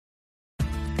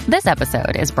This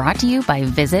episode is brought to you by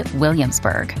Visit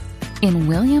Williamsburg. In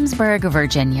Williamsburg,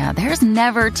 Virginia, there's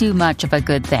never too much of a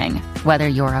good thing. Whether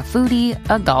you're a foodie,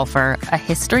 a golfer, a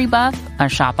history buff, a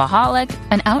shopaholic,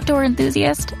 an outdoor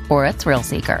enthusiast, or a thrill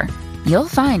seeker, you'll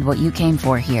find what you came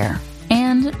for here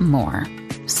and more.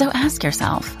 So ask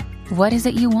yourself, what is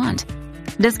it you want?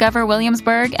 Discover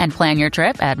Williamsburg and plan your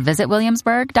trip at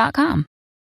visitwilliamsburg.com.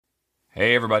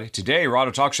 Hey everybody, today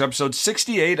Rahdo Talk Show episode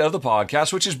 68 of the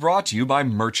podcast, which is brought to you by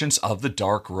Merchants of the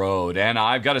Dark Road. And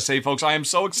I've got to say, folks, I am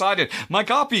so excited. My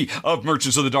copy of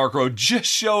Merchants of the Dark Road just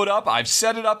showed up. I've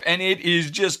set it up and it is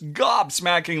just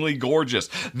gobsmackingly gorgeous.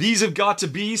 These have got to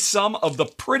be some of the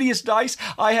prettiest dice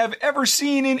I have ever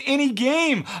seen in any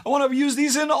game. I want to use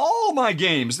these in all my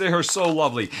games. They are so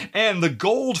lovely. And the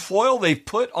gold foil they've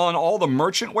put on all the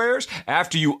merchant wares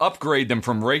after you upgrade them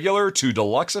from regular to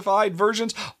deluxeified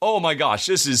versions. Oh my gosh,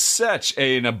 this is such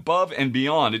an above and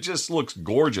beyond. It just looks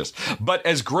gorgeous. But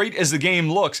as great as the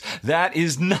game looks, that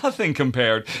is nothing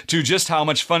compared to just how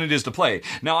much fun it is to play.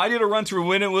 Now, I did a run through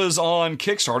when it was on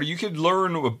Kickstarter. You could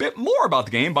learn a bit more about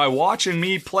the game by watching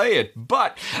me play it.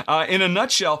 But in a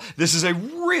nutshell, this is a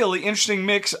really interesting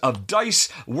mix of dice,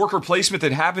 worker placement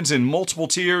that happens in multiple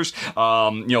tiers,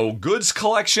 goods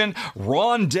collection,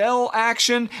 rondel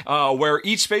action, where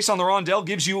each space on the rondel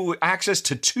gives you access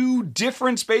to 2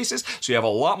 different spaces. So you have a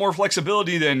lot more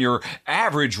flexibility than your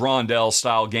average rondel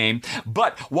style game.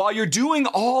 But while you're doing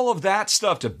all of that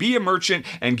stuff to be a merchant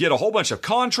and get a whole bunch of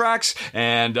contracts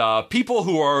and people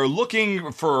who are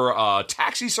looking for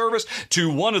taxi service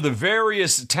to one of the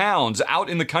various towns out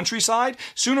in the countryside,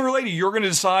 sooner or later you're going to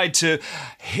decide to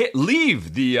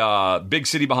leave the big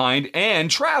city behind and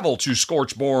travel to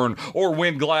Scorchborn or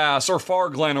Windglass or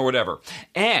Farglen or whatever.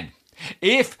 And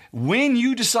when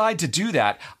you decide to do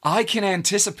that, I can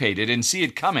anticipate it and see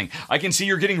it coming. I can see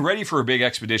you're getting ready for a big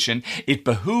expedition. It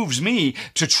behooves me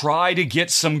to try to get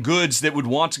some goods that would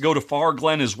want to go to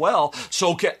Farglen as well,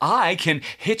 so I can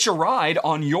hitch a ride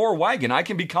on your wagon. I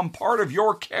can become part of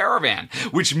your caravan,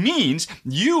 which means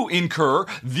you incur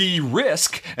the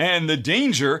risk and the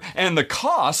danger and the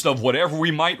cost of whatever we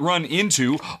might run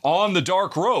into on the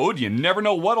dark road. You never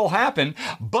know what'll happen,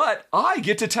 but I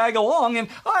get to tag along, and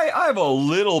I have a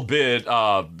little bit,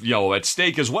 at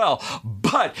stake as well.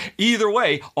 But either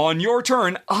way, on your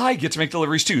turn, I get to make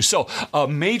deliveries too. So a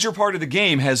major part of the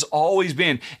game has always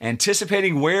been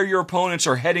anticipating where your opponents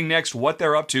are heading next, what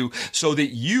they're up to, so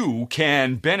that you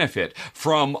can benefit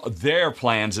from their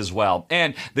plans as well.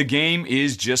 And the game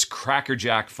is just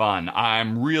crackerjack fun.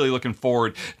 I'm really looking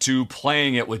forward to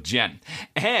playing it with Jen.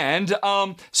 And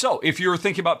so if you're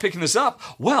thinking about picking this up,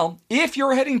 well, if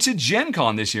you're heading to Gen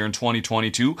Con this year in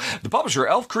 2022, the publisher,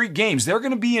 Elf Creek Games, they're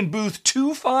going to be in booth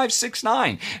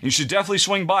 2569. You should definitely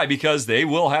swing by because they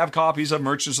will have copies of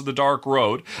Merchants of the Dark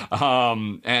Road.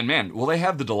 And man, will they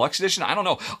have the deluxe edition? I don't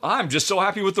know. I'm just so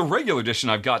happy with the regular edition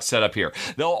I've got set up here.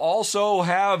 They'll also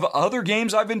have other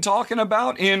games I've been talking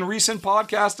about in recent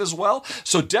podcasts as well.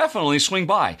 So definitely swing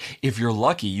by. If you're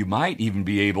lucky, you might even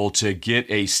be able to get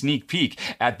a sneak peek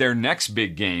at their next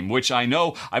big game, which I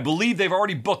believe they've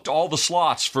already booked all the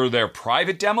slots for their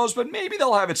private demos, but maybe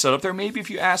they'll have it set up there, maybe if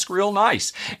you ask real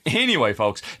nice. Anyway,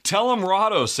 folks, tell them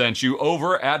Rahdo sent you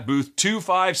over at booth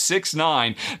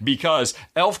 2569 because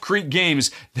Elf Creek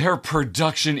Games, their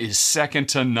production is second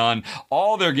to none.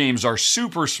 All their games are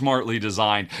super smartly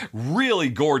designed, really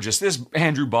gorgeous. This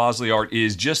Andrew Bosley art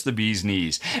is just the bee's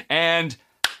knees. And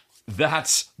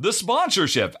that's the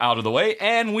sponsorship out of the way,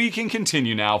 and we can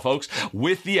continue now, folks,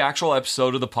 with the actual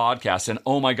episode of the podcast. And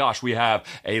oh my gosh, we have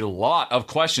a lot of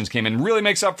questions came in. Really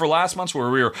makes up for last month's where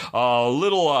we were a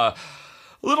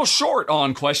little short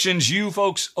on questions. You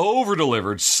folks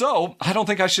over-delivered, so I don't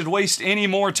think I should waste any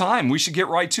more time. We should get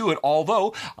right to it,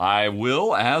 although I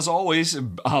will, as always,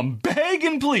 beg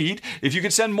and plead if you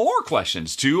could send more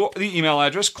questions to the email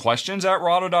address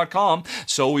questions@rahdo.com,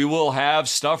 so we will have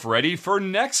stuff ready for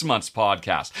next month's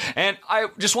podcast. And I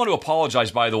just want to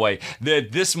apologize, by the way,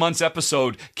 that this month's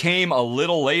episode came a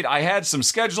little late. I had some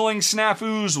scheduling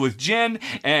snafus with Jen,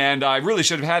 and I really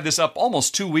should have had this up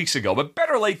almost 2 weeks ago, but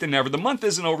better late than never. The month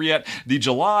isn't over yet. The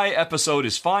July episode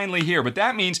is finally here, but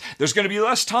that means there's going to be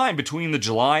less time between the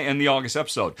July and the August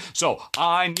episode. So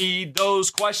I need those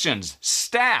questions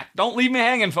stat. Don't leave me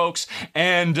hanging, folks.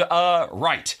 And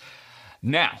right.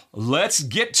 Now, let's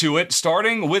get to it,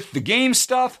 starting with the game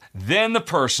stuff, then the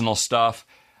personal stuff.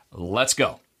 Let's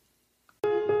go.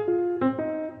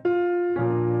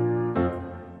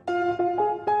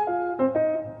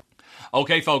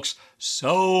 Okay, folks,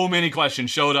 So many questions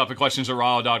showed up at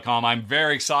questions@raww.com. I'm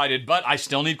very excited, but I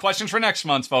still need questions for next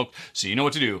month, folks. So you know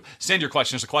what to do. Send your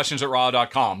questions to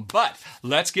questions@raww.com. But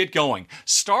let's get going.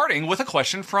 Starting with a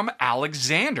question from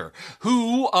Alexander,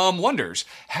 who wonders,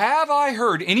 have I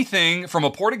heard anything from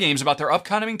Aporta Games about their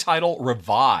upcoming title,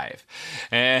 Revive?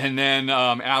 And then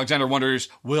Alexander wonders,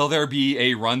 will there be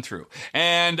a run-through?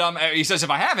 And he says,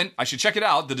 if I haven't, I should check it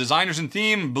out. The designers and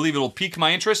theme, believe it'll pique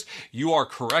my interest. You are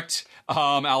correct,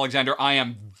 Alexander. I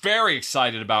am very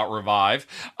excited about Revive.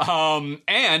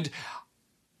 And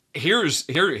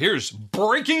here's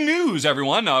breaking news,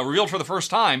 everyone, revealed for the first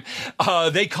time.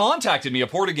 They contacted me,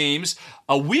 Aporta Games,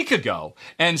 a week ago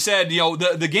and said,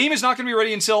 the game is not going to be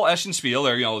ready until Eschen Spiel.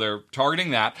 They're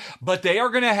targeting that, but they are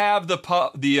going to have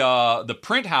the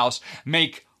print house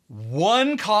make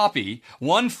one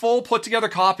full put together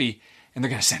copy, and they're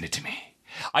going to send it to me.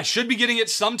 I should be getting it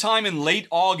sometime in late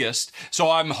August, so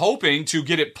I'm hoping to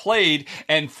get it played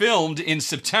and filmed in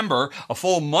September, a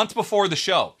full month before the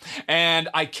show. And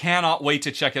I cannot wait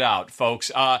to check it out,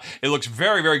 folks. It looks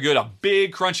very, very good. A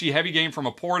big, crunchy, heavy game from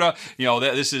Aporta.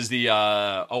 This is the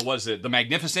the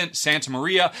Magnificent Santa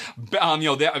Maria.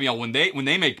 When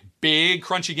they make big,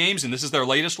 crunchy games, and this is their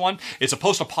latest one. It's a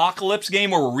post-apocalypse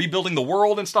game where we're rebuilding the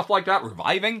world and stuff like that,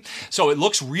 reviving. So it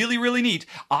looks really, really neat.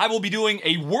 I will be doing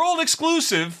a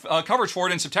world-exclusive coverage for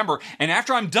it in September, and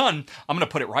after I'm done, I'm going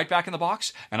to put it right back in the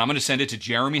box, and I'm going to send it to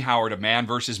Jeremy Howard of Man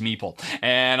vs. Meeple.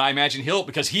 And I imagine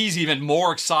because he's even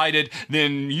more excited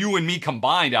than you and me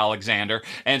combined, Alexander,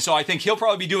 and so I think he'll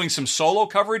probably be doing some solo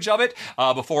coverage of it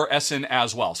before Essen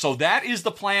as well. So that is the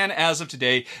plan as of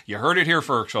today. You heard it here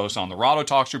first, folks, on the Rahdo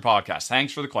Talks Through podcast.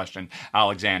 Thanks for the question,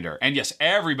 Alexander. And yes,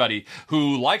 everybody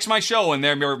who likes my show and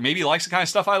maybe likes the kind of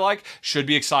stuff I like should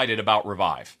be excited about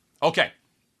Revive. Okay.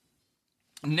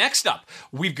 Next up,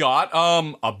 we've got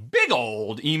a big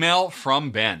old email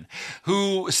from Ben,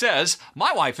 who says,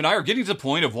 my wife and I are getting to the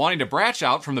point of wanting to branch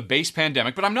out from the base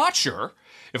Pandemic, but I'm not sure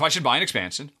if I should buy an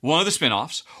expansion, one of the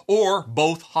spin-offs, or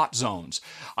both hot zones.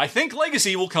 I think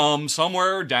Legacy will come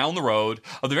somewhere down the road.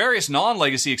 Of the various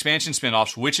non-Legacy expansion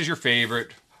spin-offs, which is your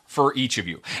favorite for each of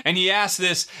you? And he asked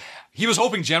this. He was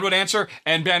hoping Jen would answer,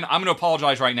 and Ben, I'm going to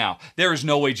apologize right now. There is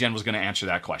no way Jen was going to answer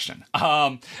that question.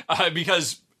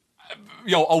 Because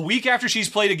a week after she's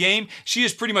played a game, she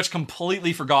has pretty much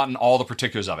completely forgotten all the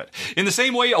particulars of it. In the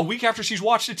same way, a week after she's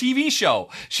watched a TV show,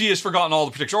 she has forgotten all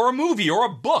the particulars, or a movie, or a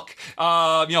book.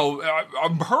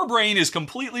 Her brain is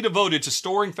completely devoted to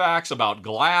storing facts about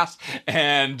glass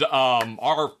and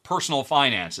our personal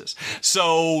finances.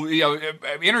 So,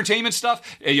 entertainment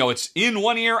stuff, it's in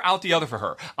one ear, out the other for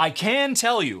her. I can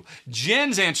tell you,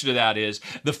 Jen's answer to that is,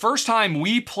 the first time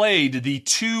we played the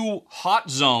two Hot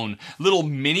Zone little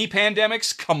mini pandemics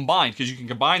combined, because you can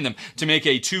combine them to make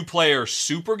a two-player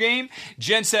super game,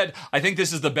 Jen said, I think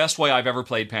this is the best way I've ever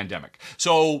played Pandemic.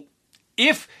 So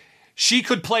if she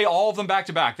could play all of them back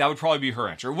to back, that would probably be her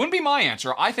answer. It wouldn't be my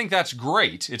answer. I think that's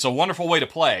great. It's a wonderful way to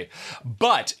play.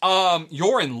 But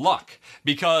you're in luck,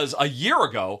 because a year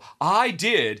ago, I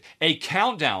did a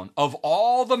countdown of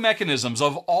all the mechanisms,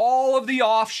 of all of the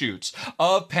offshoots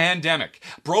of Pandemic.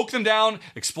 Broke them down,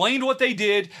 explained what they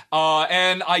did,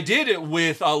 and I did it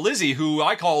with Lizzie, who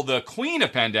I call the queen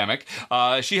of Pandemic.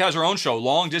 She has her own show,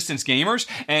 Long Distance Gamers,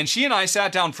 and she and I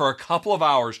sat down for a couple of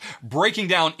hours breaking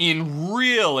down in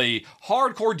really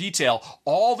hardcore detail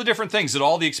all the different things that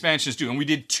all the expansions do. And we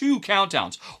did two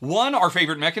countdowns. One, our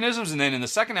favorite mechanisms, and then in the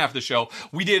second half of the show,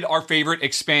 we did our favorite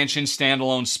expansion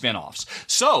standalone spin-offs.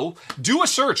 So, do a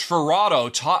search for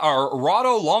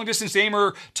Rahdo Long Distance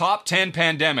Gamer Top 10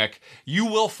 Pandemic. You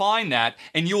will find that,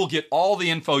 and you will get all the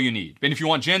info you need. And if you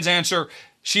want Jen's answer,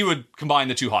 she would combine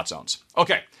the two hot zones.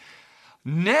 Okay.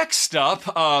 Next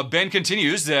up, Ben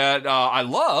continues that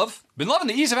been loving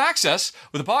the ease of access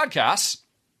with the podcasts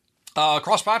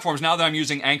across platforms now that I'm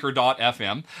using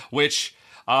Anchor.fm, which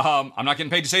I'm not getting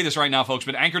paid to say this right now, folks,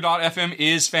 but Anchor.fm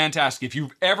is fantastic. If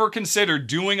you've ever considered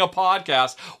doing a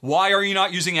podcast, why are you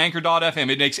not using Anchor.fm?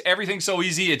 It makes everything so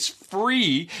easy. It's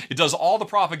free. It does all the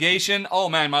propagation. Oh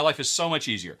man, my life is so much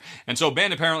easier. And so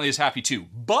Ben apparently is happy too.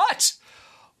 But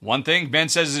one thing Ben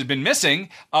says has been missing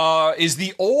is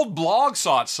the old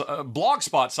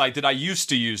Blogspot site that I used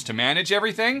to use to manage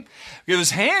everything. It was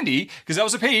handy because that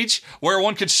was a page where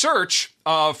one could search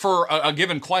for a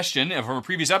given question from a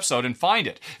previous episode and find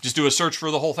it. Just do a search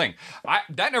for the whole thing.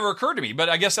 That never occurred to me, but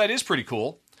I guess that is pretty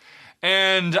cool.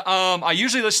 And I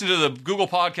usually listen to the Google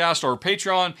Podcast or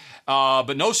Patreon,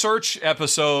 but no search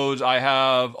episodes. I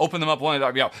have opened them up one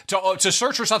at a time. To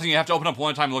search for something, you have to open up one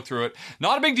at a time and look through it.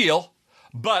 Not a big deal.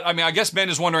 But, I guess Ben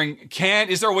is wondering,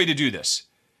 is there a way to do this?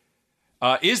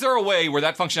 Is there a way where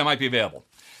that function might be available?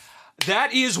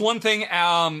 that is one thing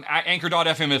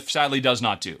Anchor.fm sadly does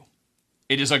not do.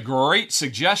 It is a great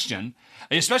suggestion,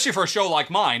 especially for a show like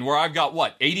mine, where I've got,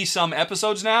 80-some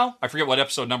episodes now? I forget what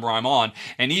episode number I'm on.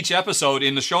 And each episode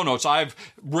in the show notes, I've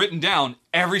written down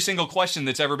every single question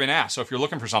that's ever been asked. So if you're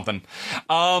looking for something.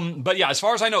 But yeah, as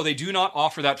far as I know, they do not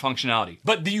offer that functionality.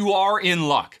 But you are in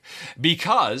luck,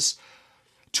 because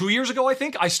 2 years ago, I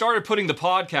think, I started putting the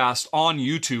podcast on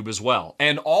YouTube as well.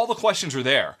 And all the questions are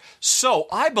there. So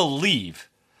I believe,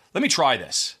 let me try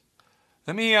this.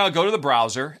 Let me go to the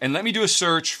browser and let me do a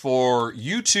search for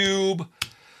YouTube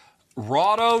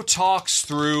Rahdo Talks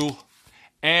Through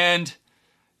and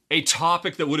a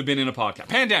topic that would have been in a podcast.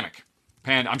 Pandemic.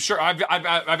 I'm sure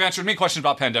I've answered many questions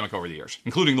about pandemic over the years,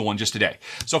 including the one just today.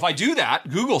 So if I do that,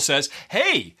 Google says,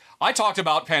 hey, I talked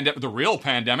about the real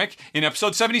pandemic in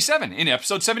episode 77, in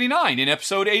episode 79, in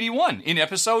episode 81, in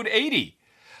episode 80,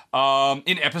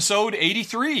 in episode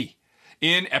 83,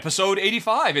 in episode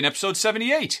 85, in episode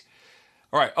 78.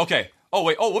 All right, okay. Oh,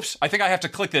 wait. Oh, whoops. I think I have to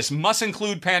click this. Must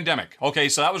include pandemic. Okay,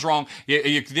 so that was wrong.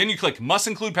 Then you click must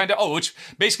include pandemic. Oh, which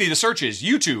basically the search is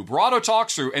YouTube, Rahdo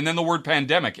Talks Through, and then the word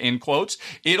pandemic in quotes.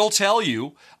 It'll tell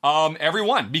you every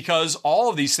one, because all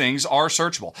of these things are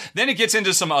searchable. Then it gets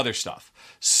into some other stuff.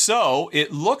 So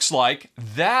it looks like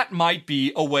that might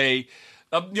be a way.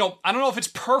 I don't know if it's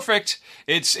perfect.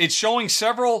 It's showing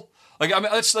several.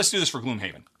 Let's do this for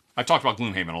Gloomhaven. I've talked about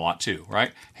Gloomhaven a lot too,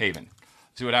 right? Haven.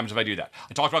 See what happens if I do that.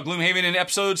 I talked about Gloomhaven in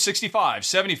episodes 65,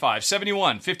 75,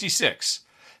 71, 56,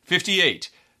 58,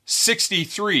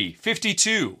 63,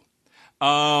 52.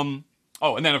 And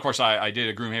then, of course, I did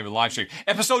a Gloomhaven live stream.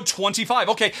 Episode 25.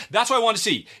 Okay, that's what I want to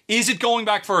see. Is it going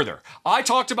back further? I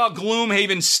talked about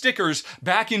Gloomhaven stickers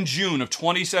back in June of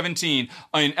 2017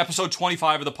 in episode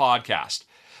 25 of the podcast.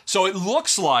 So it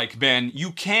looks like, Ben,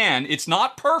 you can. It's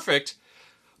not perfect,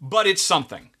 but it's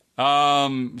something.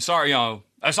 So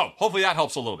hopefully that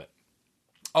helps a little bit.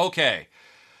 Okay.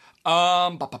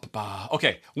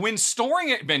 Okay. When storing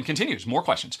it, Ben continues, more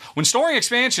questions. When storing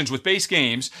expansions with base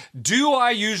games, do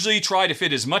I usually try to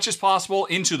fit as much as possible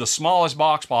into the smallest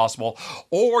box possible,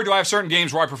 or do I have certain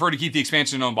games where I prefer to keep the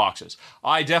expansion in own boxes?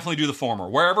 I definitely do the former.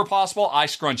 Wherever possible, I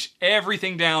scrunch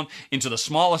everything down into the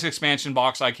smallest expansion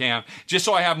box I can, just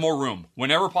so I have more room.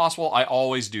 Whenever possible, I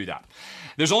always do that.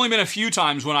 There's only been a few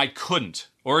times when I couldn't,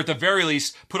 or at the very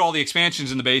least, put all the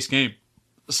expansions in the base game.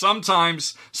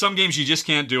 Sometimes, some games you just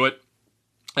can't do it.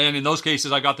 And in those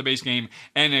cases, I got the base game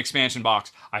and an expansion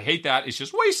box. I hate that. It's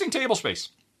just wasting table space.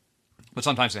 But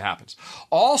sometimes it happens.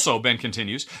 Also, Ben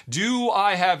continues, do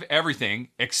I have everything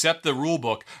except the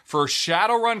rulebook for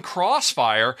Shadowrun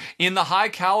Crossfire in the high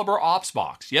caliber ops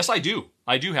box? Yes, I do.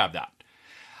 I do have that.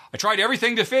 I tried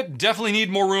everything to fit. Definitely need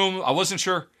more room. I wasn't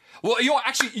sure. Well,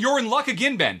 you're in luck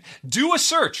again, Ben. Do a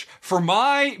search for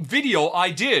my video I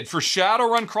did for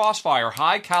Shadowrun Crossfire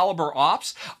High Caliber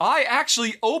Ops. I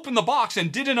actually opened the box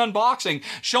and did an unboxing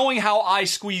showing how I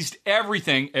squeezed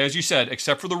everything, as you said,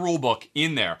 except for the rulebook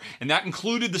in there. And that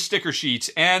included the sticker sheets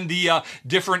and the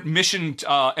different mission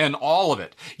and all of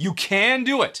it. You can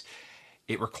do it.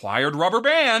 It required rubber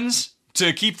bands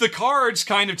to keep the cards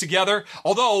kind of together.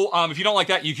 Although, if you don't like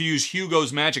that, you could use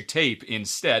Hugo's magic tape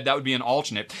instead. That would be an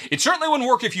alternate. It certainly wouldn't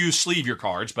work if you sleeve your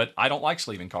cards, but I don't like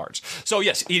sleeving cards. So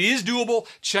yes, it is doable.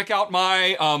 Check out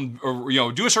my,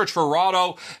 do a search for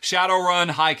Rahdo, Shadowrun,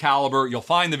 High Caliber. You'll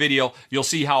find the video. You'll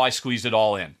see how I squeezed it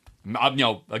all in.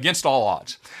 Against all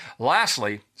odds.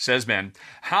 Lastly, says Ben,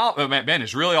 Ben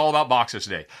is really all about boxes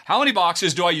today. How many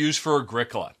boxes do I use for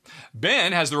Agricola?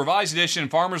 Ben has the revised edition,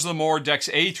 Farmers of the Moor, decks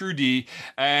A through D,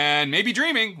 and maybe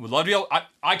Dreaming. Would love to be able,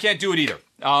 I can't do it either.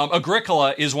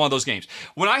 Agricola is one of those games.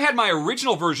 When I had my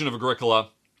original version of Agricola,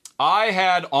 I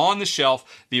had on the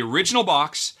shelf the original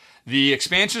box, the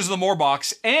Expansions of the Moor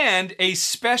box, and a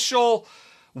special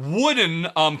wooden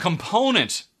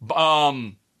component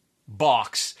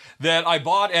box that I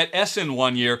bought at Essen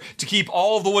one year to keep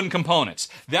all of the wooden components.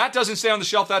 That doesn't stay on the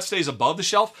shelf. That stays above the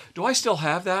shelf. Do I still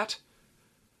have that?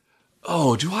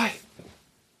 Oh, do I?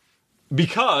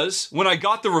 Because when I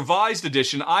got the revised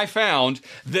edition, I found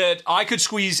that I could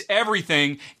squeeze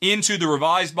everything into the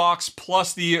revised box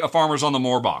plus the Farmers on the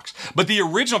Moor box. But the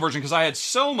original version, because I had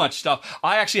so much stuff,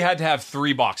 I actually had to have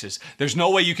 3 boxes. There's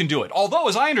no way you can do it. Although,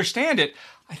 as I understand it,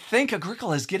 I think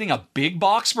Agricola is getting a big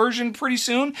box version pretty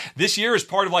soon. This year is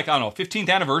part of 15th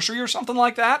anniversary or something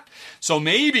like that. So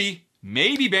maybe,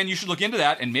 Ben, you should look into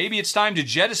that, and maybe it's time to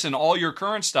jettison all your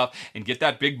current stuff and get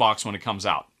that big box when it comes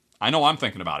out. I know I'm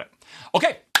thinking about it.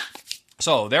 Okay,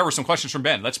 so there were some questions from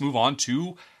Ben. Let's move on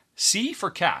to C for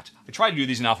Cat. I try to do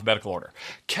these in alphabetical order.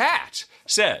 Cat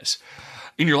says,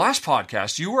 in your last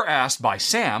podcast, you were asked by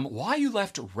Sam why you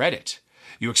left Reddit.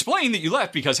 You explained that you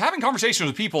left because having conversations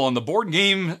with people on the board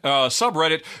game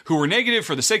subreddit who were negative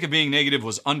for the sake of being negative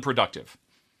was unproductive.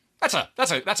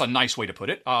 That's a nice way to put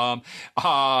it. I'm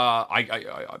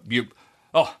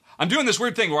doing this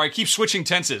weird thing where I keep switching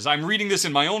tenses. I'm reading this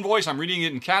in my own voice. I'm reading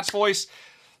it in Kat's voice.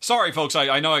 Sorry, folks,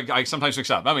 I know I sometimes mix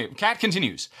up. I mean, Kat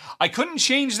continues. I couldn't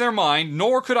change their mind,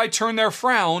 nor could I turn their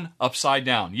frown upside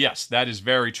down. Yes, that is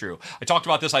very true. I talked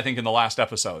about this, I think, in the last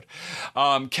episode.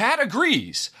 Kat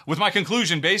agrees with my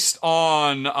conclusion based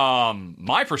on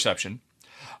my perception,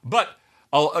 but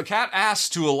Kat asks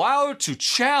to allow to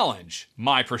challenge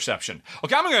my perception.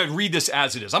 Okay, I'm going to read this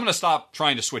as it is. I'm going to stop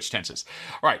trying to switch tenses.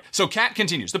 All right, so Kat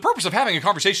continues. The purpose of having a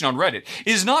conversation on Reddit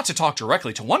is not to talk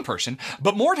directly to one person,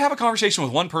 but more to have a conversation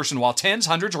with one person while tens,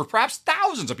 hundreds, or perhaps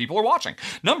thousands of people are watching.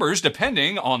 Numbers,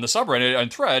 depending on the subreddit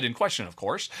and thread in question, of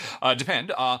course,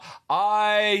 depend.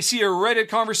 I see a Reddit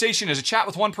conversation as a chat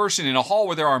with one person in a hall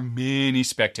where there are many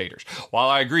spectators. While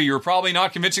I agree you're probably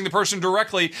not convincing the person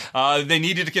directly, they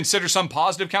needed to consider some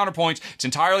positive counterpoints. It's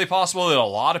entirely possible that a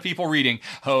lot of people reading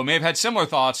who may have had similar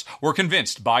thoughts were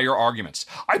convinced by your arguments.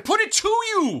 I put it to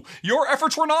you! Your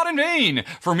efforts were not in vain.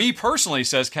 For me personally,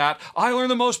 says Kat, I learn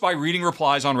the most by reading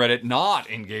replies on Reddit, not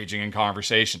engaging in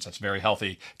conversations. That's very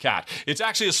healthy, Kat. It's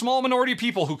actually a small minority of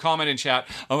people who comment in chat.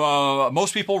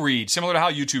 Most people read, similar to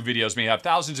how YouTube videos may have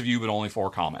thousands of views but only 4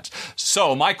 comments.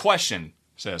 So my question,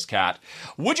 says Kat,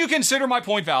 would you consider my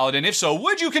point valid? And if so,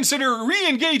 would you consider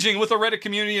re-engaging with the Reddit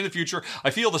community in the future?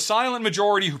 I feel the silent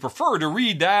majority who prefer to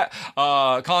read that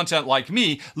content like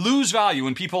me lose value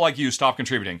when people like you stop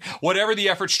contributing. Whatever the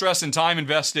effort, stress, and time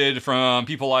invested from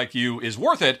people like you is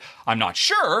worth it. I'm not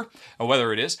sure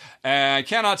whether it is. I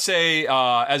cannot say,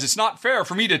 as it's not fair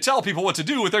for me to tell people what to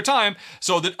do with their time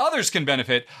so that others can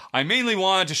benefit. I mainly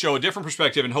wanted to show a different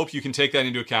perspective and hope you can take that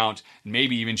into account and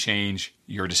maybe even change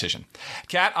your decision.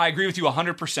 Kat, I agree with you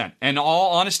 100%. In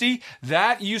all honesty,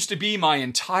 that used to be my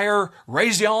entire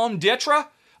raison d'etre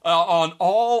on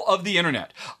all of the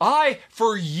internet. I,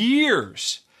 for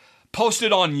years,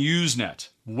 posted on Usenet,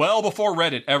 well before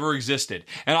Reddit ever existed.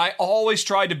 And I always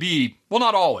tried to be, well,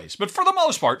 not always, but for the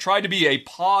most part, tried to be a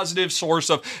positive source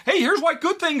of, hey, here's why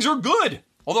good things are good.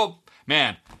 Although,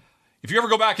 man, if you ever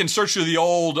go back and search through the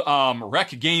old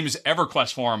Rec Games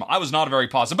EverQuest forum, I was not a very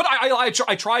positive. But I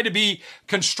tried to be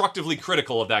constructively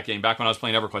critical of that game back when I was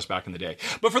playing EverQuest back in the day.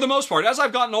 But for the most part, as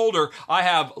I've gotten older, I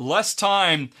have less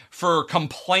time for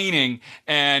complaining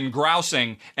and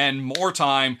grousing and more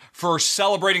time for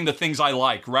celebrating the things I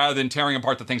like rather than tearing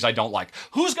apart the things I don't like.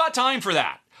 Who's got time for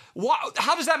that?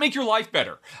 How does that make your life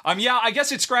better? Yeah, I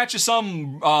guess it scratches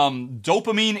some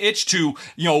dopamine itch to,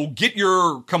 get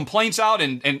your complaints out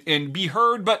and be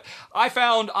heard, but I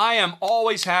found I am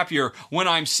always happier when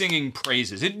I'm singing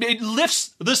praises. It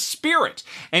lifts the spirit.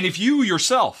 And if you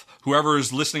yourself, whoever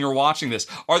is listening or watching this,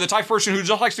 are the type of person who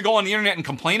just likes to go on the internet and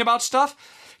complain about stuff,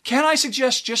 can I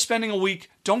suggest just spending a week,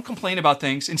 don't complain about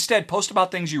things. Instead, post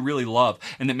about things you really love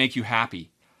and that make you happy.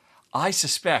 I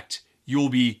suspect you'll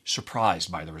be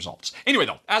surprised by the results. Anyway,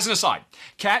 though, as an aside,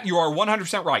 Kat, you are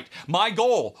 100% right. My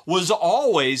goal was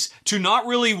always to not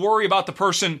really worry about the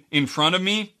person in front of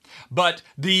me, but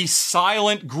the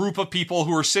silent group of people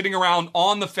who are sitting around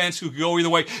on the fence who could go either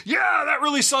way. Yeah, that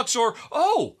really sucks. Or,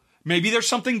 oh, maybe there's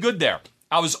something good there.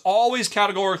 I was always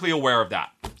categorically aware of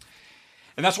that.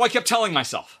 And that's why I kept telling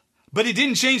myself. But it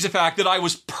didn't change the fact that I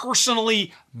was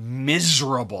personally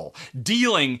miserable,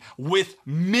 dealing with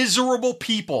miserable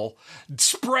people,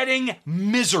 spreading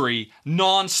misery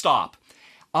nonstop.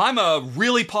 I'm a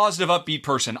really positive, upbeat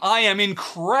person. I am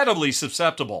incredibly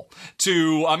susceptible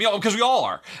to, because we all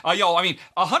are.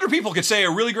 100 people could say a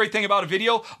really great thing about a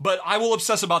video, but I will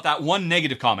obsess about that one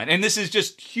negative comment. And this is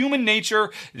just human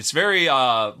nature. It's very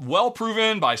well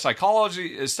proven by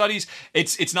psychology studies.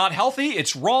 It's not healthy.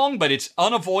 It's wrong, but it's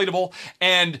unavoidable.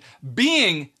 And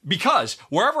because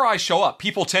wherever I show up,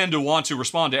 people tend to want to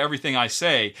respond to everything I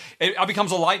say. It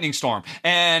becomes a lightning storm.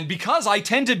 And because I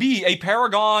tend to be a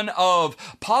paragon of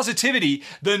positivity,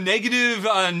 the negative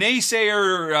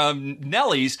naysayer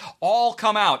Nellies all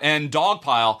come out and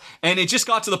dogpile, and it just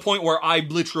got to the point where I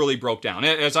literally broke down,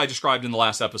 as I described in the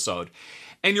last episode.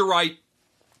 And you're right.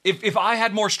 If I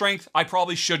had more strength, I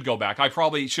probably should go back. I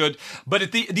probably should.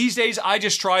 But these days, I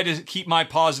just try to keep my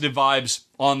positive vibes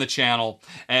on the channel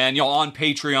and, on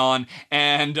Patreon.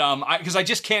 And because I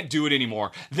just can't do it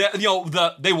anymore.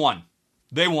 They won.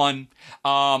 They won.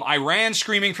 I ran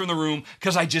screaming from the room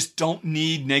because I just don't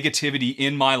need negativity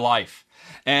in my life.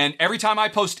 And every time I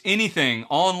post anything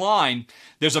online,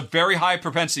 there's a very high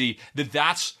propensity that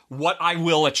that's what I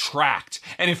will attract.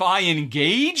 And if I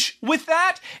engage with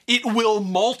that, it will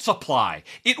multiply.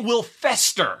 It will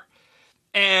fester.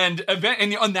 And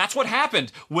that's what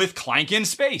happened with Clank in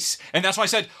Space. And that's why I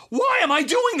said, why am I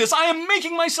doing this? I am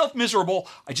making myself miserable.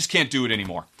 I just can't do it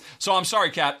anymore. So I'm sorry,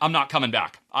 Kat. I'm not coming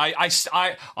back. I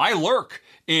lurk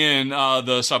in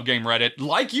the subgame Reddit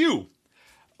like you.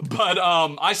 But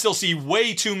I still see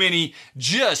way too many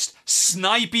just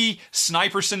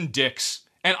sniperson dicks.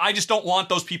 And I just don't want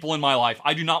those people in my life.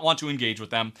 I do not want to engage with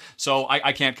them. So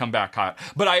I can't come back, Kyle.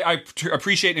 But I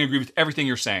appreciate and agree with everything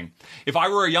you're saying. If I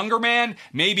were a younger man,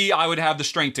 maybe I would have the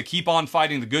strength to keep on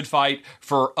fighting the good fight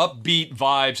for upbeat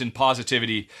vibes and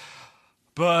positivity.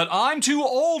 But I'm too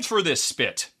old for this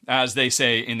spit, as they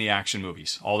say in the action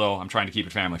movies. Although I'm trying to keep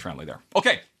it family friendly there.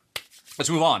 Okay,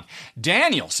 let's move on.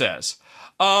 Daniel says,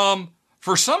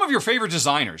 for some of your favorite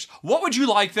designers, what would you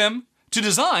like them to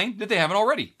design that they haven't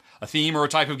already? A theme or a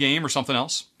type of game or something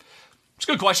else? It's a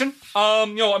good question.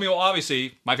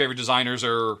 Obviously, my favorite designers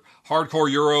are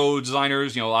hardcore Euro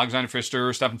designers, Alexander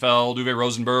Pfister, Stefan Feld, Uwe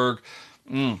Rosenberg,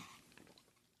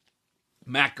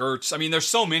 Matt Gertz. There's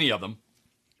so many of them.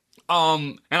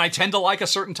 And I tend to like a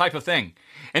certain type of thing.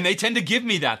 And they tend to give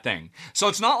me that thing. So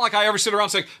it's not like I ever sit around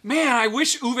and say, man, I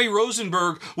wish Uwe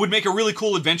Rosenberg would make a really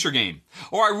cool adventure game.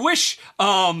 Or I wish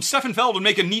Stefan Feld would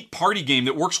make a neat party game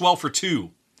that works well for two.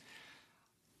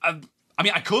 I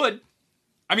could.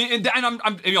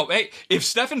 Hey, if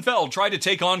Stefan Feld tried to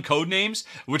take on Codenames,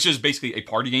 which is basically a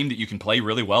party game that you can play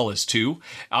really well as two,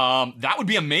 that would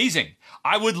be amazing.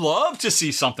 I would love to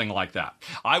see something like that.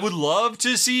 I would love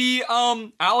to see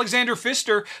Alexander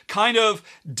Pfister kind of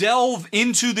delve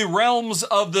into the realms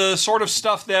of the sort of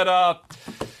stuff that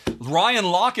Ryan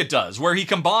Lockett does, where he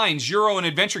combines Euro and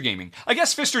adventure gaming. I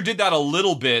guess Pfister did that a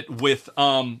little bit with,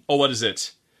 what is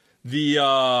it?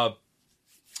 The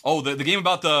game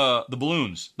about the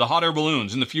balloons, the hot air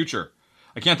balloons in the future.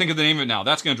 I can't think of the name of it now.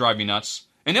 That's going to drive me nuts.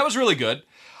 And that was really good.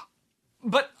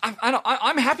 But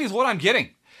I'm happy with what I'm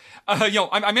getting.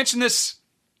 I mentioned this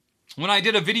when I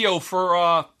did a video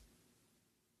for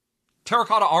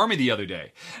Terracotta Army the other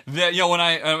day. That, when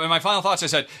in my final thoughts, I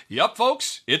said, yep,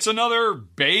 folks, it's another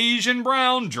beige and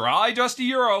brown, dry, dusty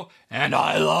Euro. And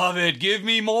I love it. Give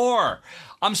me more.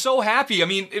 I'm so happy.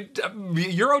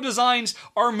 Euro designs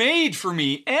are made for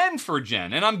me and for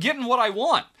Jen, and I'm getting what I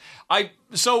want.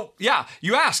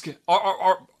 You ask,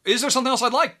 is there something else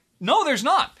I'd like? No, there's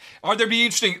not. Are there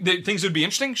things that would be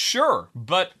interesting? Sure,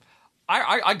 but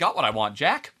I got what I want,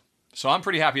 Jack. So I'm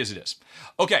pretty happy as it is.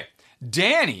 Okay,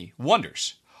 Danny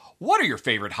wonders, what are your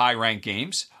favorite high-ranked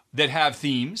games that have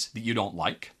themes that you don't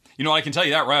like? I can tell you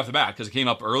that right off the bat because it came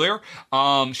up earlier.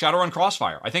 Shadowrun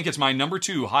Crossfire. I think it's my number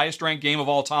 2 highest ranked game of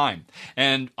all time.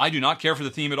 And I do not care for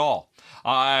the theme at all. The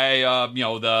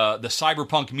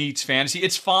cyberpunk meets fantasy.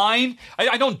 It's fine.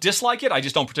 I don't dislike it. I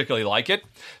just don't particularly like it.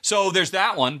 So there's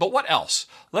that one. But what else?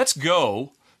 Let's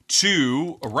go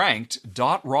to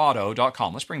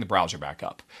ranked.rahdo.com. Let's bring the browser back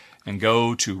up and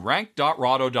go to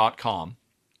ranked.rahdo.com.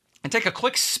 And take a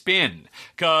quick spin,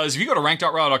 because if you go to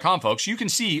rank.rahdo.com, folks, you can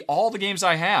see all the games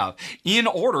I have in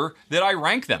order that I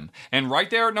rank them. And right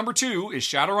there at number 2 is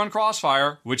Shadowrun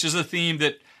Crossfire, which is a theme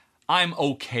that I'm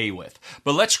okay with.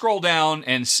 But let's scroll down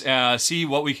and see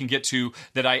what we can get to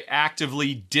that I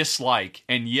actively dislike,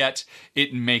 and yet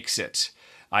it makes it.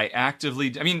 I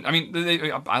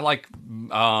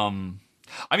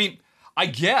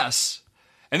guess,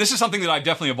 and this is something that I've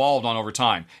definitely evolved on over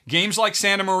time, games like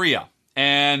Santa Maria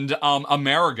and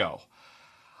Amerigo.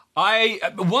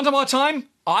 Once upon a time,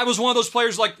 I was one of those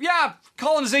players like, yeah,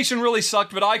 colonization really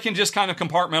sucked, but I can just kind of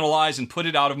compartmentalize and put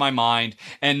it out of my mind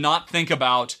and not think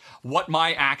about what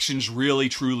my actions really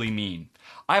truly mean.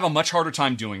 I have a much harder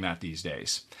time doing that these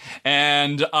days.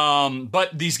 And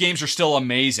but these games are still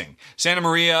amazing. Santa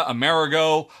Maria,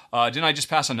 Amerigo, didn't I just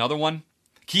pass another one?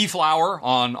 Keyflower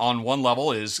on one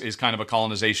level is kind of a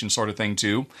colonization sort of thing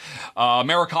too.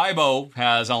 Maracaibo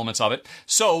has elements of it.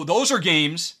 So those are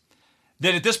games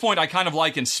that at this point I kind of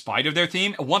like in spite of their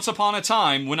theme. Once upon a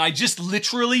time when I just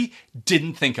literally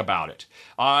didn't think about it.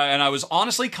 And I was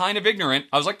honestly kind of ignorant.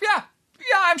 I was like, yeah,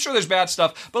 I'm sure there's bad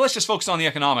stuff, but let's just focus on the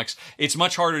economics. It's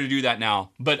much harder to do that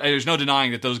now, but there's no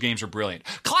denying that those games are brilliant.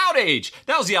 Cloud Age!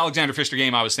 That was the Alexander Pfister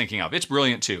game I was thinking of. It's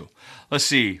brilliant too. Let's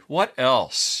see, what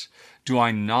else do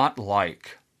I not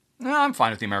like? No, I'm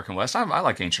fine with the American West. I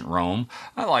like Ancient Rome.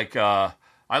 I like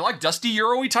dusty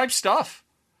Euro-y type stuff.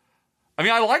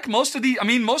 I like most of the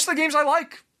games I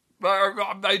like.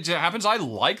 It happens I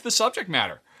like the subject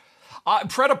matter.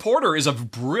 Pret-a-Porter is a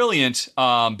brilliant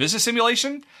business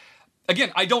simulation.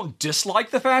 Again, I don't dislike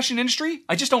the fashion industry.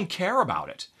 I just don't care about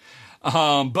it.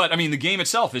 But the game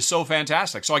itself is so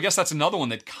fantastic. So I guess that's another one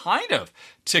that kind of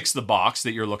ticks the box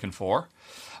that you're looking for.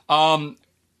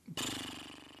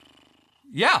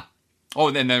 Yeah. Oh,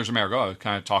 and then there's Amerigo. I was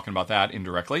kind of talking about that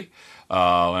indirectly when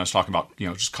I was talking about,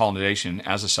 just colonization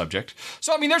as a subject.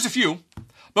 So, I mean, there's a few.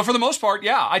 But for the most part,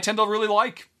 yeah, I tend to really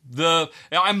like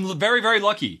I'm very, very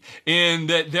lucky in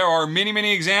that there are many,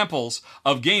 many examples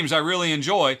of games I really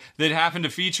enjoy that happen to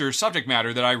feature subject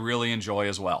matter that I really enjoy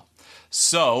as well.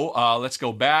 So, let's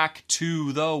go back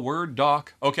to the Word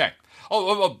doc. Okay.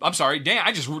 Oh, I'm sorry. Dan,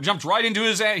 I just jumped right into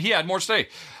his... He had more to say.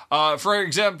 For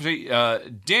example,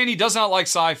 Danny does not like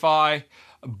sci-fi,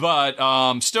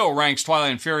 but still ranks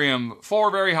Twilight Imperium 4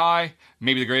 very high.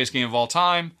 Maybe the greatest game of all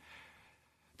time.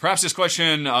 Perhaps this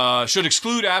question should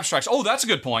exclude abstracts. Oh, that's a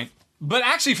good point. But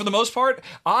actually, for the most part,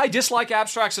 I dislike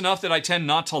abstracts enough that I tend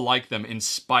not to like them in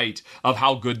spite of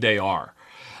how good they are.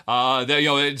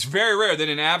 It's very rare that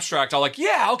in abstract I'll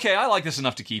I like this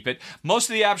enough to keep it. Most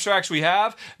of the abstracts we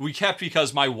kept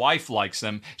because my wife likes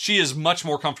them. She is much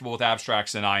more comfortable with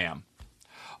abstracts than I am.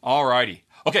 Alrighty.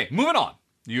 Okay, moving on.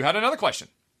 You had another question.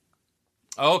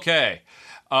 Okay.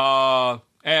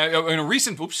 In a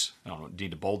recent, I don't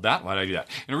need to bold that. Why did I do that?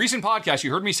 In a recent podcast,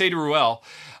 you heard me say to Ruel,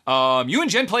 you and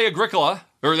Jen play Agricola,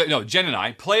 Jen and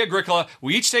I play Agricola.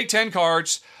 We each take 10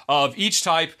 cards of each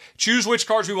type, choose which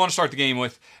cards we want to start the game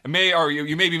with.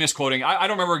 You may be misquoting. I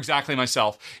don't remember exactly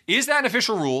myself. Is that an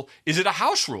official rule? Is it a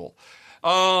house rule?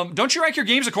 Don't you rank your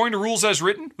games according to rules as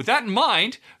written? With that in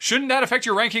mind, shouldn't that affect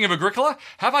your ranking of Agricola?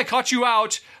 Have I caught you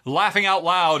out laughing out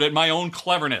loud at my own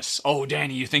cleverness? Oh,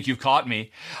 Danny, you think you've caught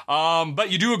me.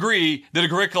 But you do agree that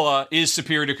Agricola is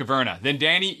superior to Caverna. Then,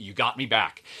 Danny, you got me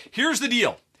back. Here's the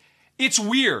deal. It's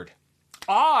weird.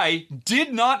 I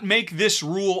did not make this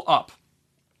rule up.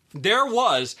 There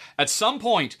was, at some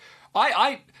point,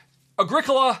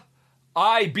 Agricola...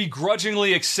 I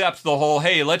begrudgingly accept the whole,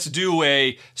 hey, let's do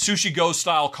a Sushi Go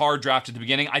style card draft at the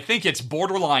beginning. I think it's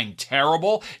borderline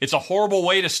terrible. It's a horrible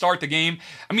way to start the game.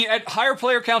 I mean, at higher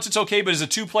player counts, it's okay, but as a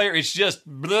 2-player, it's just,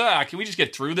 blah, can we just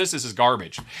get through this? This is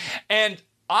garbage. And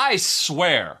I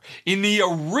swear, in the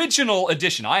original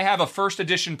edition, I have a first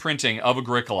edition printing of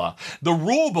Agricola. The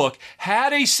rulebook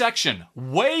had a section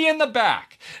way in the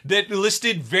back that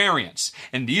listed variants.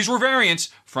 And these were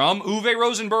variants from Uwe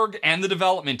Rosenberg and the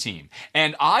development team.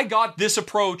 And I got this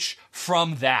approach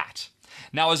from that.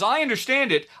 Now, as I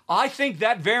understand it, I think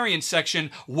that variant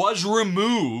section was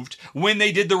removed when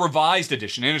they did the revised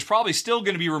edition, and it's probably still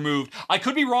going to be removed. I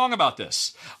could be wrong about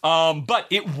this, but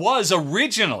it was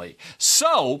originally.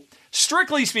 So,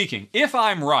 strictly speaking, if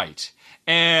I'm right,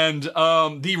 and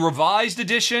the revised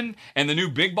edition and the new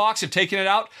big box have taken it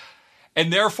out,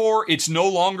 and therefore it's no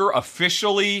longer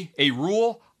officially a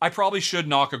rule, I probably should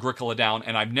knock Agricola down,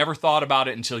 and I've never thought about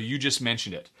it until you just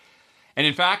mentioned it. And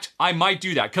in fact, I might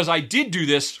do that, because I did do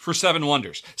this for Seven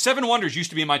Wonders. Seven Wonders used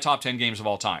to be in my top 10 games of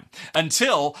all time,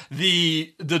 until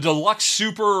the Deluxe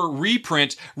Super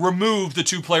reprint removed the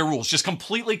 2-player rules, just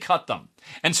completely cut them.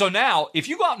 And so now, if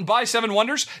you go out and buy Seven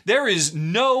Wonders, there is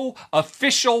no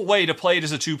official way to play it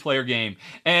as a 2-player game.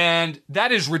 And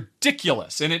that is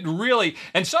ridiculous.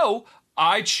 And so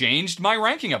I changed my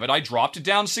ranking of it. I dropped it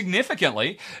down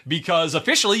significantly because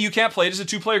officially you can't play it as a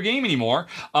 2-player game anymore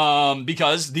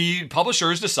because the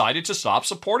publishers decided to stop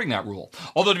supporting that rule.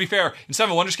 Although, to be fair, in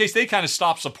Seven Wonders' case, they kind of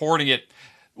stopped supporting it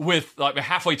with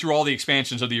halfway through all the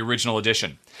expansions of the original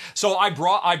edition. So I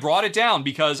brought it down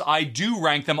because I do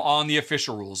rank them on the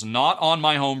official rules, not on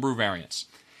my homebrew variants.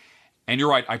 And you're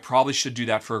right, I probably should do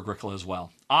that for Agricola as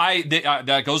well.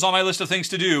 That goes on my list of things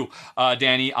to do,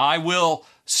 Danny. I will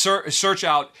search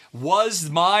out, was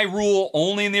my rule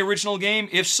only in the original game?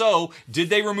 If so, did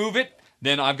they remove it?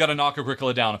 Then I've got to knock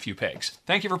Agricola down a few pegs.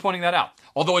 Thank you for pointing that out.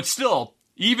 Although it's still,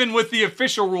 even with the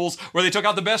official rules where they took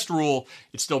out the best rule,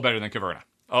 it's still better than Caverna.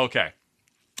 Okay.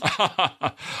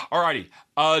 Alrighty.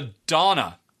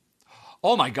 Donna.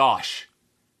 Oh my gosh.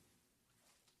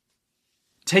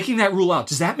 Taking that rule out,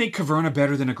 does that make Caverna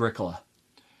better than Agricola?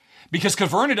 Because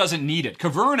Caverna doesn't need it.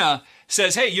 Caverna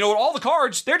says, hey, you know what, all the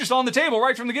cards, they're just on the table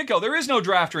right from the get-go. There is no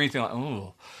draft or anything like that.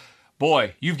 Oh,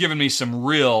 boy, you've given me some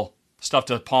real stuff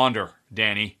to ponder,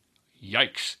 Danny.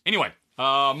 Yikes. Anyway,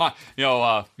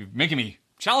 you're making me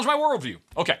challenge my worldview.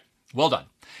 Okay, well done.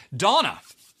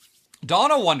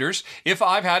 Donna wonders if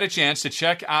I've had a chance to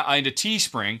check into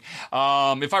Teespring.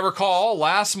 If I recall,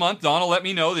 last month, Donna let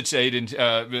me know that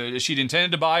she'd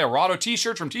intended to buy a Rahdo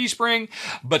t-shirt from Teespring,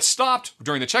 but stopped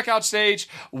during the checkout stage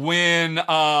when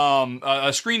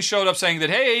a screen showed up saying that,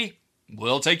 hey,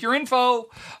 we'll take your info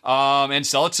and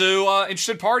sell it to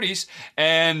interested parties.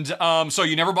 And so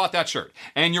you never bought that shirt.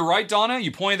 And you're right, Donna.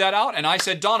 You pointed that out. And I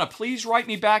said, Donna, please write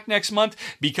me back next month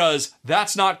because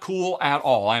that's not cool at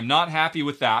all. I'm not happy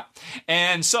with that.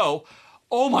 And so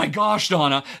Oh my gosh,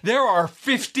 Donna, there are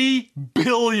 50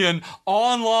 billion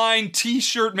online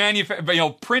t-shirt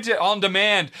printed on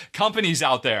demand companies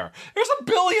out there. There's a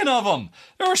billion of them.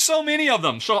 There are so many of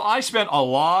them. So I spent a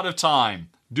lot of time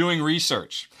doing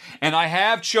research, and I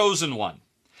have chosen one.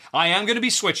 I am going to be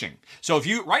switching. So if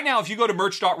you go to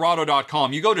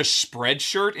merch.rahdo.com, you go to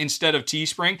Spreadshirt instead of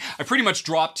Teespring. I pretty much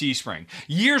dropped Teespring.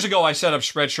 Years ago, I set up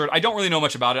Spreadshirt. I don't really know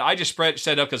much about it. I just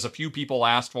set up because a few people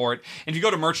asked for it. And if you go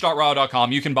to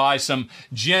merch.rahdo.com, you can buy some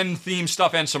Gen theme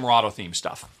stuff and some Rahdo theme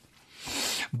stuff.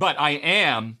 But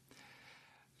it's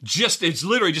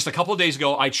literally just a couple of days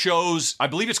ago, I chose, I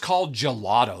believe it's called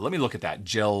Gelato. Let me look at that.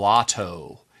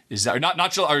 Gelato. Is that, not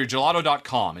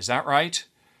gelato.com. Is that right?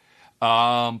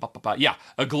 Yeah,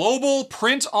 a global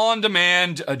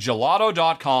print-on-demand,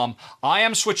 gelato.com. I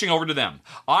am switching over to them.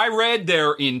 I read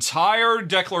their entire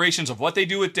declarations of what they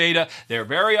do with data. They're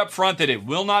very upfront that it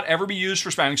will not ever be used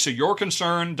for spamming, so your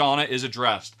concern, Donna, is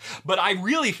addressed. But I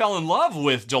really fell in love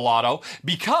with Gelato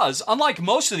because, unlike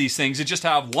most of these things that just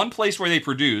have one place where they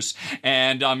produce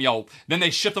and, then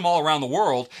they ship them all around the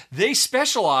world, they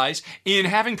specialize in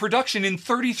having production in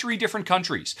 33 different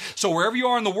countries. So wherever you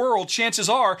are in the world, chances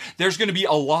are there's going to be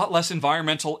a lot less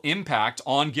environmental impact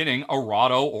on getting a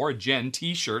Rahdo or a Gen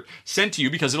t-shirt sent to you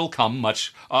because it'll come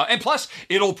and plus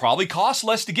it'll probably cost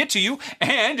less to get to you,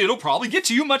 and it'll probably get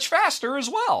to you much faster as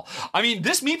well. I mean,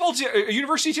 this Meeple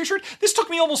University t-shirt, this took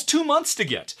me almost 2 months to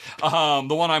get, the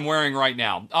one I'm wearing right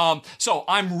now. So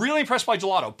I'm really impressed by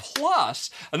Gelato. Plus,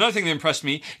 another thing that impressed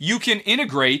me, you can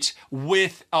integrate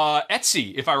with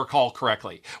Etsy, if I recall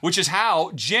correctly, which is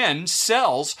how Jen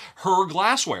sells her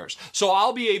glasswares. So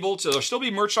I'll be able to, there'll still be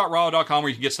merch.rahdo.com where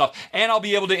you can get stuff, and I'll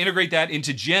be able to integrate that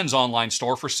into Jen's online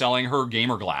store for selling her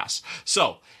gamer glass.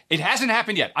 So it hasn't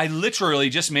happened yet. I literally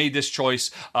just made this choice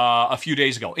a few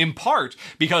days ago, in part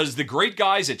because the great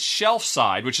guys at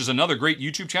Shelfside, which is another great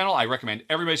YouTube channel I recommend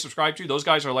everybody subscribe to. Those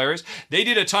guys are hilarious. They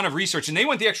did a ton of research, and they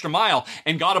went the extra mile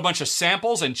and got a bunch of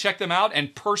samples and checked them out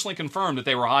and personally confirmed that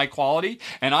they were high quality.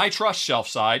 And I trust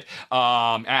Shelfside,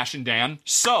 Ash and Dan.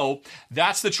 So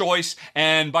that's the choice.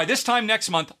 And by this time next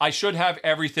month, I should have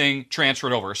everything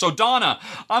transferred over. So Donna,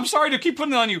 I'm sorry to keep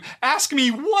putting it on you. Ask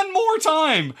me one more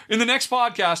time in the next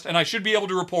podcast, and I should be able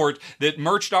to report that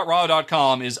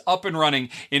merch.rahdo.com is up and running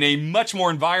in a much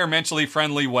more environmentally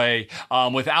friendly way,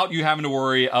 without you having to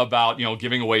worry about,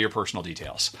 giving away your personal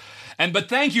details. But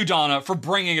thank you, Donna, for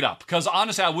bringing it up, because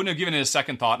honestly, I wouldn't have given it a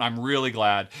second thought, and I'm really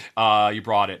glad you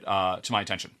brought it to my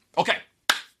attention. Okay.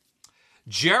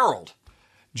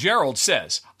 Gerald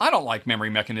says, I don't like memory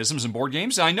mechanisms in board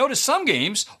games, and I notice some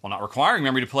games, while not requiring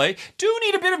memory to play, do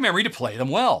need a bit of memory to play them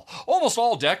well. Almost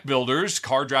all deck builders,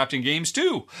 card drafting games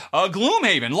too.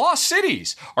 Gloomhaven, Lost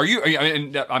Cities.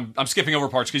 I'm skipping over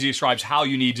parts because he describes how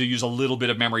you need to use a little bit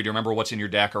of memory to remember what's in your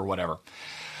deck or whatever.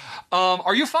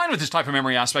 Are you fine with this type of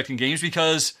memory aspect in games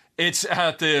because it's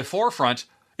at the forefront?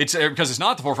 It's because it's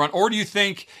not at the forefront, or do you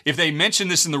think if they mention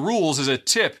this in the rules as a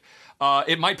tip,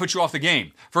 it might put you off the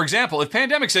game? For example, if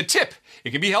Pandemic said tip, it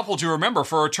can be helpful to remember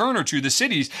for a turn or two the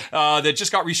cities that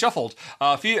just got reshuffled.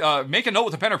 Make a note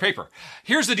with a pen or paper.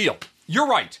 Here's the deal. You're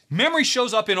right. Memory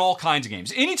shows up in all kinds of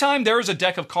games. Anytime there is a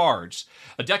deck of cards,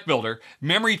 a deck builder,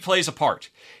 memory plays a part.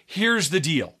 Here's the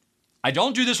deal. I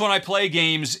don't do this when I play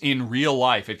games in real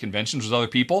life at conventions with other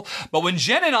people, but when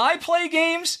Jen and I play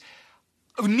games,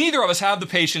 neither of us have the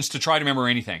patience to try to remember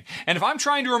anything. And if I'm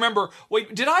trying to remember,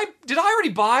 wait, did I already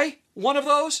buy one of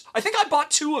those? I think I bought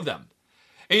 2 of them.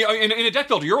 In a deck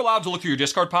builder, you're allowed to look through your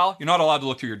discard pile. You're not allowed to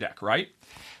look through your deck, right?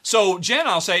 So Jen,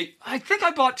 I'll say, I think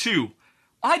I bought 2.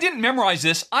 I didn't memorize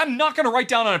this. I'm not going to write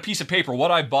down on a piece of paper what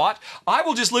I bought. I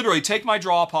will just literally take my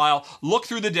draw pile, look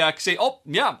through the deck, say, oh,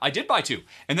 yeah, I did buy 2.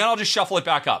 And then I'll just shuffle it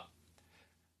back up.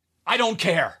 I don't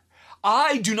care.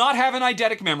 I do not have an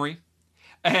eidetic memory.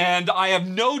 And I have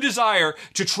no desire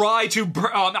to try to,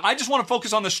 I just want to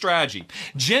focus on the strategy.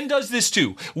 Jen does this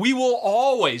too. We will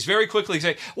always very quickly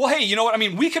say, well, hey, you know what? I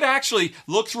mean, we could actually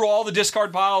look through all the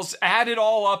discard piles, add it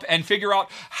all up, and figure out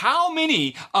how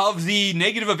many of the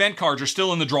negative event cards are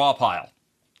still in the draw pile.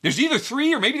 There's either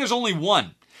 3 or maybe there's only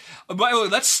 1. By the way,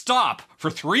 let's stop for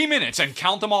 3 minutes and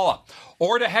count them all up.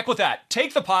 Or to heck with that.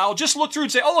 Take the pile, just look through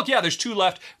and say, oh, look, yeah, there's 2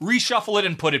 left. Reshuffle it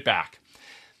and put it back.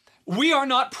 We are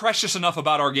not precious enough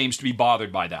about our games to be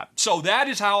bothered by that. So that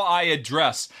is how I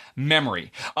address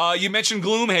memory. You mentioned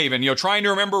Gloomhaven, trying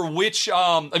to remember which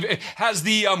has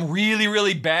the really,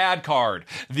 really bad card,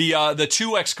 the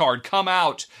 2X card come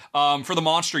out for the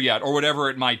monster yet, or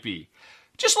whatever it might be.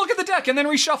 Just look at the deck and then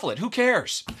reshuffle it. Who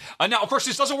cares? Now, of course,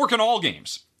 this doesn't work in all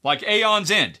games. like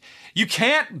Aeon's End. You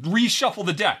can't reshuffle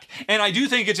the deck. And I do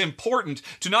think it's important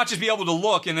to not just be able to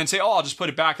look and then say, oh, I'll just put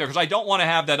it back there, because I don't want to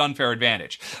have that unfair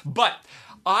advantage. But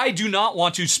I do not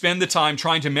want to spend the time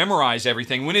trying to memorize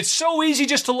everything when it's so easy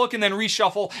just to look and then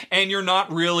reshuffle, and you're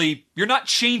not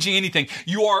changing anything.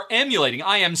 You are emulating.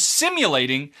 I am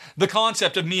simulating the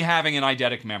concept of me having an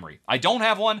eidetic memory. I don't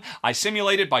have one. I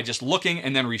simulate it by just looking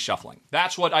and then reshuffling.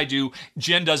 That's what I do.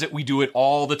 Jen does it. We do it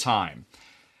all the time.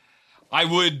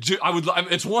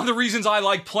 It's one of the reasons I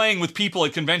like playing with people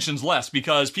at conventions less,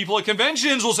 because people at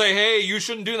conventions will say, hey, you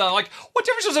shouldn't do that. I'm like, what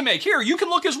difference does it make? Here, you can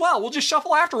look as well. We'll just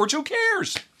shuffle afterwards. Who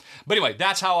cares? But anyway,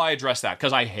 that's how I address that,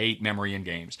 because I hate memory in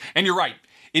games. And you're right.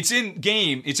 It's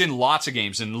in lots of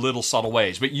games in little subtle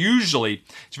ways, but usually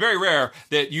it's very rare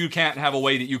that you can't have a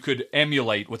way that you could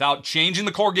emulate without changing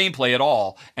the core gameplay at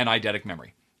all an eidetic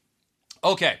memory.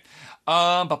 Okay.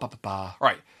 All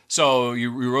right. So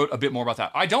you wrote a bit more about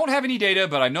that. I don't have any data,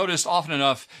 but I noticed often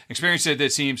enough, experienced it, that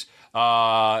it seems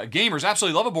gamers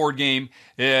absolutely love a board game.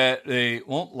 They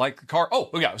won't like the card. Oh,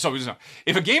 yeah. So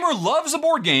if a gamer loves a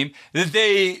board game, that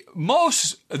they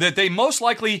most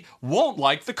likely won't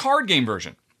like the card game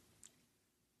version.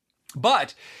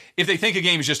 But if they think a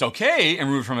game is just okay and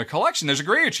removed from a collection, there's a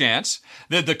greater chance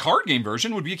that the card game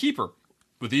version would be a keeper.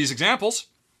 With these examples,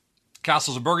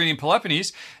 Castles of Burgundy and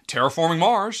Peloponnese, Terraforming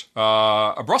Mars,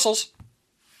 Brussels.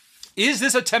 Is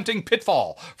this a tempting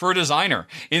pitfall for a designer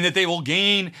in that they will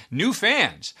gain new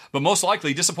fans, but most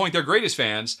likely disappoint their greatest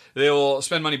fans? They will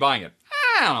spend money buying it.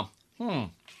 I don't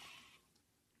know.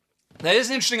 That is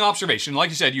an interesting observation. Like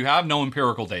you said, you have no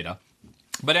empirical data.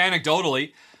 But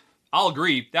anecdotally, I'll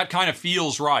agree, that kind of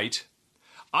feels right.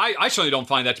 I certainly don't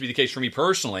find that to be the case for me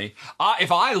personally.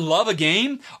 If I love a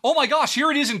game, oh my gosh,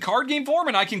 here it is in card game form,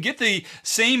 and I can get the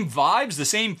same vibes, the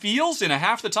same feels in a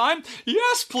half the time.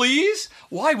 Yes, please.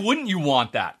 Why wouldn't you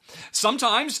want that?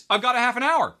 Sometimes I've got a half an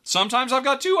hour. Sometimes I've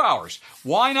got 2 hours.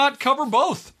 Why not cover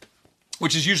both?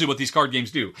 Which is usually what these card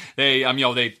games do.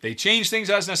 They change things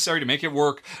as necessary to make it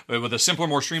work with a simpler,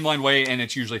 more streamlined way, and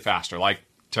it's usually faster, like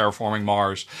Terraforming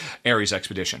Mars, Ares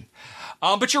Expedition.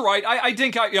 But you're right. I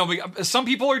think some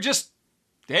people are just,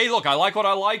 hey, look, I like what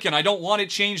I like, and I don't want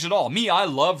it changed at all. Me, I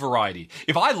love variety.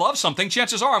 If I love something,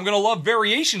 chances are I'm going to love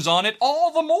variations on it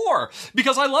all the more,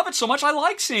 because I love it so much. I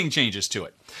like seeing changes to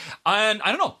it. And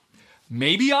I don't know.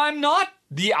 Maybe I'm not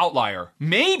the outlier.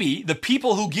 Maybe the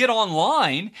people who get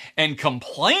online and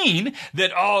complain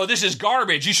that, oh, this is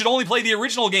garbage, you should only play the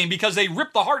original game because they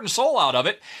ripped the heart and soul out of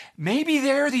it, maybe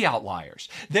they're the outliers.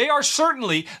 They are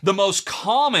certainly the most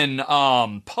common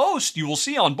post you will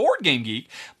see on Board Game Geek,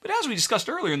 but as we discussed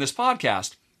earlier in this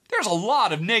podcast, there's a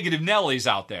lot of negative Nellies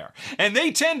out there, and they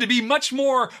tend to be much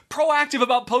more proactive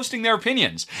about posting their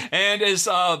opinions. And as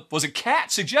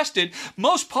Kat suggested,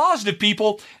 most positive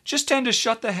people just tend to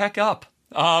shut the heck up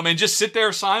and just sit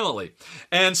there silently.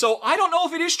 And so I don't know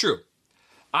if it is true.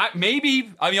 That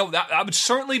would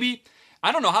certainly be.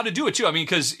 I don't know how to do it too. I mean,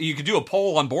 because you could do a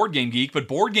poll on Board Game Geek, but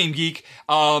Board Game Geek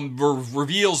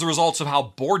reveals the results of how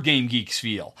Board Game Geeks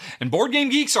feel. And Board Game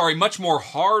Geeks are a much more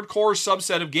hardcore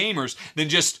subset of gamers than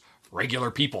just regular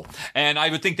people. And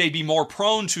I would think they'd be more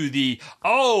prone to the,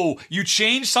 oh, you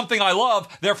changed something I love,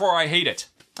 therefore I hate it.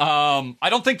 I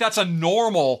don't think that's a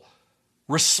normal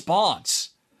response.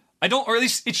 Or at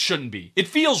least it shouldn't be. It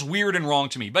feels weird and wrong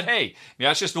to me. But hey,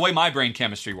 that's just the way my brain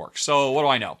chemistry works. So what do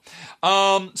I know?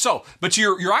 But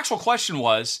your actual question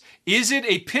was, is it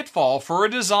a pitfall for a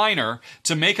designer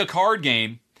to make a card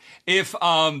game if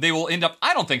they will end up...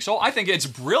 I don't think so. I think it's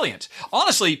brilliant.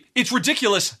 Honestly, it's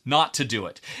ridiculous not to do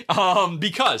it.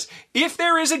 Because if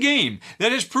there is a game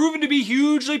that has proven to be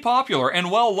hugely popular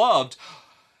and well-loved,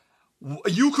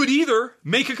 you could either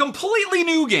make a completely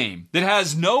new game that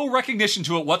has no recognition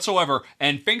to it whatsoever,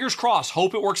 and fingers crossed,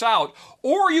 hope it works out,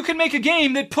 or you can make a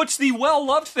game that puts the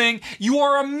well-loved thing, you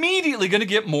are immediately going to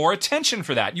get more attention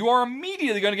for that. You are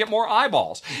immediately going to get more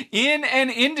eyeballs. In an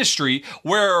industry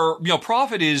where,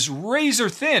 profit is razor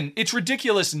thin, it's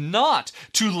ridiculous not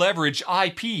to leverage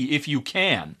IP if you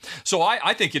can. So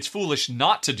I think it's foolish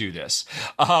not to do this.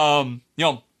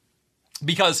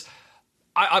 Because...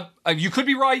 you could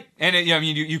be right, and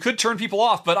you could turn people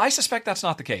off, but I suspect that's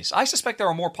not the case. I suspect there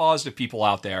are more positive people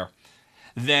out there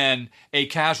than a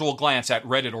casual glance at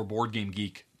Reddit or Board Game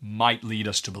Geek might lead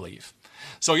us to believe.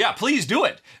 So yeah, please do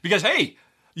it, because hey,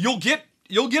 you'll get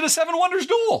a Seven Wonders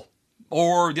Duel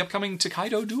or the upcoming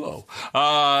Tokaido Duo.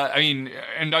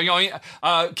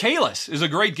 Caelus is a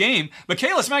great game, but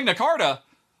Caelus Magna Carta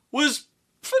was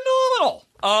phenomenal.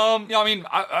 I mean,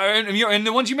 and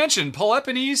the ones you mentioned,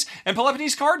 Peloponnese and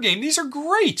Peloponnese card game, these are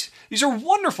great. These are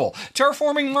wonderful.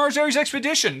 Terraforming Mars Ares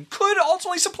Expedition could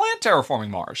ultimately supplant Terraforming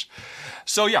Mars.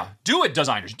 So yeah, do it,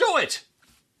 designers, do it.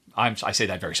 I say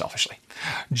that very selfishly.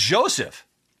 Joseph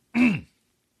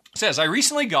says, I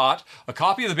recently got a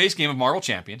copy of the base game of Marvel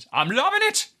Champions. I'm loving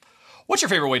it. What's your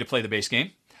favorite way to play the base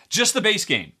game? Just the base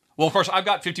game. Well, of course, I've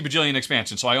got 50 bajillion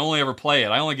expansions, so I only ever play it.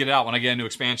 I only get it out when I get a new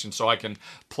expansion so I can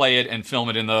play it and film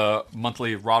it in the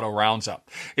monthly Rahdo Rounds Up.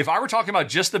 If I were talking about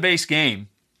just the base game,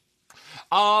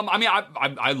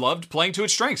 I loved playing to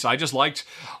its strengths. I just liked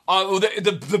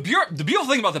the beautiful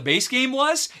thing about the base game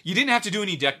was you didn't have to do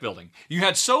any deck building. You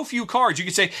had so few cards. You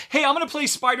could say, "Hey, I'm going to play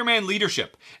Spider-Man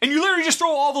Leadership," and you literally just throw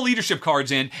all the leadership cards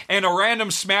in and a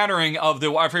random smattering of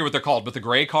I forget what they're called, but the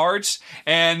gray cards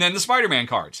and then the Spider-Man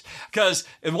cards. Because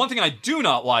one thing I do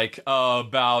not like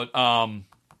about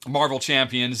Marvel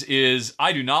Champions is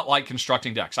I do not like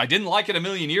constructing decks. I didn't like it a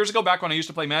million years ago, back when I used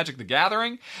to play Magic the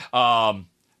Gathering.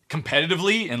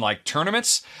 Competitively in like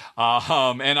tournaments,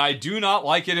 and I do not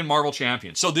like it in Marvel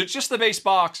Champions. So just the base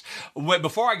box.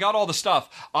 Before I got all the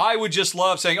stuff, I would just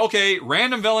love saying, okay,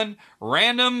 random villain,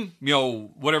 random,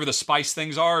 whatever the spice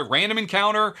things are, random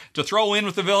encounter to throw in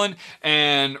with the villain,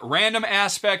 and random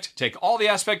aspect, take all the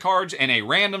aspect cards and a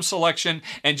random selection,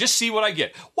 and just see what I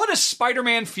get. What does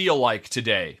Spider-Man feel like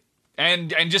today?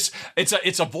 And just,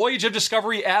 it's a voyage of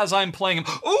discovery as I'm playing him.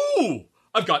 Ooh!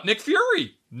 I've got Nick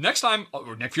Fury. Next time,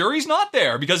 Nick Fury's not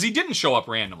there because he didn't show up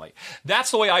randomly. That's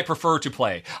the way I prefer to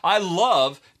play. I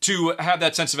love to have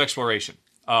that sense of exploration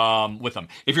with them.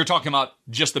 If you're talking about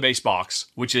just the base box,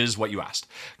 which is what you asked.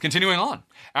 Continuing on.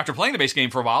 After playing the base game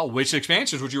for a while, which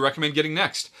expansions would you recommend getting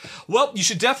next? Well, you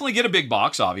should definitely get a big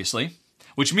box, obviously,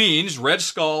 which means Red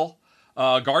Skull,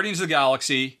 Guardians of the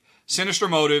Galaxy, Sinister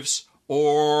Motives,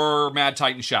 or Mad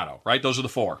Titan Shadow, right? Those are the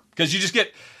four. Because you just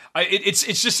get... It's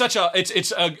just such a,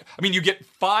 you get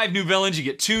 5 new villains, you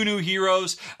get 2 new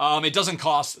heroes. It doesn't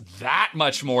cost that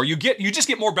much more. You just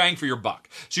get more bang for your buck.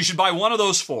 So you should buy one of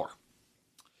those 4.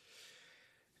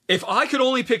 If I could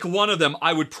only pick one of them,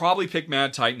 I would probably pick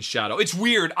Mad Titan Shadow. It's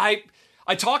weird.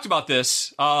 I talked about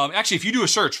this. Actually, if you do a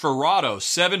search for Rahdo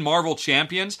 7 Marvel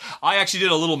Champions, I actually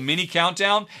did a little mini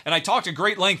countdown, and I talked at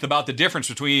great length about the difference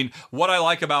between what I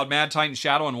like about Mad Titan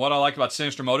Shadow and what I like about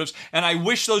Sinister Motives, and I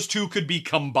wish those two could be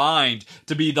combined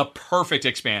to be the perfect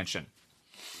expansion.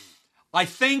 I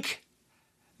think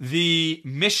the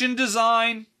mission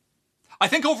design, I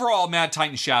think overall Mad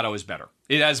Titan Shadow is better.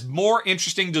 It has more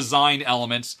interesting design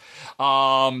elements.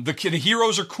 The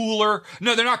heroes are cooler.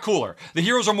 No, they're not cooler. The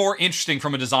heroes are more interesting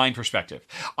from a design perspective.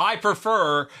 I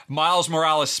prefer Miles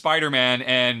Morales Spider-Man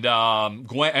and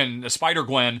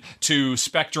Spider-Gwen to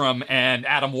Spectrum and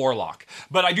Adam Warlock.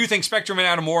 But I do think Spectrum and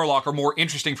Adam Warlock are more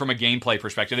interesting from a gameplay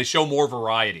perspective. They show more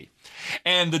variety.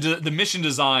 And the mission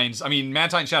designs,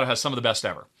 Mad Titan Shadow has some of the best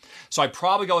ever. So I'd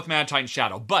probably go with Mad Titan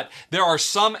Shadow. But there are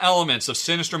some elements of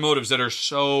Sinister Motives that are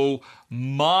so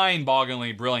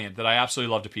mind-bogglingly brilliant that I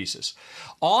absolutely love to pieces.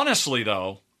 Honestly,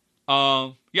 though,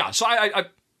 so I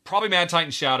probably Mad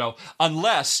Titan Shadow,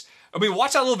 unless,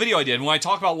 watch that little video I did. When I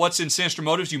talk about what's in Sinister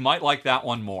Motives, you might like that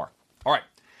one more. All right.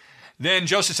 Then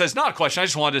Joseph says, not a question, I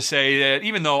just wanted to say that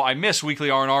even though I miss weekly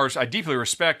R&Rs, I deeply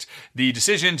respect the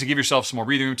decision to give yourself some more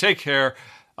breathing room. Taking care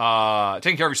of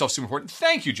yourself is super important.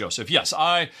 Thank you, Joseph. Yes,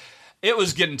 it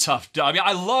was getting tough.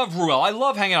 I love Ruel. I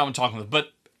love hanging out and talking with him,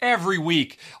 but every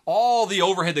week, all the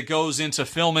overhead that goes into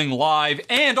filming live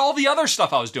and all the other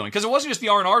stuff I was doing, because it wasn't just the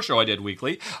R&R show I did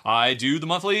weekly. I do the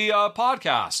monthly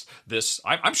podcast.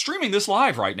 I'm streaming this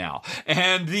live right now,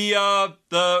 and the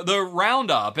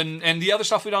roundup and the other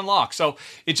stuff we'd unlock. So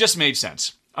it just made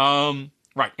sense.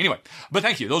 Right. Anyway, but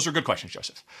thank you. Those are good questions,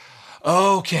 Joseph.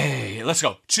 Okay, let's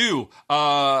go to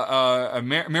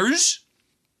Maruz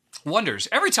wonders.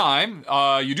 Every time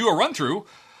you do a run-through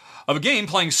of a game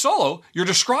playing solo, you're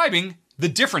describing the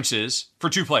differences for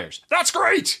 2 players. That's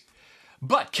great!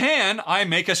 But can I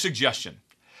make a suggestion?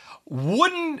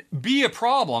 Wouldn't be a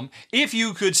problem if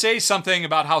you could say something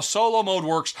about how solo mode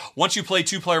works once you play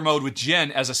 2-player mode with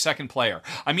Jen as a second player.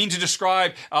 To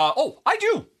describe...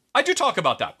 I do talk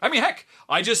about that. Heck,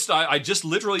 I just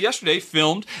literally yesterday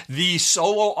filmed the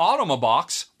solo Automa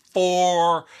box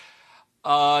for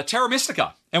Terra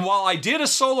Mystica. And while I did a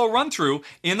solo run-through,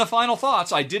 in the final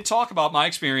thoughts, I did talk about my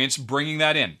experience bringing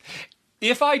that in.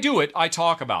 If I do it, I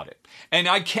talk about it. And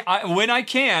when I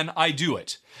can, I do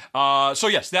it. So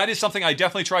yes, that is something I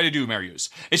definitely try to do, Marius.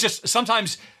 It's just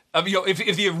sometimes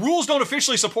if the rules don't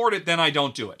officially support it, then I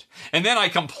don't do it. And then I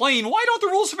complain, why don't the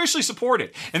rules officially support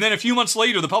it? And then a few months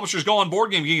later, the publishers go on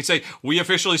Board Game Geek and say, we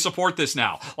officially support this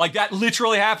now. Like that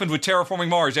literally happened with Terraforming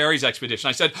Mars, Ares Expedition.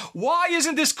 I said, why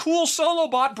isn't this cool solo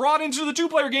bot brought into the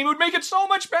 2-player game? It would make it so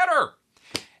much better.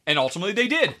 And ultimately they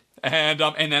did. And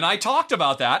then I talked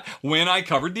about that when I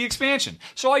covered the expansion.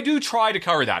 So I do try to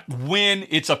cover that when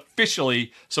it's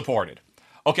officially supported.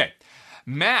 Okay.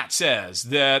 Matt says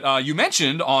that you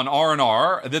mentioned on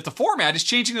R&R that the format is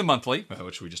changing to monthly,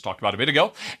 which we just talked about a bit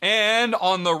ago. And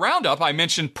on the roundup, I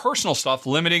mentioned personal stuff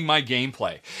limiting my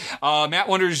gameplay. Matt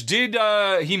wonders, did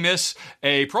he miss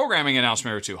a programming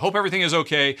announcement or two? Hope everything is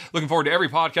okay. Looking forward to every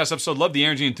podcast episode. Love the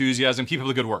energy and enthusiasm. Keep up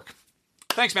the good work.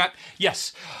 Thanks, Matt.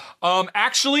 Yes. Right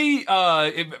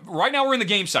now we're in the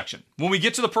game section. When we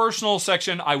get to the personal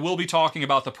section, I will be talking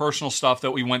about the personal stuff that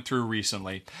we went through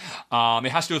recently. It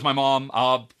has to do with my mom.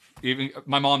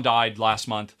 My mom died last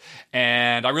month,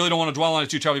 and I really don't want to dwell on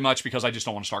it too terribly much because I just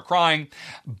don't want to start crying.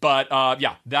 But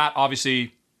that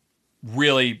obviously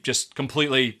really just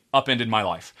completely upended my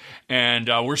life. And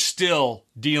we're still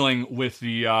dealing with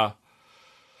the...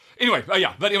 Anyway,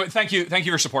 thank you for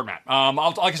your support, Matt.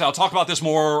 Like I said, I'll talk about this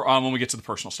more when we get to the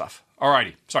personal stuff.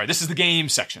 Alrighty. Sorry, this is the game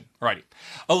section. Alrighty.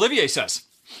 Olivier says,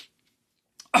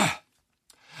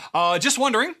 just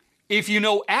wondering if you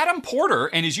know Adam Porter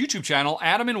and his YouTube channel,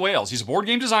 Adam in Wales. He's a board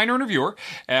game designer and reviewer,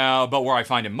 but where I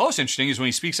find him most interesting is when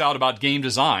he speaks out about game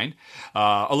design.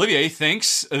 Olivier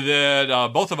thinks that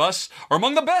both of us are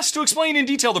among the best to explain in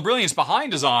detail the brilliance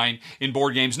behind design in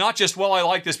board games, not just, well, I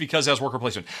like this because it has worker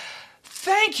placement.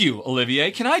 Thank you,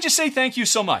 Olivier. Can I just say thank you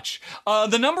so much?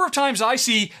 The number of times I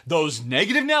see those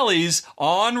negative Nellies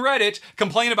on Reddit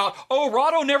complain about, oh,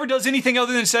 Rahdo never does anything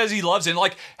other than says he loves it.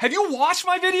 Like, have you watched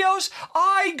my videos?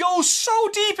 I go so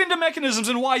deep into mechanisms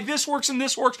and why this works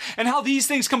and how these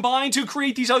things combine to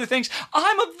create these other things.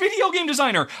 I'm a video game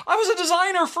designer. I was a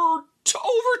designer for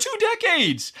over 2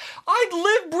 decades. I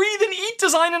live, breathe, and eat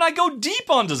design, and I go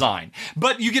deep on design.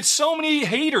 But you get so many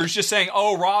haters just saying,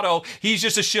 oh, Rahdo, he's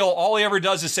just a shill. All he ever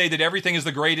does is say that everything is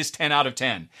the greatest 10 out of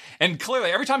 10. And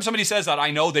clearly, every time somebody says that, I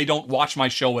know they don't watch my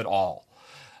show at all.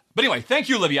 But anyway, thank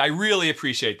you, Olivia. I really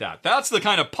appreciate that. That's the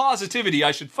kind of positivity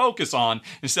I should focus on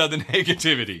instead of the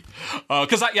negativity.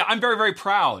 Because I'm very, very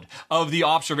proud of the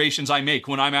observations I make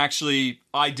when I'm actually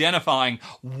identifying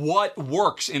what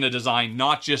works in a design,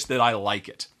 not just that I like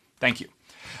it. Thank you.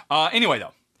 Anyway,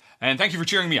 though, and thank you for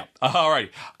cheering me up. All right.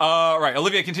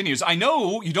 Olivia continues. I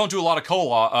know you don't do a lot of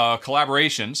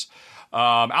collaborations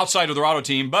outside of the Rahdo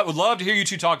team, but would love to hear you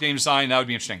two talk game design. That would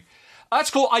be interesting. That's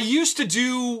cool. I used to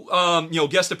do,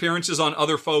 guest appearances on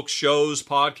other folks' shows,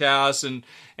 podcasts, and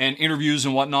interviews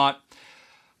and whatnot.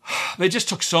 They just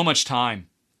took so much time.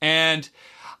 And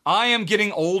I am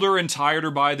getting older and tireder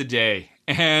by the day.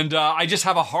 And I just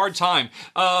have a hard time.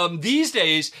 These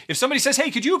days, if somebody says,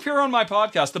 hey, could you appear on my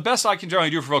podcast? The best I can generally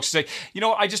do for folks is say,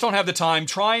 I just don't have the time.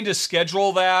 Trying to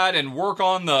schedule that and work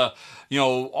on the...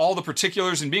 all the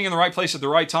particulars and being in the right place at the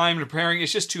right time and preparing,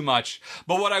 it's just too much.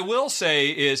 But what I will say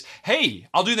is, hey,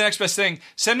 I'll do the next best thing.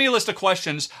 Send me a list of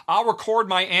questions. I'll record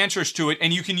my answers to it,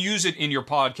 and you can use it in your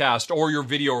podcast or your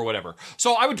video or whatever.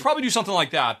 So I would probably do something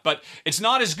like that, but it's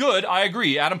not as good. I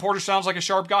agree. Adam Porter sounds like a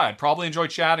sharp guy. I'd probably enjoy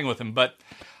chatting with him, but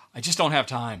I just don't have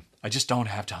time.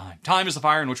 Time is the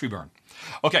fire in which we burn.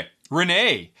 Okay,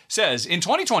 Renee says, in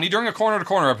 2020, during a Corner to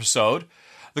Corner episode,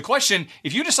 the question,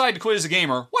 if you decide to quit as a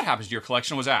gamer, what happens to your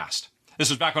collection, was asked. This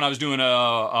was back when I was doing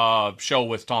a show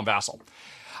with Tom Vassell.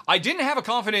 I didn't have a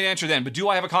confident answer then, but do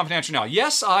I have a confident answer now?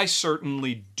 Yes, I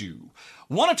certainly do.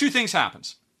 One of two things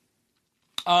happens.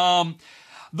 Probably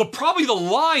the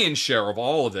lion's share of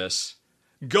all of this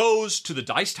goes to the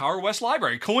Dice Tower West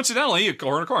Library. Coincidentally, a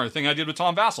corner to corner thing I did with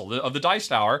Tom Vassell of the Dice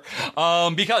Tower,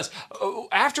 because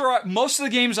after most of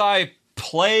the games I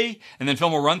play and then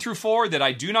film a run through for that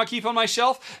I do not keep on my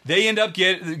shelf, they end up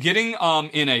getting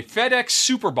in a FedEx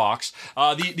super box.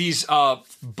 These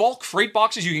bulk freight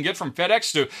boxes you can get from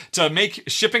FedEx to make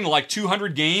shipping like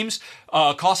 200 games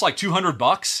cost like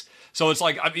 $200. So it's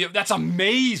like, that's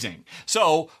amazing.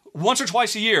 So once or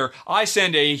twice a year, I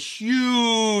send a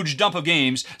huge dump of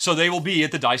games, so they will be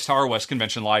at the Dice Tower West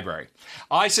Convention Library.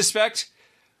 I suspect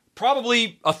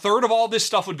probably a third of all this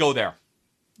stuff would go there.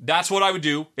 That's what I would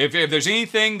do. If there's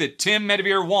anything that Tim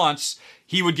Medevere wants,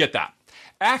 he would get that.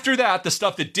 After that, the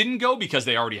stuff that didn't go because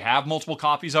they already have multiple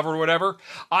copies of it or whatever,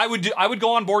 I would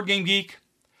go on Board Game Geek.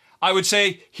 I would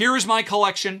say, here is my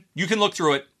collection. You can look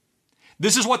through it.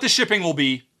 This is what the shipping will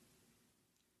be.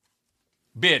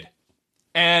 Bid.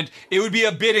 And it would be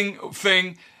a bidding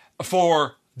thing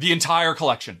for the entire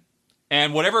collection.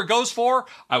 And whatever it goes for,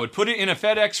 I would put it in a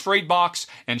FedEx freight box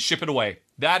and ship it away.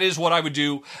 That is what I would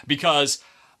do, because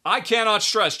I cannot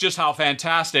stress just how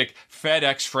fantastic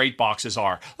FedEx freight boxes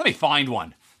are. Let me find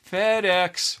one.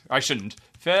 FedEx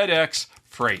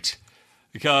Freight,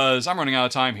 because I'm running out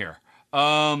of time here.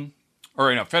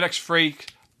 FedEx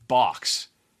Freight box.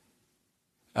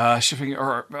 Shipping,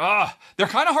 they're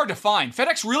kind of hard to find.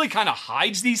 FedEx really kind of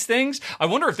hides these things. I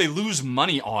wonder if they lose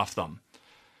money off them.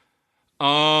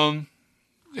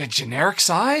 A generic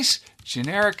size?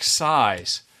 Generic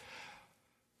size.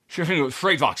 Shipping with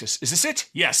freight boxes. Is this it?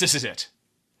 Yes, this is it.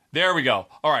 There we go.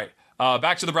 All right.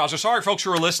 Back to the browser. Sorry, folks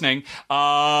who are listening.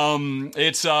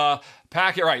 It's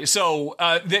packet. Right. So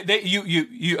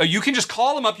you can just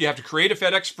call them up. You have to create a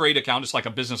FedEx Freight account. It's like a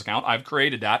business account. I've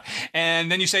created that.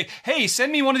 And then you say, hey,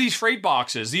 send me one of these freight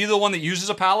boxes. Either the one that uses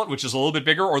a pallet, which is a little bit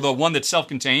bigger, or the one that's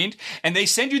self-contained. And they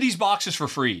send you these boxes for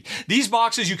free. These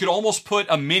boxes, you could almost put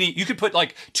you could put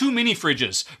like 2 mini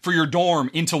fridges for your dorm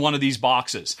into one of these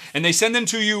boxes. And they send them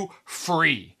to you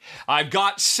free. I've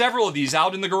got several of these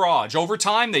out in the garage. Over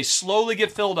time, they slowly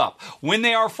get filled up. When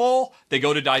they are full, they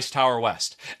go to Dice Tower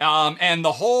West. And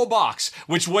the whole box,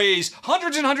 which weighs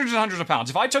hundreds and hundreds and hundreds of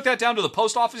pounds. If I took that down to the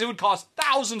post office, it would cost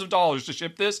thousands of dollars to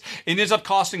ship this. It ends up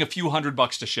costing a few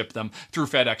 $100 to ship them through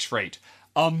FedEx Freight.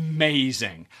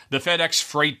 Amazing. The FedEx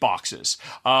Freight boxes.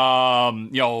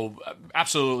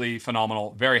 Absolutely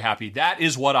phenomenal. Very happy. That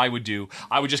is what I would do.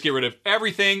 I would just get rid of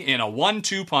everything in a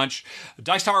 1-2 punch.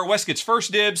 Dice Tower West gets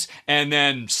first dibs, and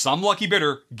then some lucky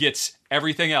bidder gets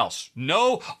everything else.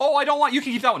 No, I don't want, you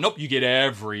can keep that one. Nope, you get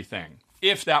everything.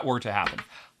 If that were to happen.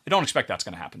 I don't expect that's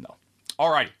going to happen, though.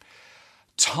 All right.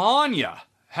 Tanya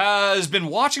has been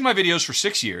watching my videos for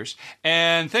 6 years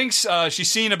and thinks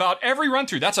she's seen about every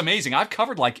run-through. That's amazing. I've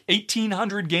covered like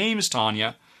 1,800 games,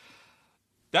 Tanya.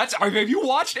 Have you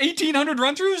watched 1,800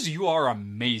 run-throughs? You are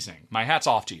amazing. My hat's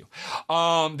off to you.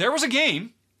 There was a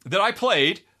game that I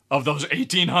played of those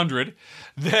 1,800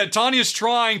 that Tanya's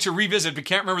trying to revisit but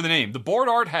can't remember the name. The board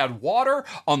art had water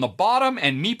on the bottom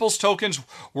and Meeple's tokens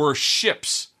were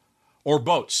ships or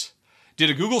boats. Did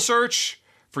a Google search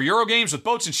for Eurogames with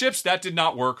boats and ships. That did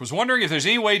not work. Was wondering if there's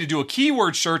any way to do a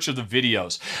keyword search of the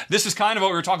videos. This is kind of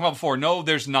what we were talking about before. No,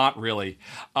 there's not really.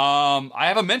 I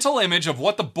have a mental image of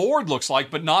what the board looks like,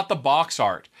 but not the box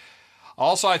art.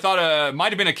 Also, I thought it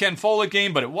might have been a Ken Follett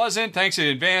game, but it wasn't. Thanks in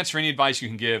advance for any advice you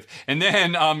can give. And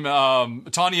then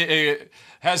Tanya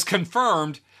has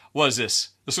confirmed, this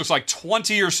looks like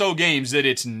 20 or so games, that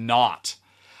it's not.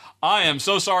 I am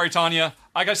so sorry, Tanya.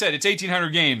 Like I said, it's 1,800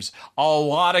 games. A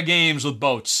lot of games with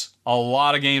boats. A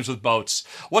lot of games with boats.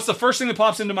 What's the first thing that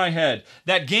pops into my head?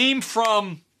 That game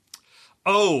from...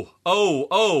 I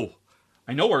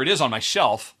know where it is on my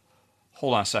shelf.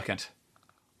 Hold on a second.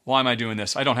 Why am I doing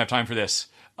this? I don't have time for this.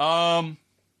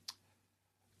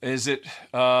 Is it... do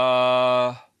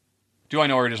I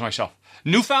know where it is on my shelf?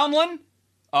 Newfoundland?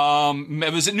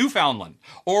 Was it Newfoundland?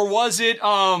 Or was it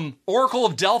Oracle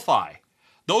of Delphi?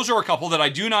 Those are a couple that I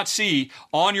do not see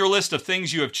on your list of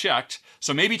things you have checked,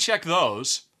 so maybe check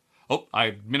those. Oh,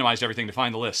 I minimized everything to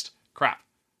find the list. Crap.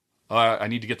 I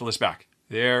need to get the list back.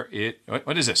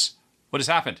 What is this? What has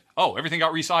happened? Oh, everything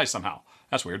got resized somehow.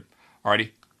 That's weird. Alrighty.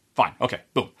 Fine. Okay.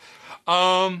 Boom.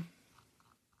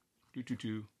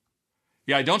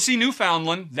 Yeah, I don't see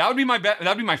Newfoundland. That would be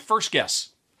my first guess.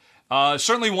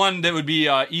 Certainly one that would be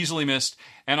easily missed.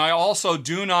 And I also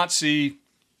do not see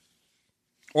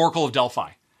Oracle of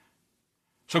Delphi.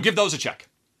 So give those a check.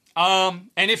 And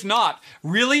if not,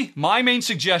 really, my main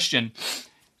suggestion,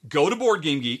 go to Board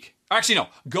Game Geek. Actually, no.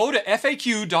 Go to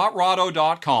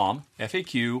faq.rahdo.com.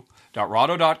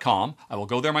 faq.rahdo.com. I will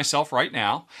go there myself right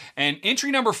now. And entry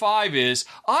number 5 is,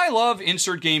 I love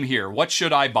insert game here. What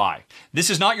should I buy? This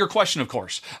is not your question, of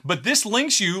course. But this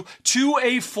links you to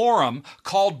a forum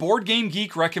called Board Game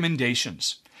Geek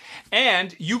Recommendations.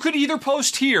 And you could either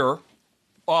post here,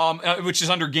 which is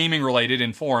under gaming related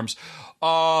in forums,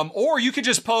 or you could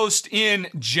just post in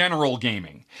general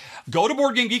gaming. Go to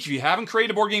Board Game Geek. If you haven't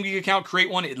created a Board Game Geek account, create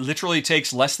one. It literally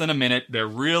takes less than a minute. They're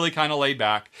really kind of laid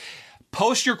back.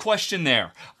 Post your question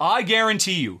there. I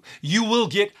guarantee you will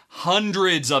get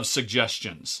hundreds of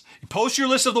suggestions. Post your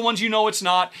list of the ones you know it's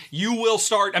not. You will,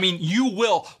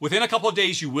 within a couple of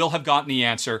days, you will have gotten the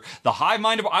answer. The hive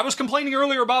mind I was complaining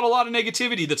earlier about a lot of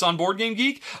negativity that's on Board Game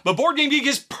Geek, but Board Game Geek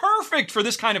is perfect for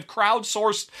this kind of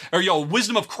crowdsourced,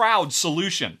 wisdom of crowd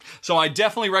solution. So I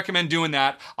definitely recommend doing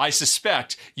that. I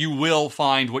suspect you will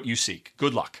find what you seek.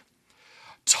 Good luck.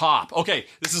 Top. Okay,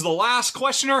 this is the last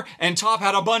questioner, and Top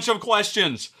had a bunch of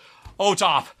questions. Oh,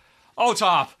 Top.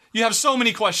 You have so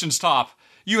many questions, Top.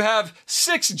 You have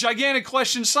 6 gigantic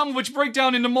questions, some of which break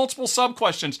down into multiple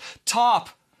sub-questions. Top,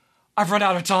 I've run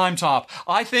out of time, Top.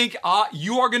 I think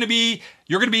you're going to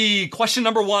be question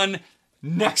number 1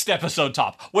 next episode,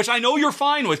 Top, which I know you're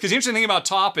fine with, because the interesting thing about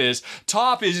Top is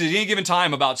at any given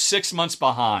time about 6 months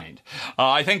behind.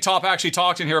 I think Top actually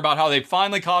talked in here about how they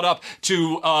finally caught up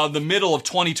to the middle of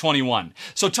 2021.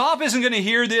 So Top isn't going to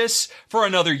hear this for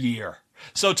another year.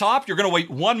 So Top, you're going to wait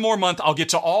 1 more month. I'll get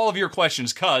to all of your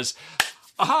questions, because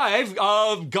I've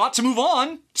got to move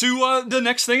on to the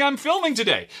next thing I'm filming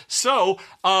today. So,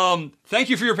 thank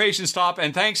you for your patience, Top,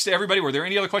 and thanks to everybody. Were there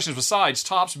any other questions besides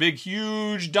Top's big,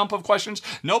 huge dump of questions?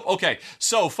 Nope. Okay.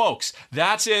 So, folks,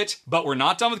 that's it, but we're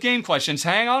not done with game questions.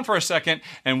 Hang on for a second,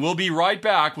 and we'll be right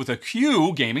back with a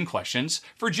few gaming questions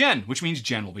for Jen, which means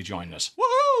Jen will be joining us.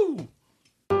 Woohoo!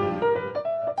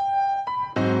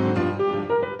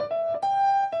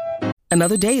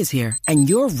 Another day is here, and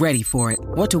you're ready for it.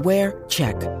 What to wear?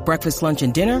 Check. Breakfast, lunch,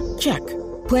 and dinner? Check.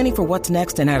 Planning for what's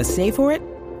next and how to save for it?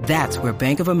 That's where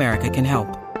Bank of America can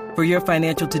help. For your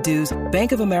financial to-dos,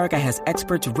 Bank of America has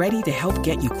experts ready to help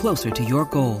get you closer to your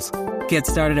goals. Get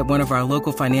started at one of our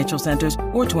local financial centers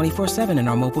or 24/7 in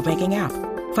our mobile banking app.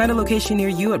 Find a location near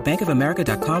you at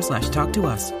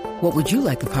bankofamerica.com/talktous. What would you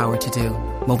like the power to do?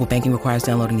 Mobile banking requires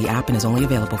downloading the app and is only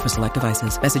available for select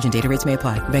devices. Message and data rates may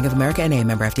apply. Bank of America N.A.,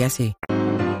 member FDIC.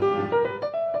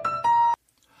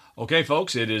 Okay,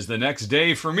 folks, it is the next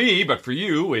day for me, but for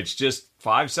you, it's just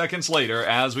 5 seconds later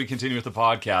as we continue with the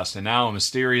podcast. And now a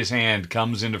mysterious hand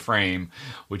comes into frame,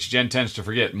 which Jen tends to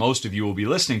forget. Most of you will be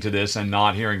listening to this and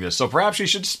not hearing this. So perhaps you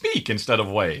should speak instead of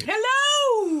wave.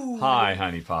 Hello! Hi,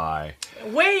 honey pie.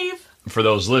 Wave! For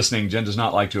those listening, Jen does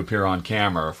not like to appear on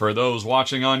camera. For those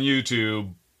watching on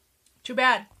YouTube... Too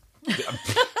bad.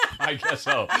 I guess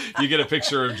so. You get a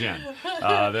picture of Jen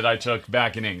that I took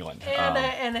back in England.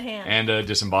 And a hand. And a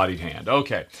disembodied hand.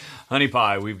 Okay. Honey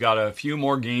Pie, we've got a few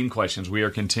more game questions we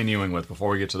are continuing with before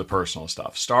we get to the personal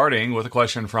stuff. Starting with a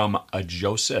question from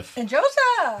Joseph. And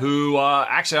Joseph! Who,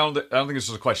 actually, I don't think this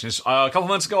was a question. A couple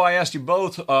months ago, I asked you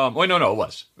both... it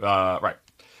was. Right.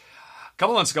 A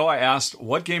couple months ago, I asked,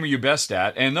 what game are you best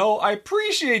at? And though I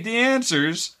appreciate the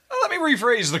answers... Let me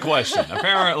rephrase the question.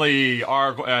 Apparently,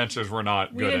 our answers were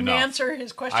not good enough. We didn't answer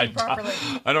his question properly.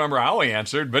 I don't remember how he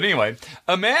answered, but anyway.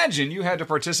 Imagine you had to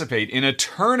participate in a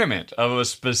tournament of a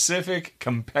specific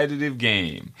competitive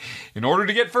game. In order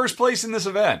to get first place in this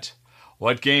event,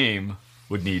 what game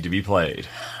would need to be played?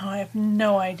 Oh, I have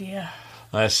no idea.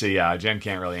 Let's see. Jen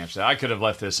can't really answer that. I could have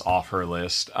left this off her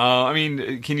list.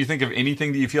 Can you think of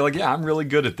anything that you feel like, yeah, I'm really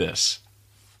good at this?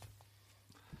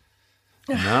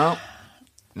 No.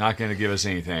 Not going to give us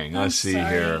anything. Let's see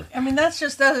here. I mean, I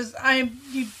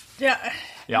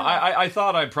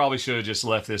thought I probably should have just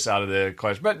left this out of the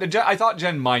question. But I thought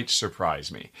Jen might surprise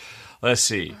me. Let's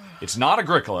see. It's not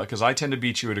Agricola, because I tend to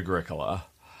beat you at Agricola.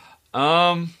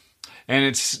 And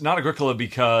it's not Agricola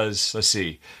because, let's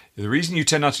see. The reason you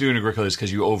tend not to do an Agricola is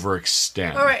because you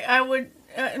overextend. All right, I would...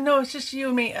 no, it's just you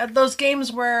and me. Those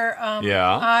games where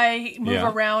I move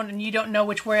around and you don't know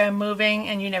which way I'm moving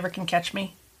and you never can catch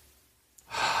me.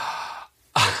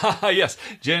 Yes,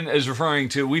 Jen is referring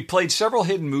to, we played several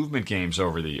hidden movement games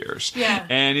over the years. Yeah.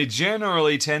 And it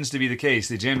generally tends to be the case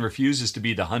that Jen refuses to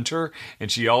be the hunter,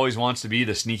 and she always wants to be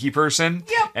the sneaky person.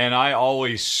 Yep. And I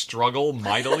always struggle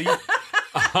mightily.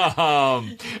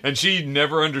 And she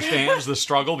never understands the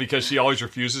struggle because she always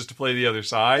refuses to play the other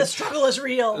side. The struggle is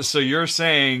real. So you're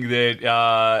saying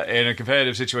that in a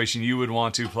competitive situation, you would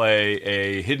want to play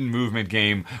a hidden movement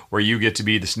game where you get to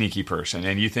be the sneaky person,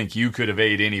 and you think you could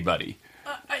evade anybody.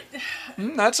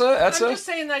 I'm just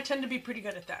saying that I tend to be pretty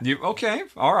good at that. Okay,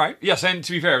 all right. Yes, and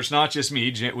to be fair, it's not just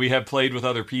me. We have played with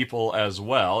other people as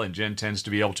well, and Jen tends to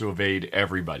be able to evade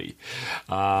everybody.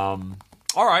 All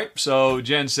right, so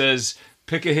Jen says,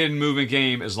 pick a hidden movement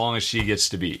game as long as she gets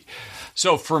to be.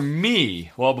 So for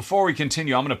me, well, before we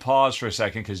continue, I'm going to pause for a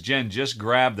second because Jen just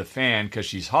grabbed the fan because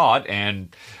she's hot,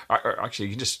 and actually,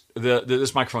 you can just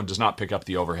this microphone does not pick up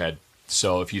the overhead.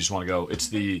 So if you just want to go, it's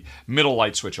the middle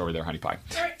light switch over there, Honey Pie.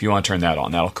 If you want to turn that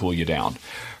on, that'll cool you down.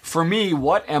 For me,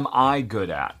 what am I good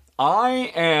at?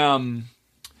 I am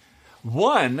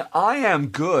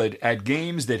good at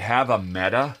games that have a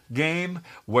meta game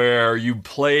where you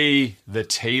play the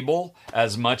table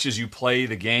as much as you play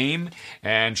the game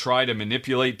and try to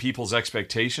manipulate people's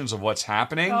expectations of what's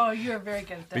happening. Oh, you're very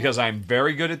good at that. Because I'm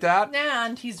very good at that.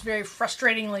 And he's very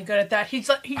frustratingly good at that. He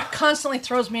constantly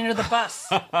throws me under the bus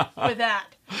with that.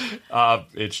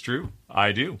 It's true.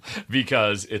 I do.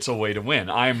 Because it's a way to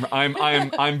win.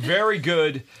 I'm very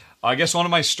good. I guess one of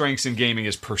my strengths in gaming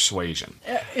is persuasion.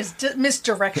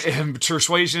 Misdirection.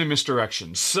 Persuasion and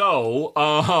misdirection.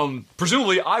 So,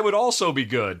 presumably, I would also be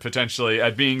good, potentially,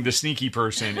 at being the sneaky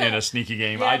person in a sneaky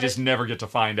game. Yeah, I just never get to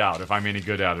find out if I'm any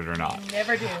good at it or not.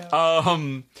 Never do.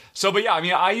 But yeah, I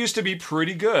mean, I used to be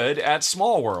pretty good at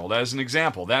Small World, as an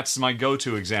example. That's my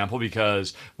go-to example,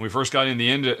 because when we first got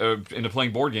into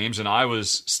playing board games, and I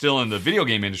was still in the video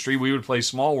game industry, we would play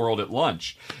Small World at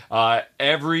lunch.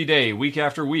 Every day, week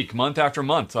after week, month after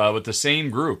month, with the same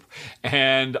group.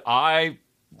 And I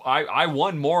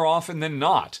won more often than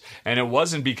not. And it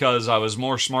wasn't because I was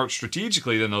more smart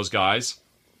strategically than those guys,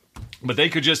 but they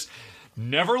could just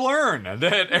never learn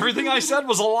that everything I said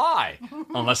was a lie,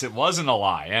 unless it wasn't a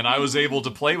lie, and I was able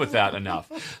to play with that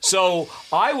enough. So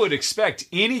I would expect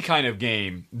any kind of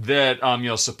game that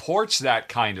supports that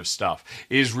kind of stuff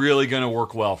is really going to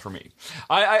work well for me.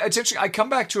 It's interesting. I come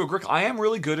back to Agricola. I am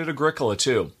really good at Agricola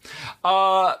too.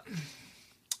 Although,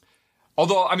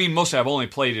 I mean, mostly I've only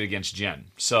played it against Jen,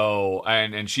 so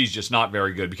and she's just not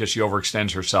very good because she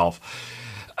overextends herself.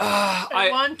 I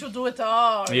want to do it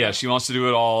all. Yeah, she wants to do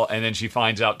it all, and then she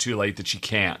finds out too late that she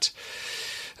can't.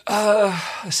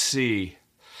 Let's see.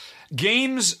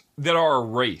 Games that are a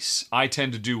race, I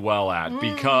tend to do well at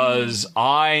because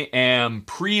I am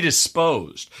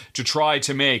predisposed to try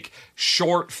to make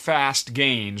short, fast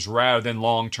gains rather than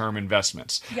long-term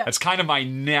investments. Yep. That's kind of my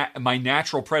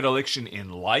natural predilection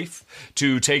in life,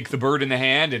 to take the bird in the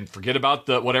hand and forget about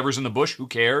the whatever's in the bush. Who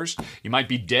cares? You might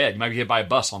be dead. You might be hit by a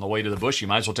bus on the way to the bush. You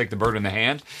might as well take the bird in the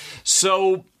hand.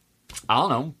 So, I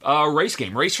don't know, race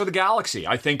game, Race for the Galaxy.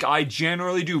 I think I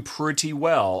generally do pretty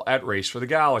well at Race for the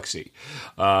Galaxy.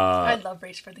 I love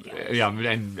Race for the Galaxy. Yeah,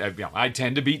 and I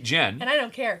tend to beat Jen. And I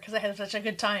don't care, because I had such a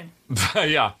good time.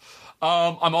 Yeah.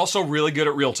 I'm also really good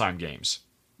at real-time games.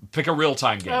 Pick a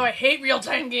real-time game. Oh, I hate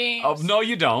real-time games. Oh, no,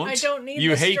 you don't. I don't need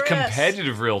You the hate stress.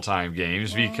 Competitive real-time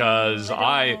games because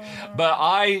pretty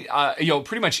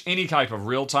much any type of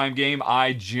real-time game,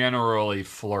 I generally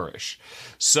flourish.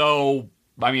 So,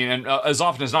 I mean, and as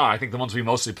often as not, I think the ones we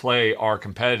mostly play are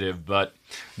competitive, but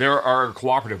there are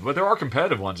cooperative, but there are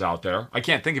competitive ones out there. I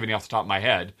can't think of any off the top of my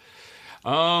head.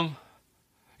 Yeah,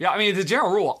 I mean, the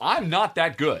general rule, I'm not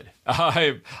that good.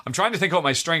 I'm trying to think what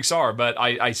my strengths are, but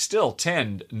I still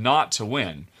tend not to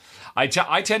win. I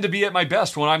tend to be at my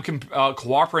best when I'm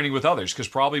cooperating with others, because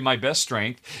probably my best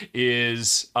strength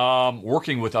is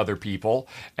working with other people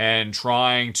and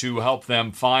trying to help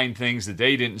them find things that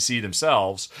they didn't see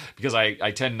themselves, because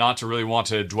I tend not to really want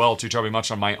to dwell too terribly much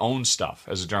on my own stuff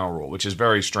as a general rule, which is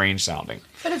very strange sounding.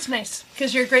 But it's nice,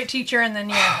 because you're a great teacher, and then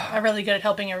you're really good at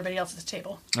helping everybody else at the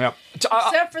table. Yeah.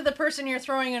 Except for the person you're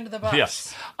throwing under the bus.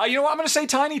 Yes. You know what? I'm going to say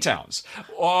tiny towns.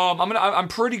 I'm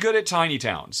pretty good at tiny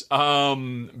towns.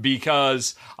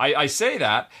 Because I say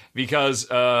that because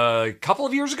a couple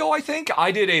of years ago, I think,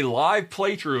 I did a live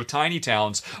playthrough of Tiny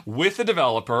Towns with the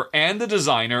developer and the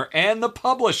designer and the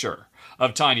publisher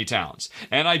of Tiny Towns.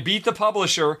 And I beat the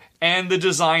publisher and the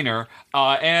designer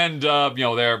and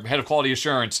their head of quality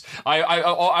assurance.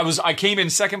 I came in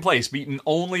second place, beaten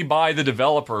only by the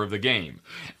developer of the game.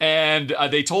 And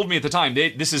they told me at the time,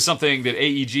 this is something that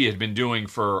AEG had been doing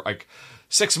for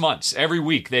 6 months. Every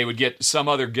week they would get some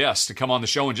other guest to come on the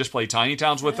show and just play Tiny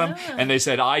Towns with them. And they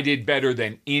said, I did better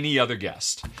than any other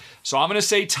guest. So I'm going to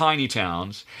say Tiny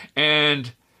Towns.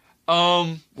 And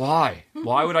why?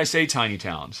 Why would I say Tiny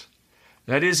Towns?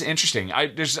 That is interesting.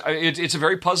 It's a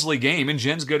very puzzly game, and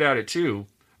Jen's good at it too.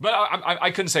 But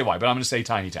I couldn't say why, but I'm going to say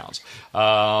Tiny Towns.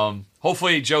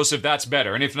 Hopefully, Joseph, that's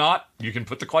better. And if not, you can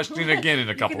put the question again in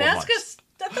a couple of months. You can ask us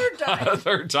a third time. A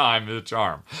third time, the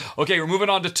charm. Okay, we're moving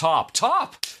on to Top.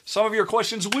 Top! Some of your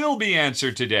questions will be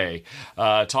answered today.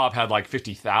 Top had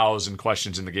 50,000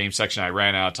 questions in the game section. I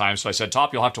ran out of time, so I said,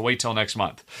 Top, you'll have to wait till next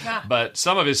month. But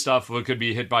some of his stuff could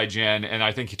be hit by Jen, and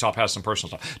I think Top has some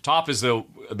personal stuff. Top is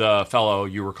the fellow,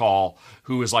 you recall,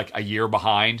 who is a year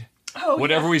behind.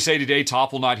 Whatever we say today,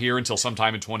 Top will not hear until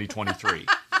sometime in 2023.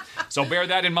 So bear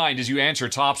that in mind as you answer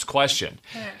Top's question.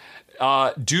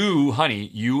 Do, honey,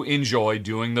 you enjoy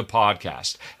doing the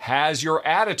podcast? Has your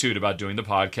attitude about doing the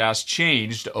podcast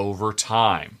changed over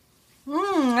time?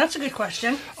 That's a good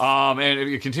question.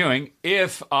 And continuing,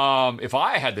 if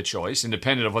I had the choice,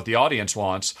 independent of what the audience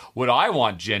wants, would I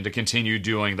want Jen to continue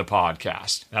doing the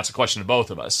podcast? That's a question to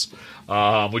both of us.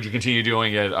 Would you continue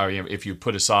doing it if you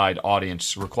put aside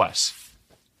audience requests?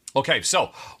 Okay,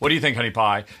 so what do you think, Honey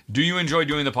Pie? Do you enjoy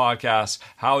doing the podcast?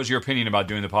 How has your opinion about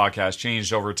doing the podcast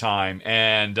changed over time?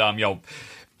 And, in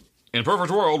a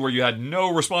perfect world where you had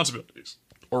no responsibilities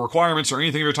or requirements or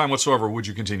anything of your time whatsoever, would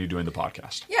you continue doing the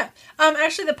podcast? Yeah.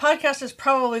 Actually, the podcast is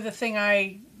probably the thing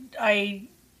I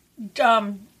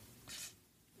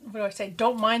what do I say?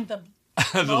 Don't mind the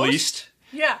the most. least.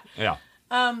 Yeah. Yeah.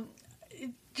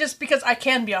 Just because I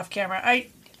can be off camera.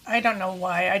 I don't know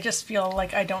why. I just feel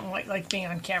like I don't like being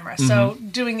on camera. So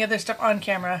doing the other stuff on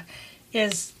camera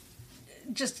is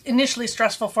just initially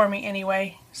stressful for me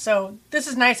anyway. So this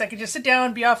is nice. I could just sit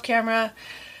down, be off camera,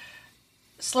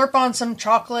 slurp on some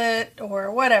chocolate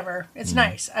or whatever. It's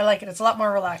nice. I like it. It's a lot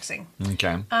more relaxing.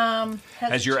 Okay.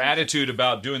 Has your attitude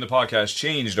about doing the podcast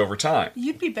changed over time?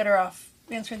 You'd be better off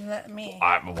answering that than me.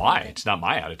 Why? It's not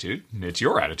my attitude. It's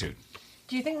your attitude.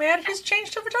 Do you think my attitude's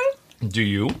changed over time? Do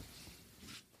you?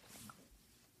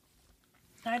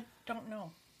 I don't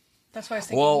know. That's why I was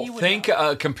thinking you would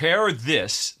know. Compare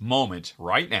this moment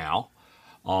right now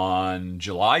on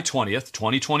July 20th,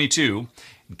 2022,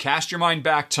 and cast your mind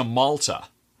back to Malta,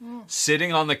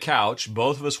 sitting on the couch,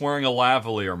 both of us wearing a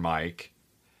lavalier mic,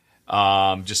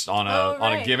 just on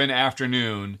a given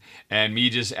afternoon, and me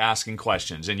just asking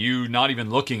questions, and you not even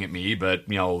looking at me, but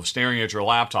staring at your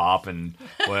laptop, and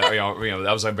that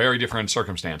was a very different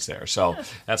circumstance there. So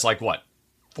that's like what,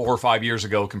 4 or 5 years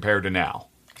ago compared to now.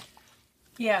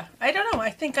 Yeah, I don't know. I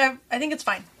think it's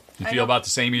fine. You feel about the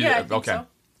same? Yeah, I think okay. So.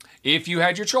 If you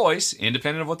had your choice,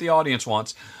 independent of what the audience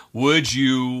wants, would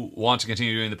you want to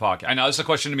continue doing the podcast? I know this is a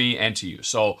question to me and to you.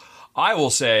 So I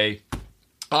will say,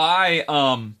 I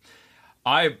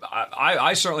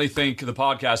certainly think the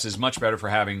podcast is much better for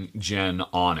having Jen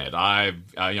on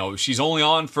it. She's only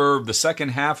on for the second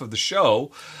half of the show.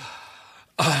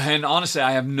 And honestly,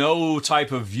 I have no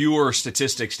type of viewer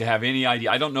statistics to have any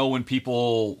idea. I don't know when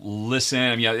people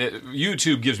listen.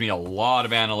 YouTube gives me a lot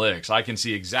of analytics. I can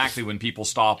see exactly when people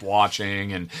stop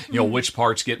watching and which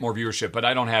parts get more viewership, but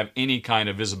I don't have any kind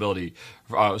of visibility.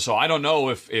 So I don't know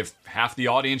if half the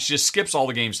audience just skips all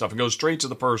the game stuff and goes straight to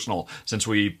the personal, since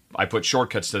I put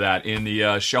shortcuts to that in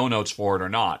the show notes for it or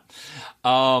not.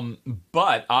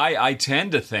 But I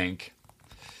tend to think,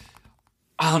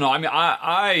 I don't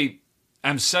know.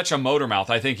 I'm such a motor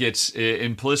mouth. I think it's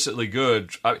implicitly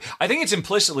good. I think it's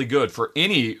implicitly good for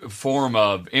any form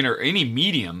of any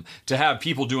medium to have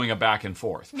people doing a back and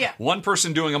forth. Yeah. One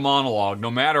person doing a monologue,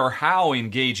 no matter how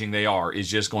engaging they are,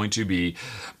 is just going to be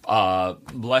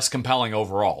less compelling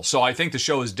overall. So I think the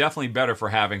show is definitely better for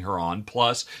having her on.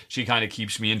 Plus, she kind of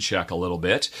keeps me in check a little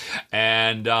bit.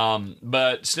 And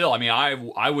but still,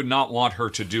 I would not want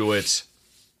her to do it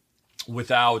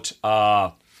without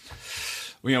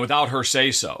without her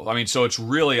say so. So it's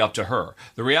really up to her.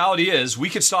 The reality is, we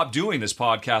could stop doing this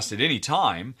podcast at any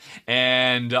time,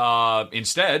 and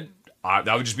instead,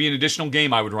 that would just be an additional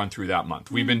game I would run through that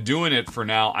month. We've been doing it for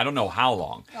now, I don't know how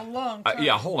long. A long time.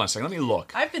 Yeah, hold on a second. Let me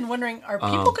look. I've been wondering, are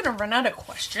people going to run out of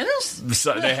questions?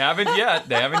 They haven't yet.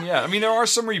 There are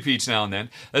some repeats now and then.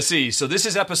 Let's see. So this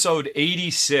is episode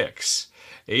 86.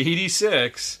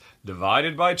 86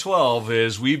 divided by 12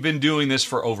 is, we've been doing this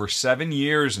for over 7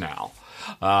 years now.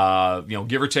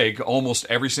 Give or take, almost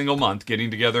every single month,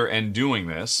 getting together and doing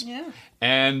this. Yeah.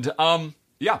 And,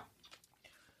 yeah.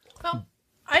 Well,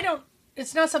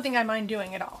 it's not something I mind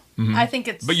doing at all. Mm-hmm. I think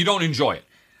it's... But you don't enjoy it.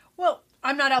 Well,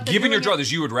 I'm not out there Given your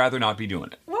druthers, you would rather not be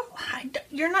doing it. Well,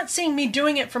 you're not seeing me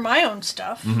doing it for my own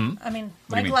stuff. Mm-hmm.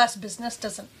 My glass business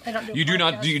doesn't... I don't do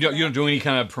You don't do any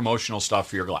kind of promotional stuff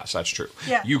for your glass. That's true.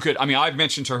 Yeah. You could... I've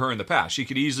mentioned to her in the past, she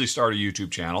could easily start a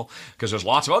YouTube channel, because there's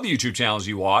lots of other YouTube channels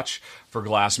you watch for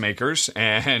glass makers,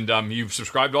 and you've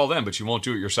subscribed to all them, but you won't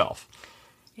do it yourself.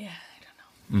 Yeah, I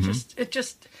don't know.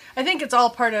 Mm-hmm. I think it's all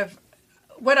part of...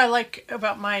 What I like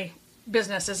about my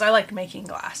business is I like making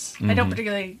glass. Mm-hmm. I don't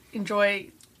particularly enjoy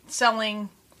selling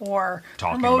or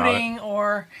promoting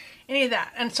or any of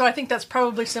that. And so I think that's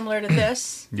probably similar to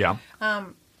this. Yeah.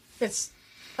 But this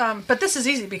is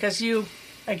easy because you,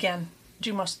 again,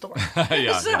 do most of the work.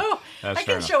 Yeah, so I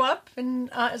can show up, and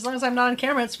as long as I'm not on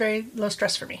camera, it's very low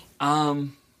stress for me.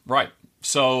 Right.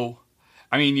 So,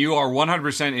 you are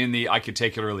 100% in the I could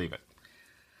take it or leave it.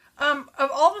 Of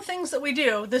all the things that we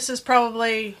do, this is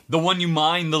probably... The one you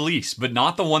mind the least, but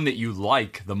not the one that you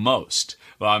like the most.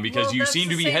 Because you seem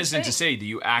to be hesitant to say that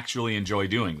you actually enjoy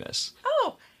doing this.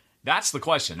 Oh. That's the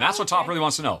question. That's what Top really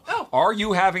wants to know. Oh. Are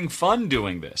you having fun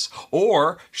doing this?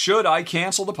 Or should I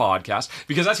cancel the podcast?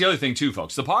 Because that's the other thing too,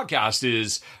 folks. The podcast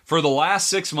is, for the last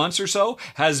 6 months or so,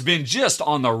 has been just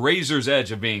on the razor's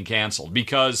edge of being canceled.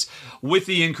 Because with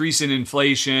the increase in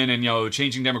inflation and,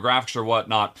 changing demographics or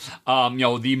whatnot,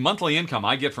 the monthly income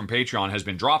I get from Patreon has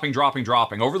been dropping.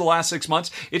 Over the last 6 months,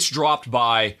 it's dropped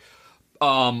by...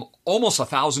 almost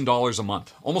 $1,000 a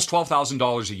month, almost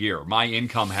 $12,000 a year. My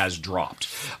income has dropped.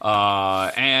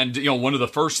 And one of the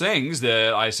first things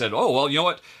that I said, oh, well, you know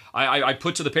what? I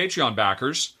put to the Patreon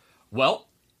backers, well,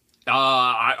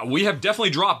 we have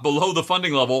definitely dropped below the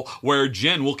funding level where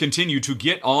Jen will continue to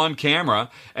get on camera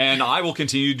and I will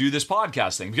continue to do this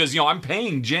podcast thing because, I'm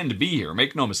paying Jen to be here.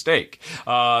 Make no mistake.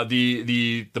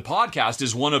 The podcast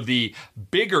is one of the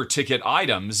bigger ticket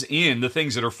items in the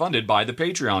things that are funded by the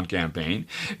Patreon campaign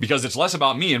because it's less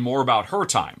about me and more about her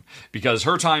time, because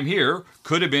her time here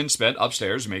could have been spent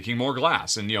upstairs making more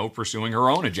glass and, pursuing her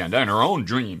own agenda and her own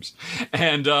dreams.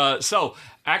 And so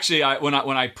actually, when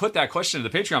I put that question to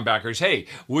the Patreon backers, hey,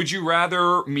 would you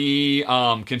rather me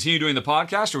continue doing the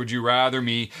podcast, or would you rather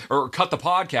me or cut the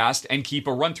podcast and keep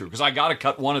a run through? Because I got to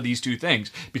cut one of these two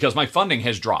things because my funding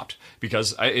has dropped.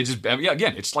 Because it's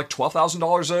like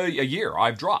 $12,000 a year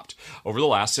I've dropped over the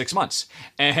last 6 months,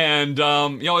 and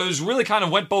it was really kind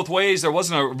of went both ways. There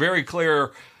wasn't a very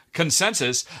clear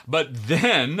consensus, but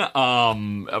then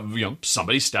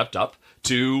somebody stepped up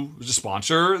to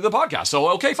sponsor the podcast. So,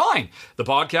 okay, fine. The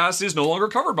podcast is no longer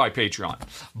covered by Patreon.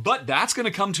 But that's going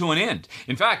to come to an end.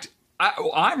 In fact,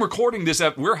 I'm recording this.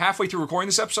 We're halfway through recording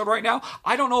this episode right now.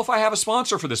 I don't know if I have a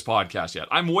sponsor for this podcast yet.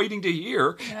 I'm waiting to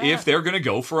hear if they're going to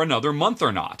go for another month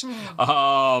or not.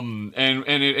 And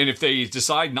if they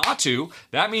decide not to,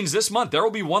 that means this month there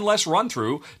will be one less run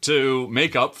through to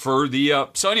make up for the...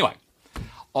 So anyway,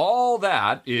 all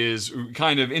that is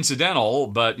kind of incidental,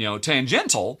 but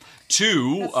tangential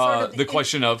to the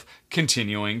question of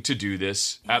continuing to do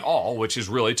this at all, which is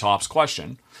really Top's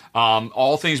question.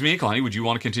 All things being equal, honey, would you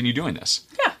want to continue doing this?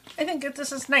 Yeah, I think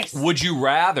this is nice. Would you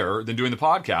rather than doing the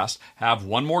podcast have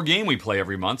one more game we play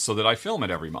every month so that I film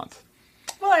it every month?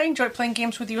 Well, I enjoy playing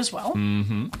games with you as well.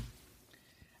 Mm-hmm.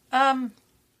 I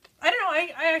don't know.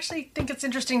 I actually think it's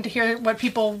interesting to hear what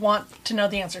people want to know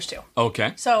the answers to.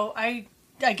 Okay. So I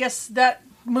guess that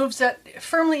moves that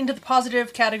firmly into the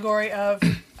positive category of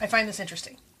I find this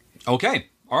interesting. Okay.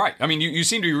 All right. I mean, you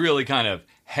seem to be really kind of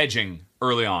hedging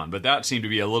early on, but that seemed to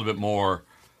be a little bit more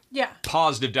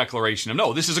positive declaration of,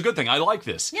 no, this is a good thing. I like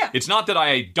this. Yeah. It's not that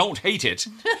I don't hate it.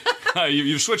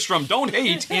 You've switched from don't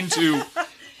hate into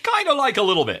kind of like a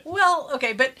little bit. Well,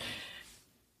 okay, but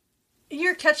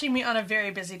you're catching me on a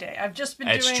very busy day. I've just been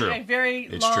doing a very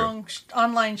long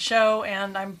online show,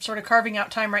 and I'm sort of carving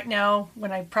out time right now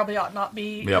when I probably ought not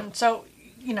be. Yep. And so,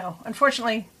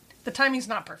 unfortunately, the timing's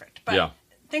not perfect. But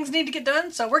things need to get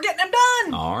done, so we're getting them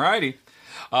done. All righty.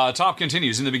 Top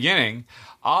continues. In the beginning,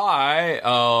 I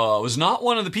was not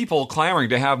one of the people clamoring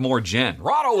to have more Jen.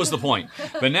 Rahdo was the point.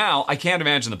 But now, I can't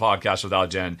imagine the podcast without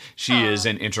Jen. She is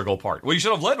an integral part. Well, you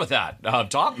should have led with that,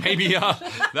 Top. Maybe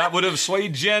that would have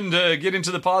swayed Jen to get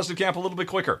into the positive camp a little bit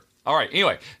quicker. All right.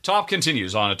 Anyway, Top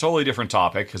continues on a totally different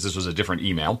topic, because this was a different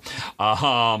email.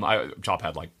 Top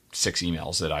had like 6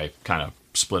 emails that I kind of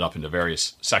split up into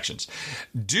various sections.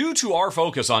 Due to our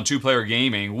focus on two-player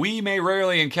gaming, we may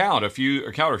rarely encounter a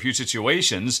few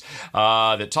situations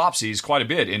that Top sees quite a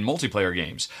bit in multiplayer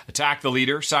games. Attack the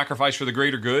leader, sacrifice for the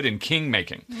greater good, and king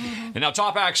making. Mm-hmm. And now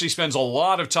Top actually spends a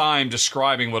lot of time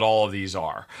describing what all of these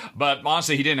are. But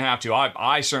honestly, he didn't have to.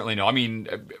 I certainly know. I mean,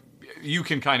 you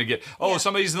can kind of get,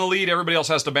 somebody's in the lead, everybody else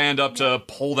has to band up to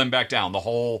pull them back down. The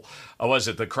whole,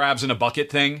 the crabs in a bucket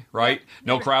thing, right? Yeah.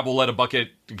 No crab will let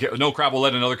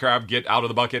another crab get out of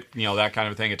the bucket, that kind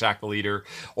of thing, attack the leader.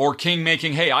 Or king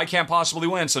making, hey, I can't possibly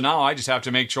win, so now I just have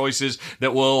to make choices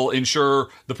that will ensure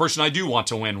the person I do want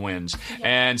to win wins. Yeah.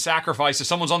 And sacrifice, if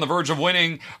someone's on the verge of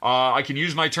winning, I can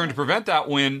use my turn to prevent that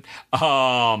win,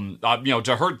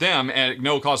 to hurt them and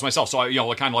no cause myself. So,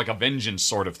 kind of like a vengeance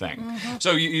sort of thing. Mm-hmm.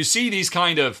 So you see these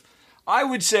kind of, I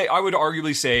would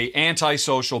arguably say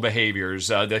antisocial behaviors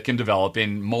that can develop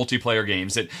in multiplayer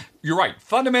games that, you're right,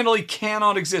 fundamentally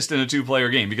cannot exist in a two-player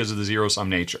game because of the zero-sum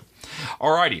nature.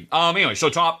 Alrighty. Anyway, so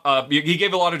Top, he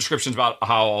gave a lot of descriptions about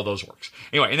how all those works.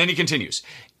 Anyway, and then he continues.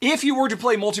 If you were to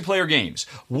play multiplayer games,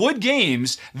 would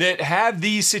games that have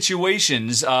these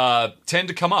situations tend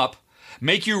to come up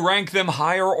make you rank them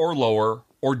higher or lower,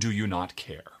 or do you not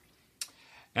care?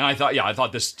 And I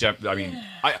thought this,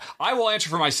 I will answer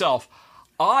for myself.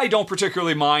 I don't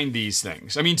particularly mind these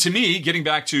things. I mean, to me, getting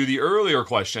back to the earlier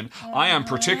question, I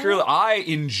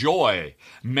enjoy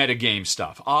metagame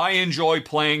stuff. I enjoy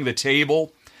playing the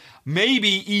table, maybe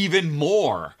even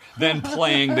more than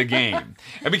playing the game.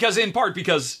 And in part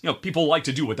because people like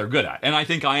to do what they're good at, and I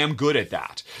think I am good at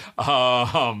that.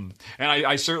 And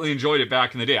I certainly enjoyed it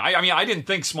back in the day. I didn't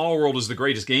think Small World was the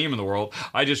greatest game in the world.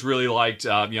 I just really liked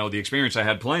the experience I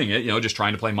had playing it. Just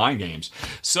trying to play mind games.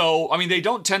 So they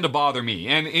don't tend to bother me.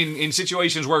 And in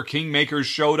situations where kingmakers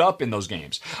showed up in those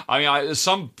games,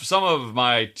 some of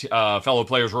my fellow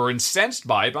players were incensed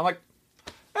by it. But I'm like,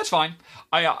 that's fine.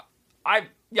 I'm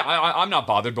not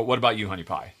bothered, but what about you, Honey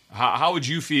Pie? How would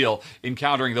you feel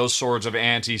encountering those sorts of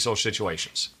anti-social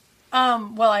situations?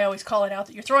 Well, I always call it out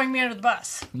that you're throwing me under the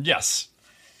bus. Yes.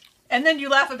 And then you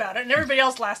laugh about it, and everybody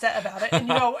else laughs about it, and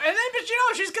you go,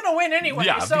 but she's going to win anyway.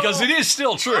 Yeah, so because it is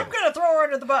still true. I'm going to throw her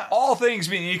under the bus. All things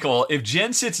being equal, if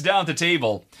Jen sits down at the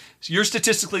table, you're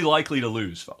statistically likely to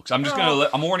lose, folks. I'm just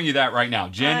I'm warning you that right now.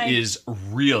 Jen is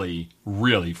really,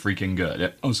 really freaking good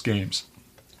at most games.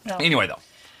 No, anyway, though.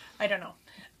 I don't know.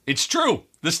 It's true.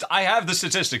 I have the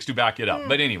statistics to back it up.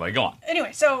 But anyway, go on.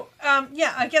 Anyway, so,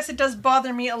 I guess it does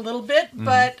bother me a little bit,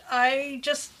 but I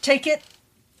just take it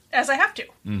as I have to.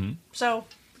 Mm-hmm. So,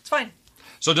 it's fine.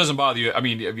 So it doesn't bother you. I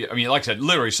mean, like I said,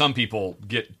 literally, some people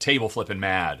get table flipping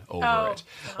mad over it.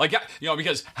 Like,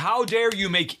 because how dare you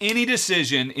make any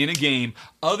decision in a game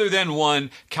other than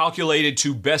one calculated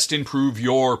to best improve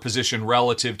your position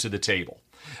relative to the table?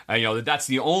 That's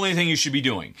the only thing you should be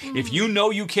doing. Mm-hmm. If you know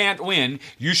you can't win,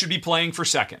 you should be playing for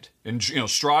second and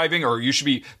striving, or you should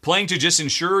be playing to just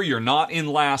ensure you're not in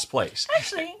last place.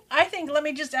 Actually, I think,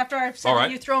 after I've said that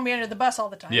you throw me under the bus all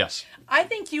the time. Yes. I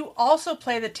think you also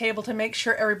play the table to make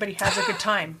sure everybody has a good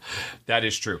time. That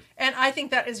is true. And I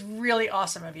think that is really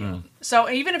awesome of you. So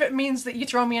even if it means that you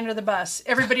throw me under the bus,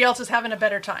 everybody else is having a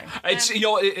better time. It's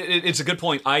a good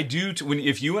point. I do,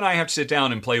 if you and I have to sit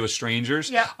down and play with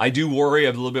strangers, yep. I do worry a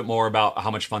little bit more about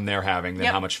how much fun they're having than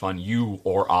how much fun you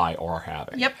or I are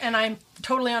having. Yep, and I'm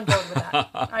totally on board with that.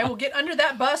 I will get under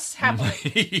that bus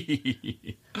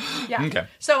happily. Yeah. Okay.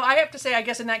 So I have to say, I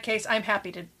guess in that case, I'm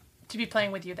happy to be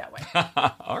playing with you that way.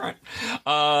 All right.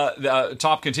 The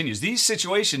top continues. These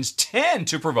situations tend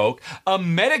to provoke a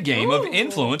metagame of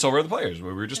influence over the players,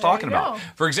 we were just talking about.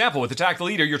 For example, with Attack the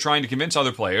Leader, you're trying to convince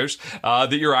other players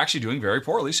that you're actually doing very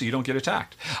poorly so you don't get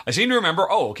attacked. I seem to remember,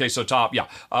 so top,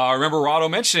 I remember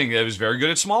Rado mentioning that it was very good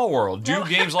at Small World. Do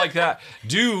games like that,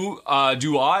 do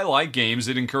I like games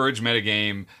that encourage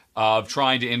metagame of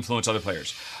trying to influence other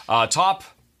players? Top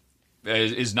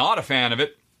is not a fan of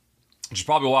it, which is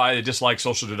probably why I dislike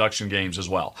social deduction games as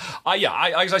well.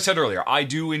 As I said earlier, I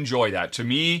do enjoy that. To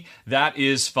me, that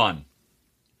is fun.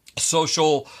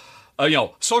 Socially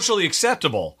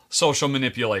acceptable social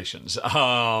manipulations.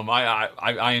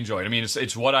 I enjoy it. I mean,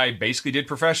 it's what I basically did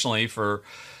professionally for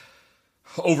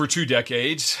over 2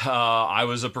 decades. I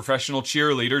was a professional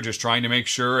cheerleader, just trying to make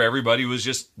sure everybody was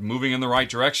just moving in the right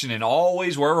direction, and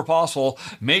always, wherever possible,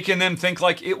 making them think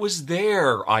like it was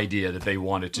their idea that they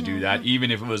wanted to do that,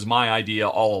 even if it was my idea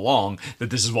all along that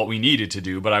this is what we needed to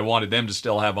do, but I wanted them to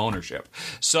still have ownership.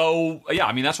 So,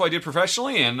 that's what I did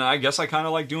professionally, and I guess I kind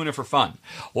of like doing it for fun.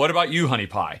 What about you, Honey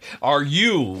Pie?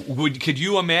 Could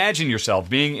you imagine yourself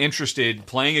being interested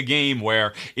playing a game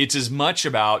where it's as much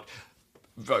about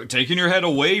taking your head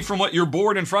away from what you're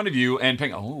bored in front of you and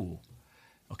paying, no.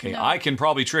 I can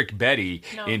probably trick Betty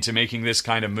into making this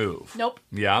kind of move. Nope.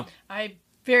 Yeah? I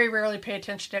very rarely pay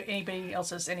attention to anybody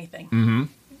else's anything. Mm-hmm.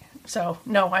 So,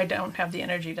 no, I don't have the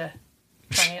energy to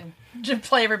try and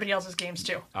play everybody else's games,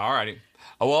 too. All righty.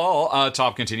 Well,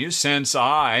 Top continues. Since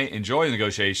I enjoy the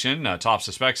negotiation, Top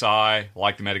suspects I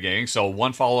like the metagaming. So,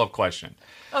 one follow-up question.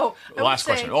 Last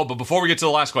question. But before we get to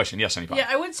the last question, yes, Honey Pie. Yeah,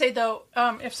 I would say, though,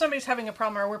 if somebody's having a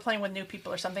problem or we're playing with new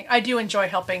people or something, I do enjoy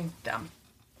helping them.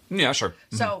 Yeah, sure.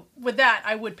 Mm-hmm. So, with that,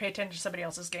 I would pay attention to somebody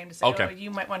else's game to say,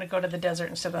 you might want to go to the desert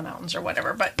instead of the mountains or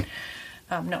whatever. But,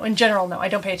 no, in general, no, I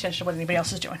don't pay attention to what anybody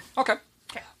else is doing. Okay.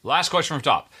 Last question from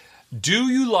Top. Do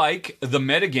you like the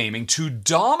metagaming to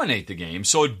dominate the game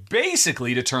so it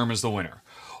basically determines the winner?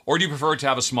 Or do you prefer it to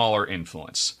have a smaller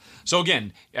influence? So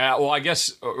again, I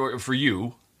guess for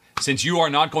you, since you are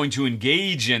not going to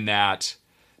engage in that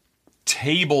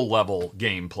table level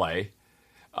gameplay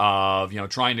of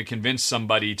trying to convince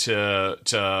somebody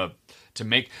to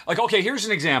make, here's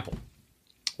an example.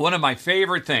 One of my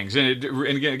favorite things, and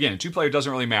again, 2-player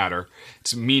doesn't really matter;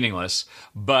 it's meaningless.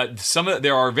 But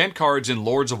there are event cards in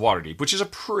Lords of Waterdeep, which is a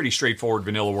pretty straightforward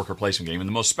vanilla worker placement game. And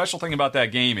the most special thing about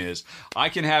that game is I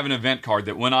can have an event card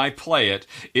that when I play it,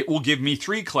 it will give me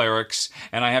 3 clerics,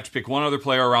 and I have to pick one other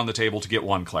player around the table to get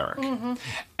 1 cleric. Mm-hmm.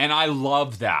 And I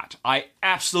love that. I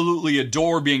absolutely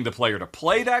adore being the player to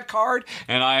play that card,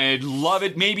 and I love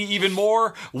it maybe even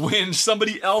more when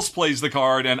somebody else plays the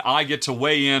card and I get to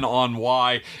weigh in on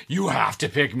why you have to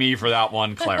pick me for that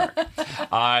 1 cleric.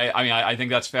 I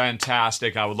think that's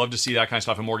fantastic. I would love to see that kind of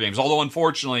stuff in more games. Although,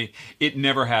 unfortunately, it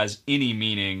never has any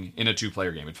meaning in a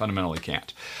 2-player game. It fundamentally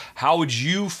can't. How would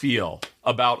you feel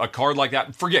about a card like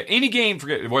that? Forget any game,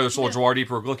 whether it's Lords of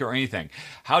Waterdeep or Glicker or anything.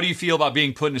 How do you feel about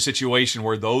being put in a situation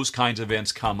where those kinds of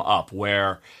events come up,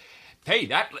 where, hey,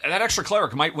 that extra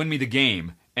cleric might win me the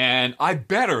game, and I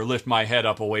better lift my head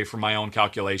up away from my own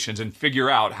calculations and figure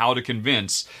out how to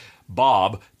convince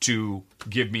Bob to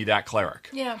give me that cleric?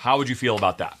 Yeah. How would you feel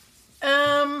about that?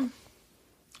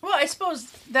 Well, I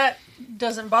suppose that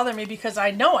doesn't bother me because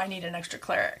I know I need an extra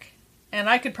cleric. And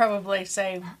I could probably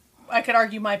say, I could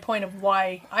argue my point of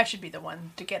why I should be the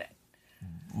one to get it.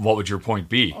 What would your point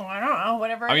be? Oh, I don't know,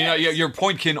 whatever it I mean, is. your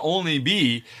point can only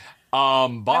be,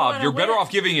 Bob, you're better off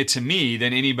giving it to me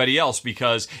than anybody else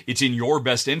because it's in your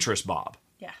best interest, Bob.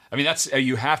 Yeah. I mean, that's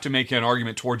you have to make an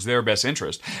argument towards their best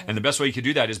interest. And the best way you could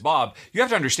do that is, Bob, you have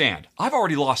to understand, I've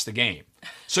already lost the game.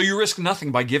 So you risk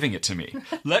nothing by giving it to me.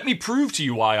 Let me prove to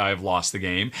you why I have lost the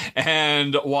game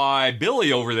and why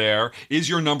Billy over there is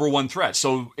your number one threat.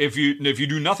 So if you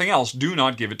do nothing else, do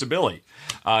not give it to Billy.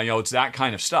 It's that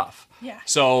kind of stuff. Yeah.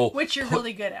 So which you're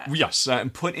really good at. Yes,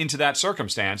 and put into that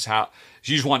circumstance, how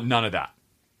you just want none of that.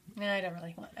 Yeah, I don't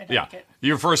like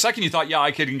it. For a second you thought,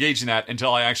 I could engage in that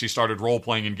until I actually started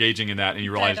role-playing engaging in that, and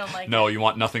you realized, you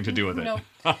want nothing to do with it. No.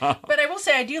 But I will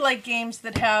say I do like games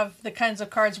that have the kinds of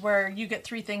cards where you get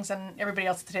 3 things and everybody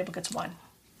else at the table gets 1.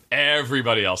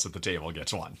 Everybody else at the table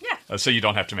gets 1. Yeah. So you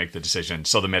don't have to make the decision,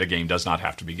 so the metagame does not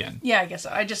have to begin. Yeah, I guess so.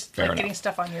 I just like getting enough.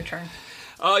 stuff on your turn.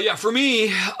 For me,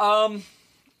 no,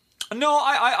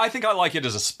 I think I like it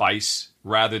as a spice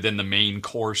rather than the main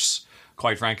course.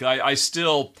 Quite frankly, I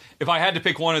still, if I had to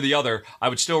pick one or the other, I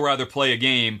would still rather play a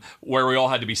game where we all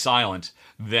had to be silent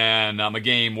than a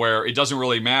game where it doesn't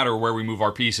really matter where we move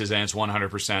our pieces and it's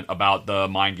 100% about the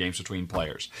mind games between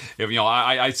players.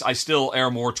 I still err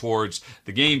more towards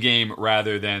the game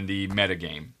rather than the meta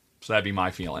game. So that'd be my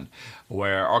feeling.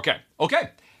 Okay.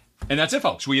 And that's it,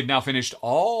 folks. We have now finished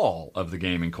all of the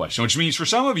game in question, which means for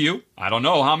some of you, I don't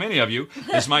know how many of you,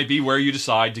 this might be where you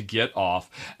decide to get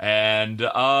off, and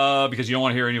because you don't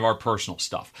want to hear any of our personal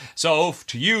stuff. So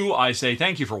to you, I say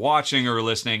thank you for watching or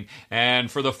listening, and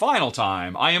for the final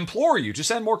time, I implore you to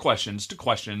send more questions to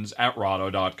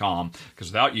questions@rahdo.com, because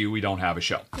without you, we don't have a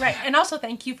show. Right, and also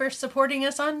thank you for supporting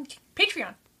us on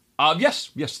Patreon. Yes,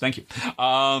 thank you.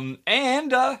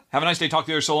 And have a nice day. Talk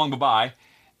to you there. So long, bye-bye.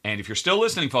 And if you're still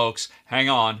listening, folks, hang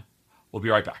on. We'll be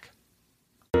right back.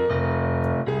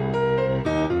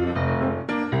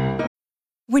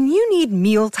 When you need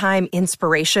mealtime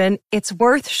inspiration, it's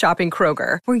worth shopping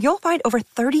Kroger, where you'll find over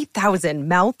 30,000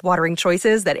 mouth-watering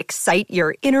choices that excite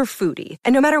your inner foodie.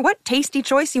 And no matter what tasty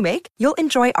choice you make, you'll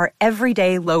enjoy our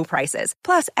everyday low prices,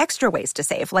 plus extra ways to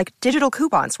save, like digital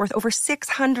coupons worth over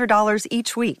 $600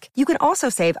 each week. You can also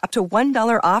save up to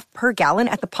 $1 off per gallon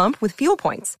at the pump with fuel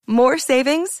points. More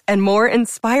savings and more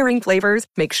inspiring flavors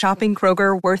make shopping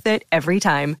Kroger worth it every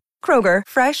time. Kroger,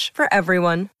 fresh for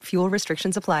everyone. Fuel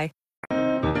restrictions apply.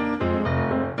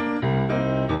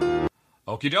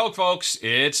 Okie doke, folks.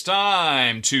 It's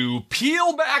time to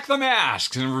peel back the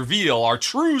masks and reveal our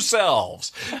true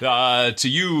selves to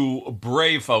you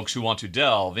brave folks who want to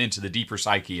delve into the deeper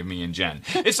psyche of me and Jen.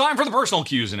 It's time for the personal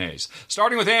Q's and A's.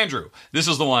 Starting with Andrew. This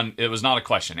is the one, it was not a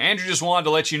question. Andrew just wanted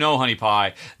to let you know, honey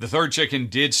pie, the third chicken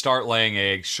did start laying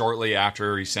eggs shortly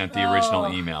after he sent the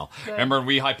original email. Good. Remember,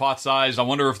 we hypothesized, I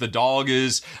wonder if the dog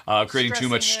is creating too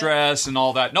much stress and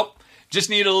all that. Nope. Just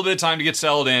need a little bit of time to get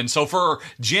settled in. So for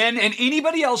Jen and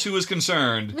anybody else who is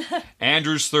concerned,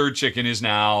 Andrew's third chicken is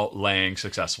now laying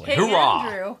successfully. Hey, Hoorah!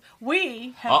 Andrew,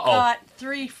 we have got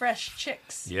 3 fresh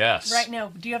chicks. Yes. Right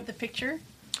now. Do you have the picture?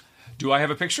 Do I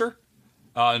have a picture?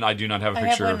 And I do not have a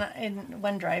picture. I have one in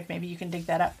OneDrive. Maybe you can dig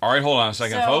that up. All right, hold on a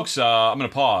second, folks. I'm going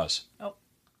to pause. Oh.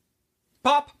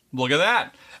 Pop! Look at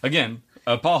that. Again,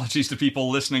 apologies to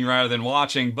people listening rather than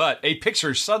watching, but a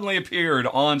picture suddenly appeared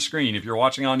on screen, if you're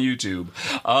watching on YouTube,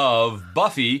 of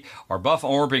Buffy, or Buff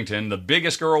Orpington, the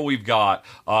biggest girl we've got,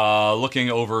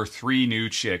 looking over 3 new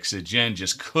chicks that Jen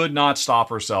just could not stop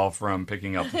herself from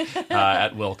picking up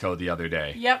at Wilco the other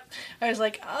day. Yep. I was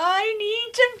like, I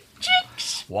need some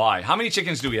chicks. Why? How many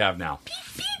chickens do we have now?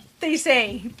 Beep, beep, they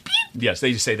say. Beep. Yes,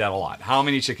 they say that a lot. How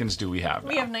many chickens do we have now?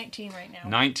 We have 19 right now.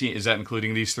 19? Is that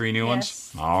including these 3 new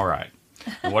Yes. ones? All right.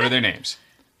 And what are their names?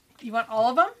 You want all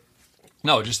of them?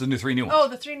 No, just the new 3 new ones. Oh,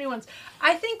 the 3 new ones.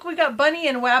 I think we got Bunny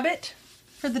and Wabbit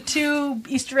for the 2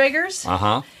 Easter eggers.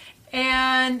 Uh-huh.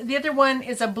 And the other one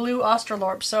is a blue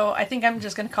Australorp, so I think I'm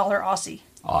just going to call her Aussie.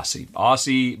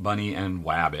 Aussie, Bunny, and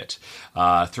Wabbit.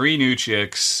 3 new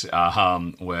chicks,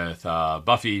 with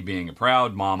Buffy being a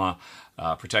proud mama,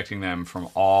 protecting them from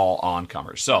all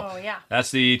oncomers. So,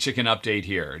 That's the chicken update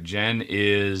here. Jen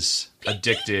is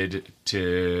addicted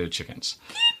to chickens.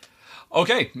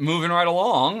 Okay, moving right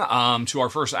along to our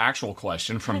first actual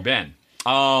question from Ben.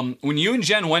 When you and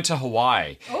Jen went to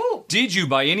Hawaii, did you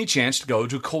by any chance go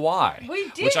to Kauai? We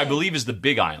did. Which I believe is the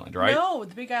Big Island, right? No,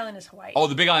 the Big Island is Hawaii. Oh,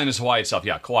 the Big Island is Hawaii itself.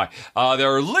 Yeah, Kauai.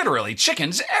 There are literally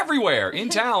chickens everywhere, in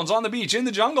towns, on the beach, in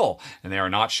the jungle. And they are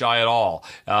not shy at all.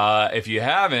 If you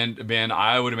haven't been,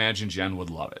 I would imagine Jen would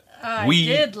love it. I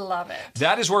did love it.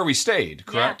 That is where we stayed,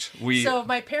 correct? Yeah. So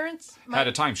my parents had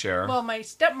a timeshare. Well, my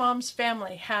stepmom's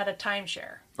family had a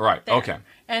timeshare. Right. There. Okay.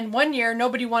 And one year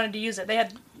nobody wanted to use it. They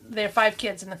had 5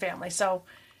 kids in the family, so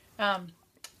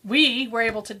we were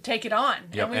able to take it on.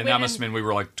 Yep. And that must have been we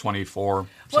were like 24.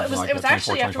 Well, it was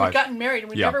actually after we'd gotten married, and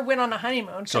we never went on a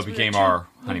honeymoon. So it became our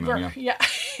honeymoon. Yeah.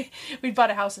 We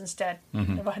bought a house instead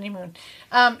of a honeymoon.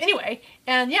 Anyway,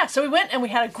 and so we went and we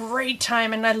had a great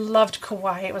time, and I loved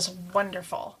Kauai. It was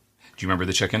wonderful. Do you remember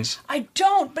the chickens? I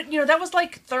don't, but that was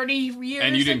like 30 years ago.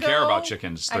 And you didn't care about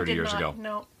chickens 30 years ago?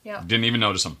 No, yeah. Didn't even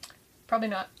notice them? Probably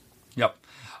not. Yep.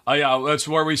 Yeah, that's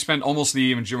where we spent almost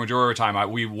the majority of our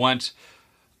time. We went...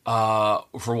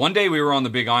 for one day we were on the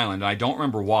Big Island, and I don't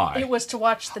remember why. It was to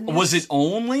watch the news. Was it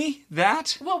only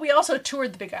that? Well, we also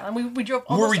toured the Big Island. We drove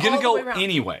almost Were we going to go all the way around.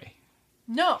 anyway?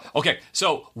 No. Okay,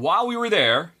 so while we were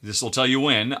there, this will tell you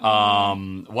when, Star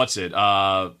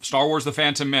Wars The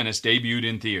Phantom Menace debuted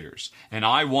in theaters. And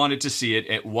I wanted to see it.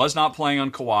 It was not playing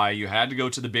on Kauai. You had to go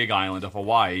to the Big Island of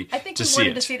Hawaii I think to we see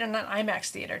wanted it. to see it in an IMAX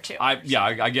theater, too.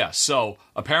 I guess. So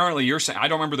apparently you're saying, I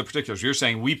don't remember the particulars, you're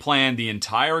saying we planned the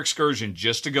entire excursion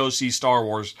just to go see Star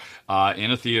Wars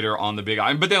in a theater on the Big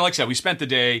Island. But then, like I said, we spent the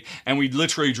day, and we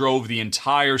literally drove the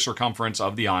entire circumference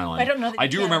of the island. I don't know that I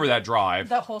do remember that drive.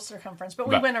 The whole circumference, but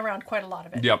we went around quite a lot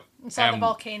of it. Yep. And saw the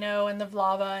volcano and the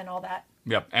lava and all that.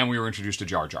 Yep, and we were introduced to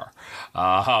Jar Jar.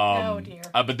 Oh, dear.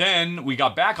 But then we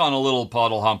got back on a little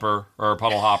puddle hopper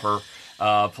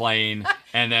plane,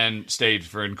 and then stayed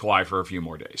in Kauai for a few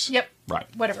more days. Yep. Right.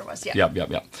 Whatever it was, yeah.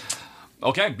 Yep.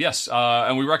 Okay, yes,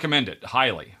 and we recommend it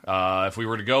highly. If we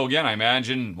were to go again, I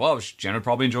imagine, Jen would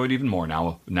probably enjoy it even more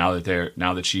now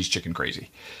that she's chicken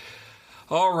crazy.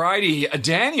 Alrighty,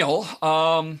 Daniel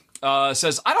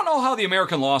says, I don't know how the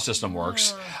American law system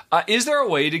works. Is there a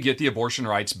way to get the abortion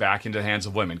rights back into the hands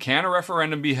of women? Can a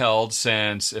referendum be held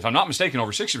since, if I'm not mistaken,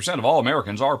 over 60% of all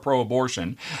Americans are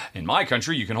pro-abortion? In my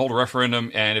country, you can hold a referendum,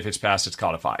 and if it's passed, it's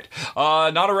codified.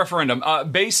 Not a referendum.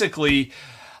 Basically,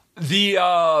 the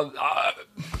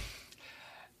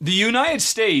United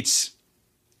States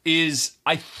is,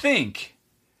 I think,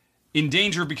 in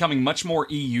danger of becoming much more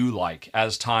EU-like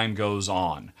as time goes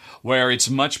on, where it's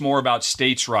much more about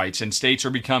states' rights, and states are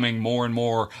becoming more and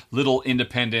more little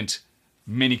independent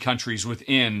many countries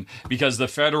within, because the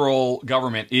federal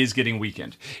government is getting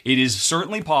weakened. It is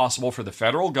certainly possible for the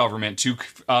federal government to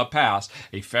pass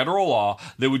a federal law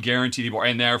that would guarantee the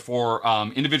abortion, and therefore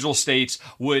individual states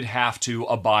would have to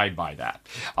abide by that.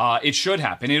 It should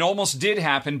happen. It almost did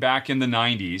happen back in the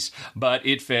 90s, but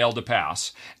it failed to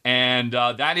pass. And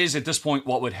that is, at this point,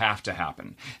 what would have to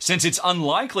happen. Since it's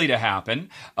unlikely to happen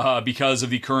because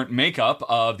of the current makeup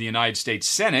of the United States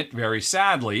Senate, very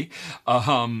sadly,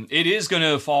 it is going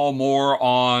to fall more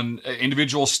on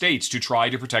individual states to try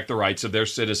to protect the rights of their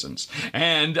citizens.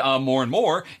 And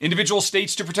more, individual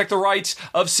states to protect the rights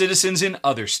of citizens in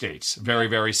other states, very,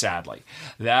 very sadly.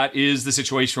 That is the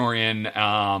situation we're in,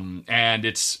 and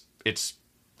it's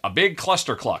a big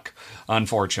cluster cluck,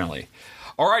 unfortunately.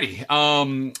 Alrighty,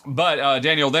 but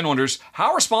Daniel then wonders,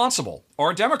 how responsible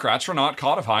are Democrats for not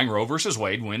codifying Roe versus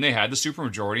Wade when they had the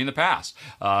supermajority in the past?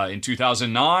 In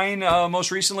 2009,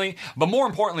 most recently, but more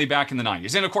importantly, back in the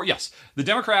 90s. And of course, yes, the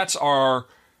Democrats are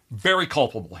very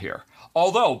culpable here.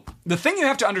 Although, the thing you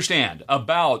have to understand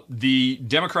about the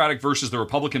Democratic versus the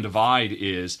Republican divide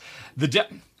is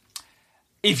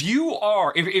if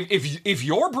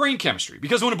your brain chemistry,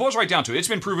 because when it boils right down to it, it's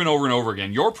been proven over and over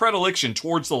again, your predilection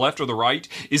towards the left or the right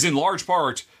is in large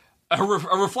part a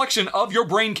reflection of your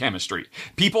brain chemistry.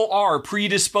 People are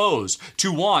predisposed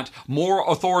to want more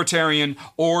authoritarian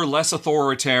or less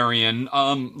authoritarian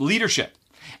leadership.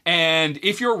 And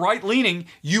if you're right-leaning,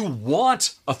 you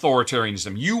want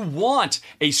authoritarianism. You want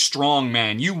a strong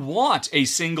man. You want a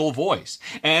single voice.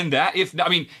 And that, if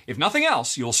nothing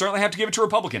else, you'll certainly have to give it to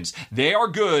Republicans. They are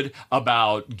good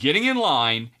about getting in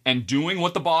line and doing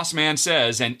what the boss man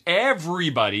says, and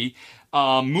everybody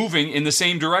moving in the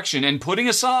same direction and putting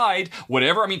aside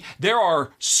whatever. There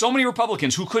are so many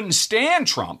Republicans who couldn't stand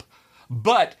Trump,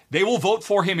 but they will vote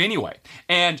for him anyway.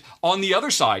 And on the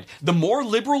other side, the more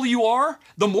liberal you are,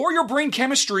 the more your brain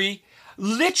chemistry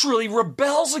literally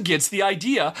rebels against the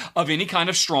idea of any kind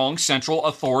of strong central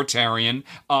authoritarian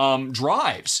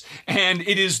drives. And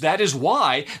that is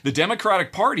why the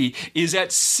Democratic Party is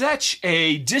at such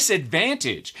a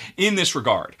disadvantage in this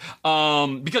regard.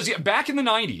 Because back in the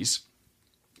 90s,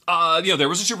 there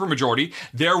was a supermajority.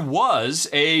 There was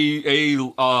a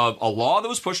law that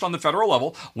was pushed on the federal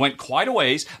level, went quite a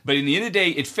ways, but in the end of the day,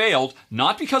 it failed,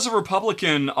 not because of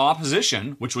Republican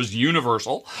opposition, which was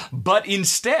universal, but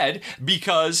instead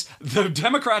because the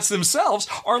Democrats themselves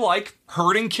are like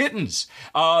herding kittens.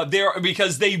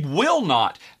 Because they will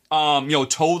not,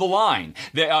 toe the line.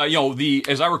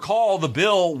 As I recall, the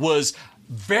bill was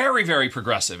very, very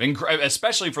progressive,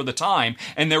 especially for the time,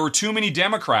 and there were too many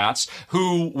Democrats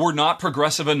who were not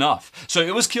progressive enough. So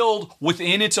it was killed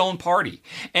within its own party.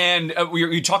 And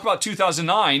you talk about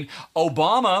 2009,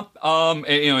 Obama,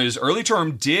 his early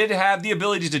term did have the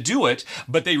ability to do it,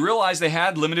 but they realized they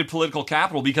had limited political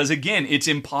capital because, again, it's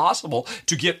impossible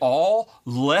to get all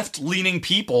left-leaning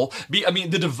people. The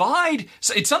divide,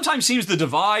 it sometimes seems the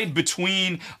divide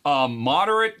between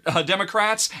moderate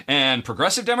Democrats and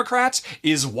progressive Democrats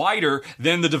is wider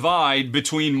than the divide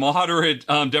between moderate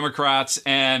Democrats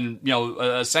and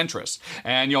centrists,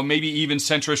 and maybe even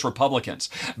centrist Republicans.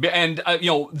 And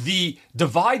the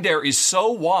divide there is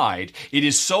so wide, it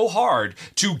is so hard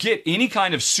to get any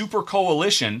kind of super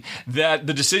coalition that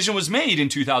the decision was made in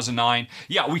 2009.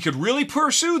 Yeah, we could really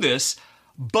pursue this,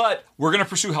 but we're going to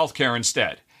pursue healthcare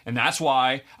instead. And that's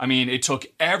why, it took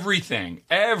everything,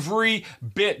 every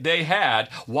bit they had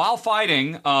while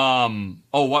fighting, while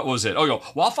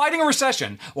fighting a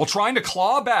recession, while trying to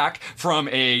claw back from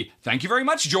thank you very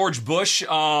much, George Bush,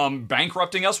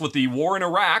 bankrupting us with the war in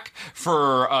Iraq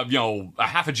for, a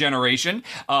half a generation,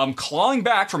 clawing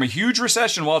back from a huge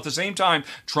recession while at the same time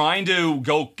trying to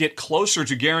go get closer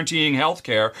to guaranteeing health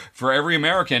care for every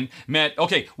American meant,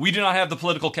 okay, we do not have the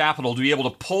political capital to be able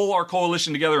to pull our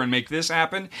coalition together and make this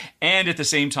happen, and at the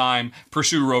same time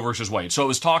pursue Roe versus Wade. So it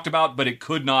was talked about, but it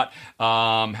could not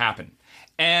happen.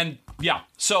 And yeah,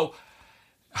 so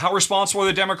how responsible are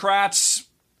the Democrats?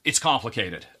 It's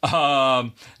complicated.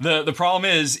 The problem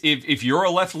is if you're a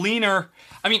left-leaner,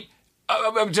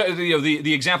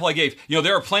 the example I gave,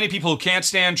 there are plenty of people who can't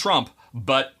stand Trump,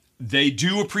 but they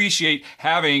do appreciate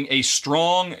having a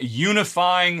strong,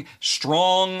 unifying,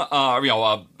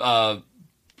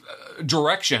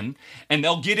 direction, and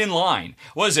they'll get in line.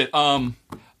 What is it?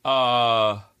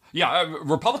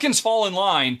 Republicans fall in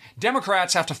line.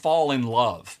 Democrats have to fall in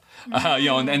love.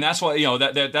 And that's why,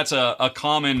 that's a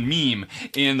common meme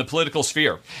in the political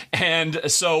sphere. And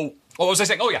so, what was I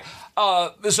saying?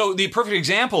 So the perfect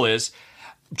example is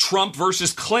Trump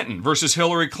versus Clinton versus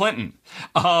Hillary Clinton.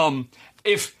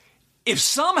 If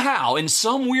somehow in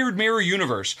some weird mirror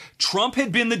universe, Trump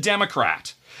had been the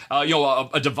Democrat,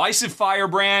 a divisive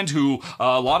firebrand who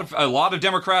a lot of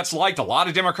Democrats liked, a lot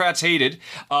of Democrats hated,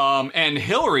 and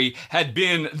Hillary had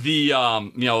been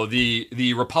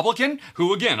the Republican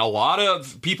who, again, a lot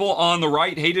of people on the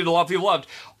right hated, a lot of people loved.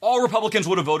 All Republicans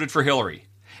would have voted for Hillary.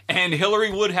 And Hillary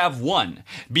would have won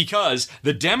because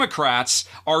the Democrats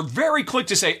are very quick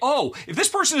to say, oh, if this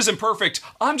person isn't perfect,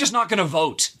 I'm just not going to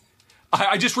vote.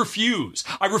 I just refuse.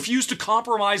 I refuse to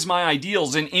compromise my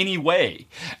ideals in any way.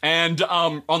 And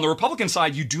on the Republican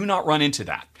side, you do not run into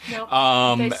that.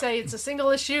 No, they say it's a single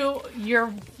issue.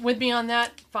 You're with me on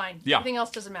that. Fine. Yeah. Everything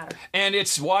else doesn't matter. And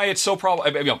it's why it's so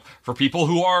for people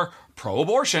who are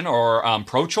pro-abortion or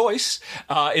pro-choice,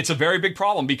 it's a very big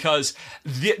problem because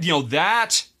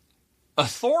that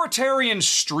authoritarian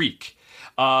streak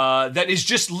that is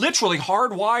just literally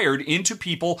hardwired into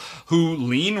people who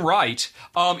lean right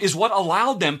is what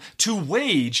allowed them to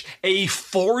wage a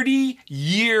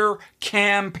 40-year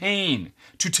campaign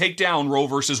to take down Roe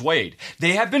versus Wade.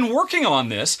 They have been working on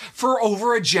this for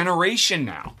over a generation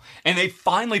now, and they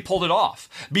finally pulled it off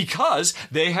because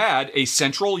they had a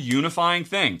central unifying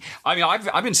thing.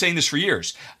 I've been saying this for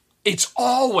years. It's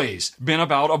always been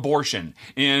about abortion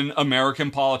in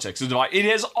American politics. It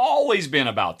has always been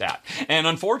about that. And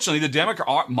unfortunately,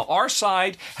 our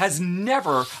side has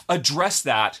never addressed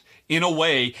that in a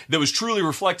way that was truly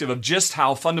reflective of just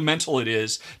how fundamental it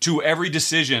is to every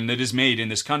decision that is made in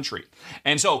this country.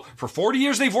 And so for 40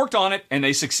 years, they've worked on it and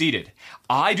they succeeded.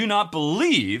 I do not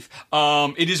believe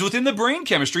it is within the brain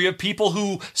chemistry of people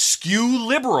who skew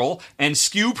liberal and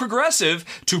skew progressive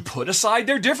to put aside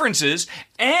their differences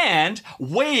and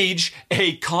wage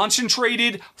a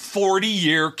concentrated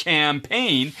 40-year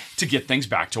campaign to get things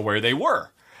back to where they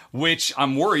were, which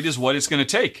I'm worried is what it's going to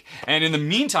take. And in the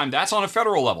meantime, that's on a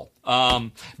federal level.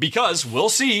 Because we'll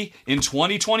see in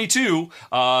 2022,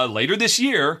 later this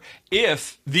year,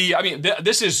 if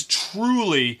this is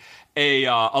truly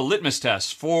a litmus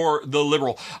test for the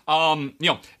liberal.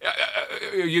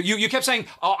 You kept saying,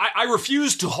 I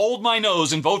refuse to hold my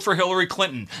nose and vote for Hillary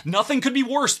Clinton. Nothing could be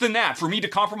worse than that for me to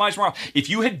compromise morale. If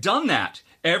you had done that,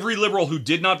 every liberal who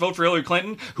did not vote for Hillary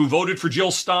Clinton, who voted for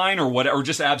Jill Stein or whatever, or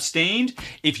just abstained,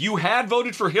 if you had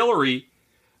voted for Hillary,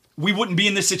 we wouldn't be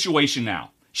in this situation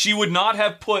now. She would not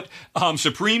have put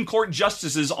Supreme Court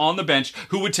justices on the bench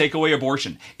who would take away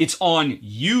abortion. It's on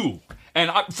you.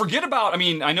 And forget about,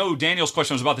 I know Daniel's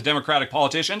question was about the Democratic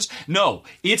politicians. No,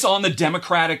 it's on the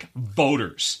Democratic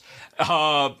voters.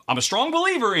 I'm a strong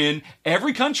believer in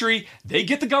every country, they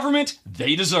get the government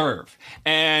they deserve.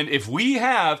 And if we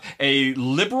have a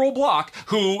liberal bloc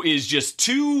who is just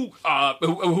who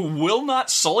will not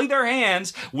sully their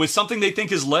hands with something they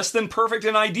think is less than perfect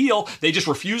and ideal, they just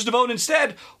refuse to vote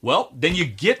instead, well, then you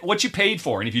get what you paid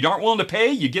for. And if you aren't willing to pay,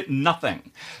 you get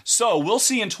nothing. So we'll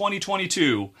see in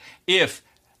 2022 if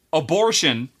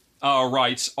abortion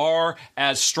rights are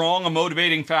as strong a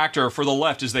motivating factor for the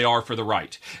left as they are for the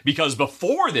right. Because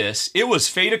before this, it was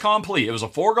fait accompli. It was a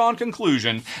foregone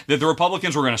conclusion that the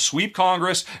Republicans were going to sweep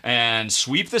Congress and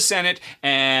sweep the Senate,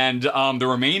 and the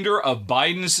remainder of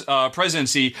Biden's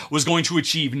presidency was going to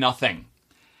achieve nothing.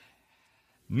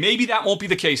 Maybe that won't be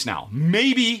the case now.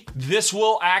 Maybe this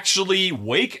will actually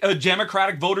wake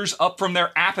Democratic voters up from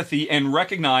their apathy and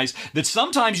recognize that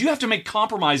sometimes you have to make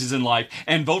compromises in life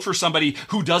and vote for somebody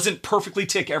who doesn't perfectly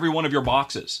tick every one of your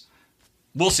boxes.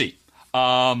 We'll see.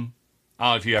 I don't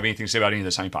know if you have anything to say about any of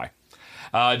this, honey pie.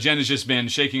 Jen has just been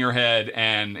shaking her head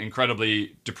and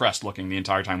incredibly depressed looking the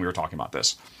entire time we were talking about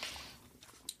this.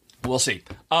 We'll see.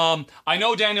 I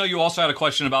know, Daniel, you also had a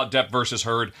question about Depp versus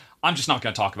Heard. I'm just not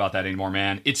going to talk about that anymore,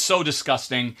 man. It's so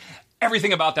disgusting.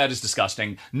 Everything about that is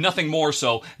disgusting. Nothing more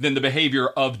so than the behavior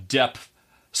of Depp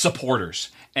supporters.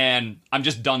 And I'm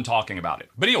just done talking about it.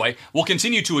 But anyway, we'll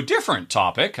continue to a different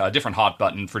topic, a different hot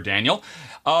button for Daniel,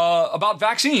 about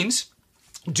vaccines.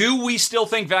 Do we still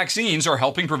think vaccines are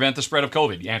helping prevent the spread of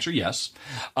COVID? The answer, yes.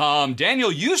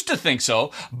 Daniel used to think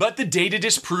so, but the data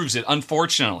disproves it,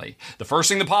 unfortunately. The first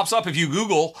thing that pops up if you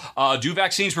Google, do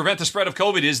vaccines prevent the spread of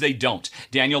COVID, is they don't.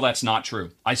 Daniel, that's not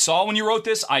true. I saw when you wrote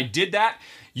this, I did that.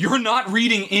 You're not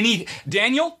reading any...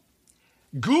 Daniel,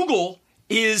 Google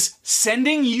is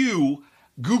sending you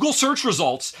Google search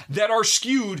results that are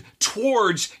skewed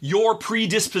towards your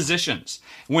predispositions.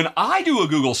 When I do a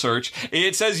Google search,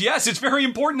 it says, yes, it's very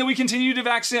important that we continue to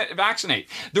vaccinate.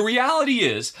 The reality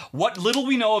is, what little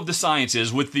we know of the science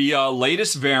is with the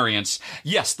latest variants,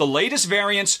 yes, the latest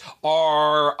variants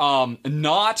are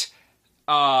not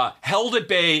held at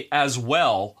bay as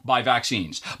well by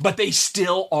vaccines, but they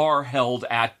still are held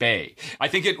at bay. I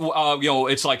think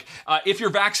it's like if you're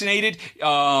vaccinated,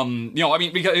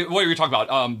 because what are you talking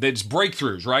about? It's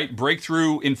breakthroughs, right?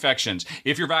 Breakthrough infections.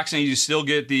 If you're vaccinated, you still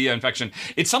get the infection.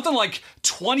 It's something like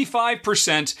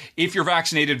 25% if you're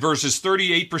vaccinated versus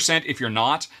 38% if you're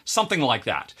not. Something like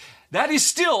that. That is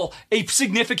still a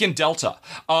significant delta.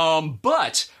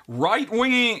 But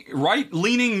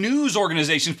right-leaning news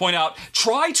organizations point out,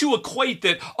 try to equate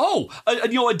that,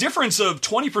 a difference of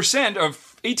 20% or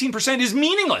 18% is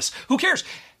meaningless. Who cares?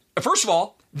 First of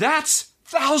all, that's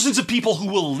thousands of people who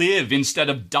will live instead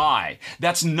of die.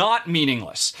 That's not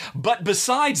meaningless. But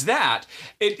besides that,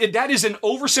 that is an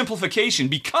oversimplification,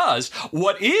 because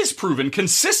what is proven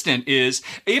consistent is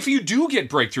if you do get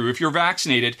breakthrough, if you're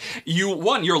vaccinated,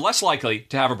 you're less likely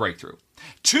to have a breakthrough.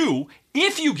 2,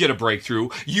 if you get a breakthrough,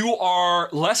 you are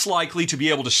less likely to be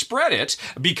able to spread it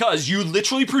because you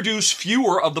literally produce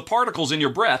fewer of the particles in your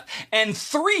breath. And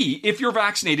 3, if you're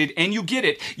vaccinated and you get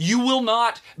it, you will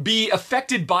not be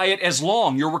affected by it as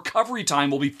long. Your recovery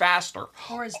time will be faster.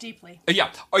 Or as deeply.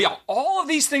 Yeah. All of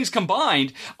these things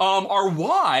combined are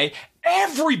why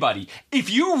everybody, if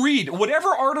you read whatever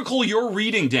article you're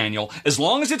reading, Daniel, as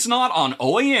long as it's not on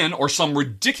OAN or some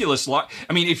ridiculous,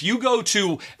 if you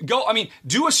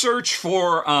do a search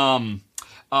for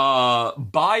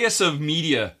bias of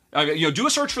media. Do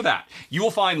a search for that. You will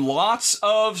find lots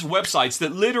of websites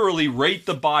that literally rate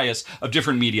the bias of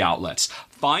different media outlets.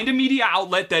 Find a media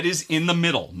outlet that is in the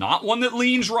middle, not one that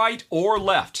leans right or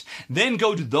left. Then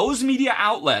go to those media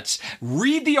outlets,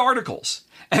 read the articles.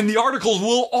 And the articles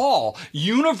will all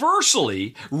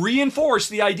universally reinforce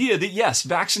the idea that, yes,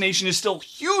 vaccination is still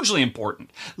hugely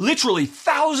important. Literally,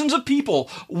 thousands of people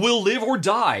will live or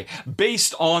die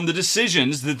based on the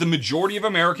decisions that the majority of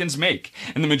Americans make.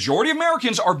 And the majority of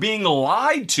Americans are being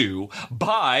lied to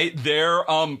by their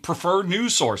preferred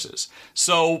news sources.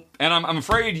 So, and I'm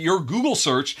afraid your Google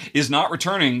search is not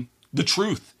returning the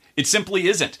truth. It simply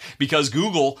isn't, because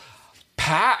Google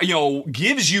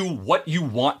gives you what you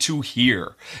want to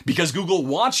hear, because Google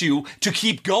wants you to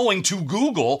keep going to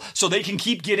Google so they can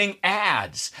keep getting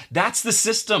ads. That's the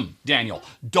system, Daniel.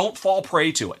 Don't fall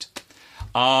prey to it.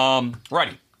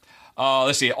 Righty.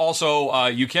 Let's see. Also,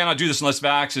 you cannot do this unless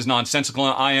vax is nonsensical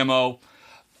in IMO.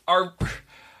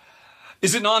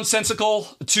 Is it nonsensical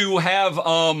to have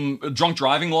drunk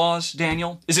driving laws,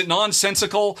 Daniel? Is it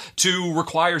nonsensical to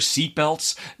require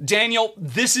seatbelts? Daniel,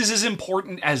 this is as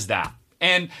important as that.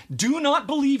 And do not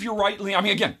believe you're rightly... I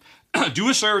mean, again, do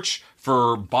a search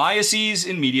for biases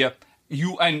in media.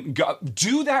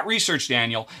 Do that research,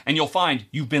 Daniel, and you'll find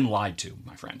you've been lied to,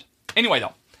 my friend. Anyway,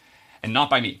 though, and not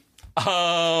by me.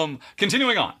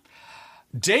 Continuing on.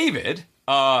 David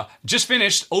just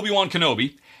finished Obi-Wan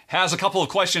Kenobi. Has a couple of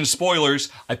questions,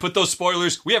 spoilers. I put those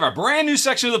spoilers. We have our brand new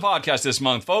section of the podcast this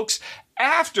month, folks.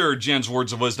 After Jen's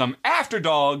Words of Wisdom, after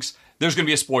Dogs, there's going to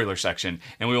be a spoiler section,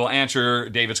 and we will answer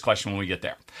David's question when we get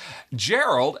there.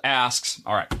 Gerald asks,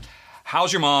 all right,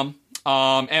 how's your mom?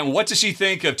 And what does she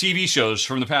think of TV shows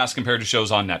from the past compared to shows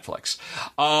on Netflix?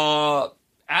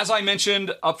 As I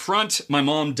mentioned up front, my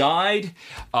mom died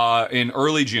in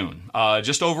early June,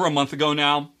 just over a month ago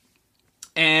now.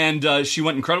 And she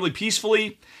went incredibly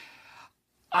peacefully.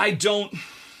 I don't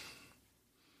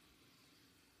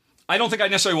think I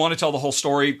necessarily want to tell the whole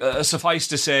story. Suffice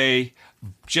to say,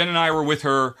 Jen and I were with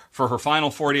her for her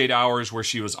final 48 hours where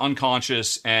she was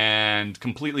unconscious and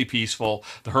completely peaceful.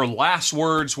 Her last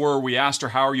words were, we asked her,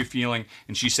 how are you feeling?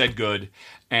 And she said good.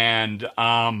 And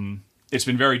it's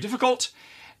been very difficult.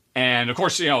 And of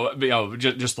course,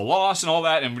 just the loss and all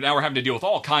that. And now we're having to deal with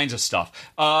all kinds of stuff.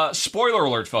 Spoiler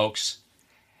alert, folks.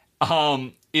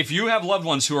 If you have loved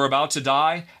ones who are about to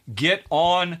die, get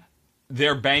on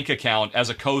their bank account as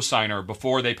a co-signer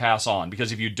before they pass on.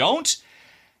 Because if you don't,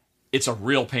 it's a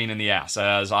real pain in the ass.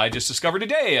 As I just discovered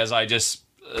today, as I just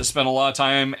spent a lot of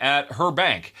time at her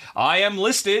bank. I am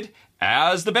listed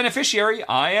as the beneficiary.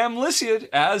 I am listed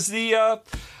as the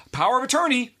power of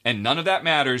attorney. And none of that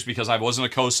matters because I wasn't a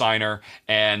co-signer.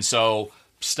 And so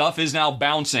stuff is now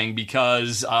bouncing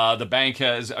because the bank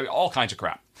has all kinds of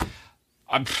crap.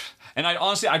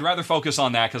 I'd rather focus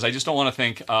on that because I just don't want to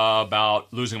think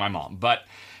about losing my mom. But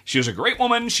she was a great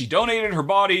woman. She donated her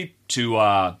body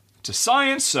to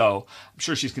science, so I'm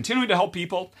sure she's continuing to help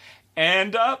people.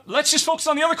 And let's just focus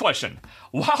on the other question.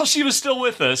 While she was still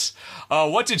with us,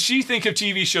 what did she think of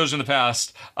TV shows in the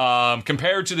past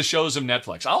compared to the shows of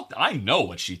Netflix? I know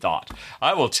what she thought.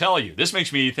 I will tell you. This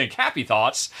makes me think happy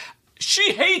thoughts.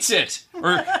 She hates it,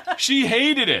 or she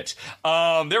hated it.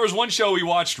 There was one show we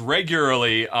watched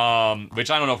regularly, which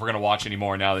I don't know if we're going to watch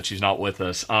anymore now that she's not with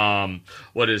us.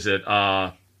 What is it?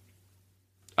 The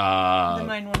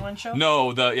 911 show?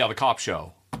 No, the cop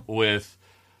show with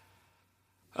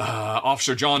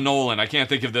Officer John Nolan. I can't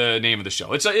think of the name of the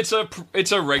show. It's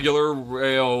a regular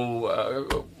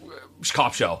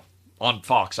cop show on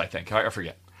Fox, I think. I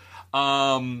forget.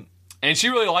 And she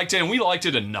really liked it, and we liked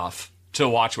it enough to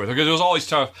watch with her, because it was always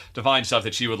tough to find stuff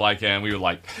that she would like and we would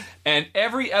like. And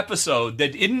every episode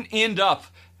that didn't end up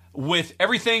with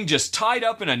everything just tied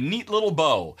up in a neat little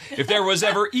bow, if there was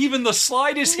ever even the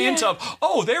slightest hint of,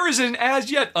 there is an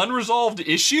as yet unresolved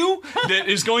issue that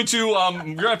is going to, you're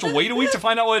going to have to wait a week to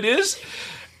find out what it is.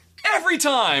 Every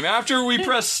time after we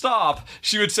press stop,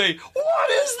 she would say,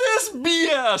 what is this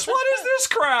BS? What is this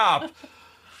crap?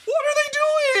 What are they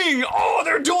doing? Oh,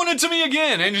 they're doing it to me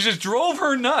again. And it just drove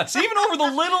her nuts, even over the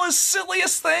littlest,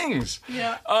 silliest things.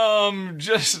 Yeah.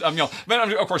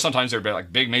 But of course, sometimes there'd be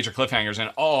like big major cliffhangers,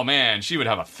 and oh man, she would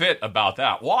have a fit about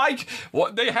that. Why?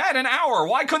 They had an hour.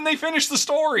 Why couldn't they finish the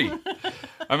story?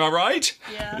 Am I right?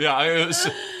 Yeah. Yeah.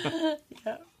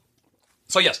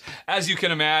 So yes, as you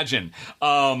can imagine,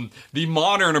 the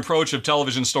modern approach of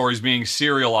television stories being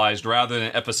serialized rather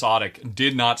than episodic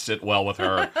did not sit well with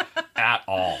her at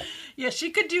all. Yeah, she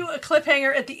could do a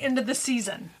cliffhanger at the end of the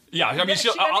season. Yeah, I mean, she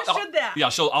understood that. Yeah,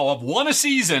 I'll have one a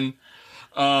season,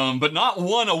 but not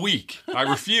one a week. I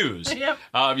refuse. Yep.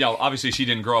 Obviously she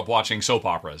didn't grow up watching soap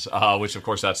operas, which of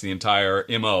course that's the entire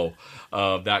MO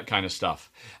of that kind of stuff.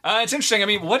 It's interesting. I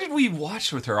mean, what did we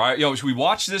watch with her? We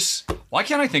watched this. Why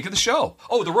can't I think of the show?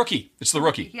 Oh, The Rookie. It's The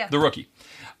Rookie. Yeah. The Rookie.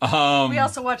 We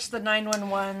also watched the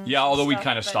 911. Yeah, although we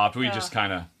kind of stopped. We just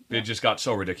kind of, it just got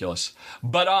so ridiculous.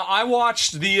 But I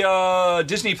watched the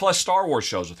Disney Plus Star Wars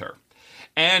shows with her.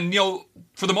 And,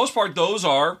 for the most part, those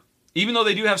are, even though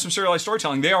they do have some serialized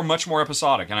storytelling, they are much more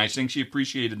episodic, and I think she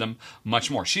appreciated them much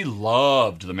more. She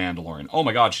loved The Mandalorian. Oh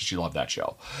my God, she loved that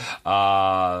show.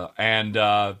 And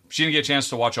she didn't get a chance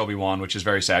to watch Obi-Wan, which is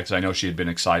very sad, because I know she had been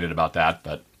excited about that,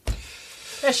 but...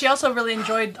 Yeah, she also really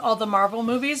enjoyed all the Marvel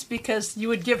movies, because you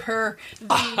would give her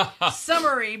the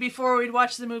summary before we'd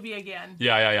watch the movie again.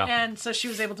 Yeah. And so she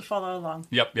was able to follow along.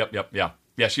 Yep.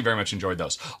 Yeah, she very much enjoyed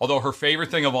those. Although her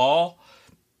favorite thing of all,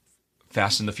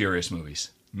 Fast and the Furious movies.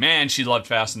 Man, she loved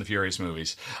Fast and the Furious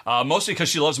movies. Mostly because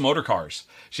she loves motor cars.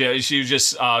 She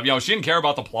just, she didn't care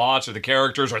about the plots or the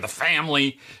characters or the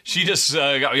family. She just,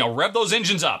 rev those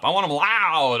engines up. I want them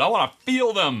loud. I want to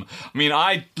feel them. I mean,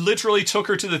 I literally took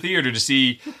her to the theater to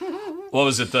see, what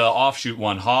was it, the offshoot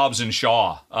one, Hobbs and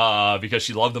Shaw, because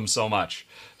she loved them so much.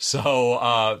 So,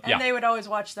 And they would always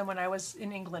watch them when I was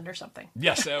in England or something.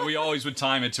 Yes, we always would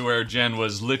time it to where Jen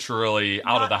was literally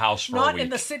out of the house for a week. Not in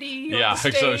the city or yeah,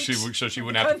 the state, so she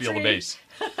wouldn't have to feel the bass.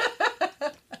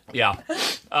 Yeah.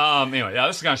 Anyway,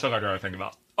 this is the kind of stuff I'd rather think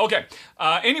about. Okay.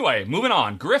 Anyway, moving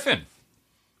on. Griffin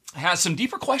has some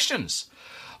deeper questions.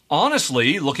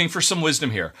 Honestly, looking for some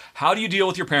wisdom here. How do you deal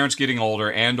with your parents getting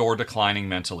older and or declining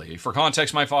mentally? For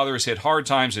context, my father has hit hard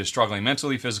times, is struggling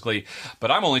mentally, physically, but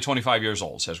I'm only 25 years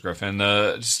old, says Griffin.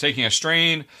 The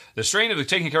strain of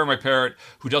taking care of my parent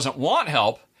who doesn't want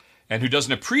help and who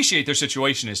doesn't appreciate their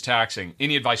situation is taxing.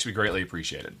 Any advice would be greatly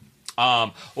appreciated.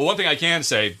 Well, one thing I can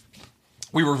say,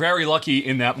 we were very lucky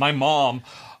in that my mom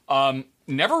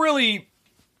never really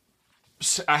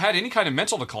had any kind of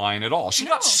mental decline at all. She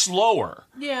got slower.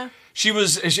 Yeah. She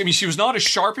was not as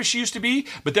sharp as she used to be,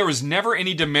 but there was never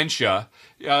any dementia.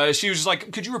 She was just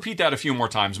like, could you repeat that a few more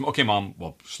times? Okay, Mom,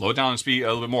 well, slow it down and speak a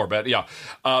little bit more. But yeah,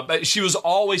 but she was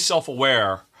always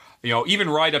self-aware, even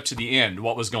right up to the end,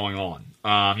 what was going on.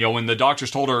 When the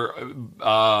doctors told her,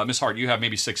 Miss Hart, you have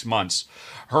maybe 6 months,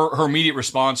 her immediate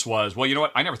response was, well, you know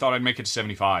what? I never thought I'd make it to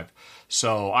 75.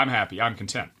 So I'm happy. I'm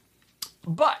content.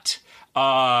 But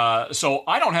so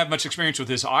I don't have much experience with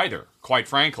this either, quite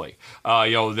frankly.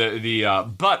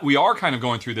 But we are kind of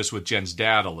going through this with Jen's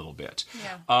dad a little bit.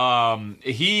 Yeah.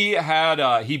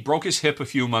 He broke his hip a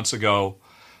few months ago,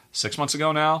 6 months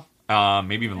ago now,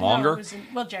 maybe even longer. No, it was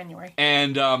in, January.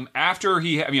 And after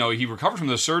he recovered from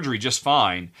the surgery just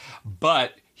fine,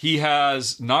 but he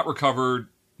has not recovered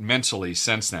mentally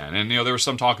since then. And there was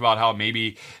some talk about how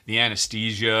maybe the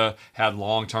anesthesia had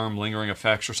long-term lingering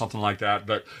effects or something like that,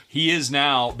 but he has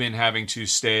now been having to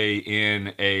stay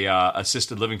in a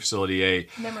assisted living facility,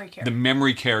 the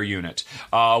memory care unit,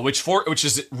 which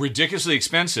is ridiculously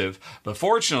expensive, but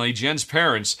fortunately Jen's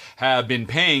parents have been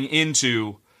paying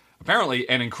into apparently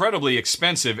an incredibly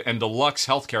expensive and deluxe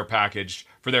healthcare package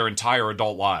for their entire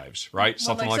adult lives, right?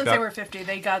 Something like that. Since they were 50,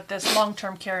 they got this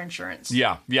long-term care insurance.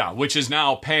 Yeah, which is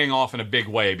now paying off in a big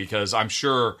way because I'm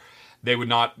sure they would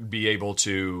not be able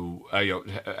to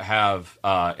have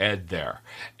Ed there.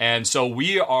 And so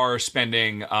we are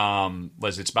spending,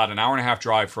 it's about an hour and a half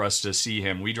drive for us to see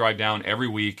him. We drive down every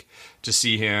week to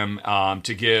see him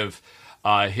to give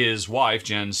his wife,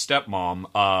 Jen's stepmom,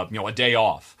 a day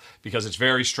off. Because it's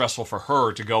very stressful for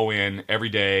her to go in every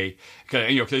day,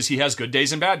 because he has good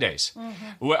days and bad days.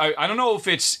 Mm-hmm. I don't know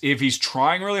if he's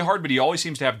trying really hard, but he always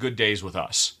seems to have good days with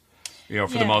us, for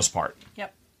the most part.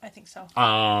 Yep, I think so.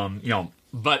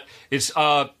 But it's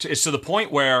to the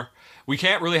point where we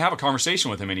can't really have a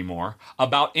conversation with him anymore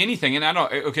about anything. And I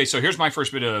don't. Okay, so here's my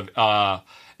first bit of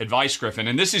advice, Griffin,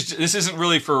 and this isn't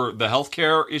really for the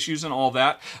healthcare issues and all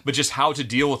that, but just how to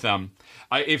deal with them.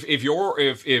 If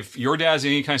your dad's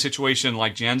in any kind of situation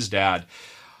like Jen's dad,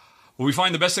 what we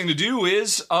find the best thing to do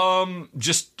is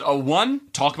just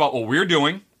talk about what we're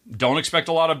doing. Don't expect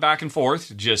a lot of back and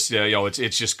forth. Just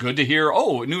it's just good to hear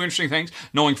new interesting things,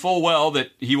 knowing full well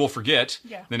that he will forget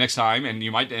the next time, and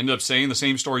you might end up saying the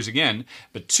same stories again.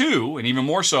 But 2, and even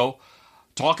more so,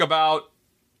 talk about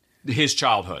his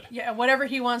childhood. Yeah, whatever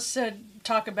he wants to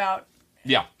talk about.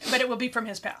 Yeah. But it will be from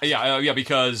his past. Yeah,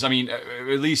 because, at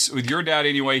least with your dad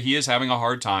anyway, he is having a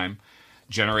hard time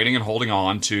generating and holding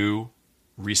on to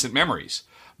recent memories.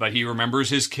 But he remembers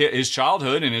his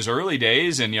childhood and his early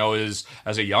days and, as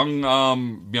a young,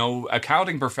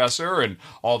 accounting professor and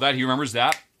all that. He remembers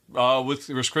that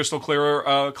with crystal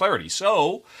clear clarity.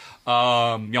 So,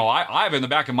 I've in the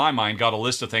back of my mind got a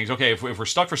list of things. Okay, if we're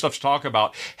stuck for stuff to talk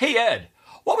about, hey, Ed,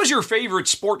 what was your favorite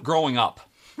sport growing up?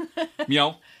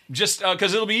 Just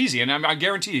because it'll be easy, and I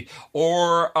guarantee.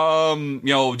 Or,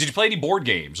 did you play any board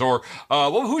games? Or,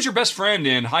 who's your best friend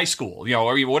in high school?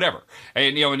 Or whatever.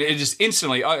 And, and it just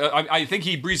instantly, I think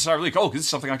he breathes a sigh of relief. Oh, this is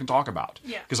something I can talk about.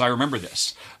 Yeah. Because I remember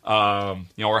this.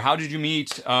 Or how did you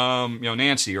meet,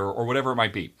 Nancy or whatever it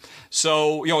might be.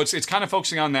 So, it's kind of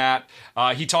focusing on that.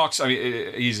 He talks,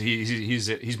 he's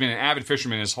been an avid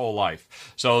fisherman his whole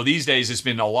life. So these days it's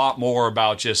been a lot more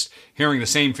about just hearing the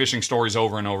same fishing stories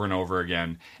over and over and over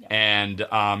again. And,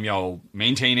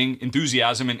 maintaining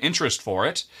enthusiasm and interest for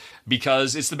it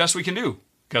because it's the best we can do.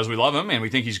 Because we love him and we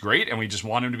think he's great and we just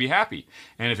want him to be happy.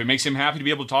 And if it makes him happy to be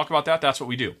able to talk about that, that's what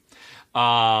we do.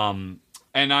 And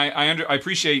I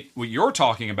appreciate what you're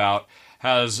talking about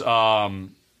has,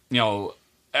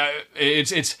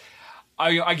 it's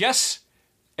I guess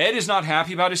Ed is not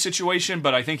happy about his situation,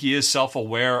 but I think he is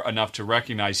self-aware enough to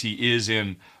recognize he is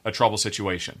in a trouble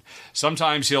situation.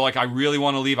 Sometimes he'll I really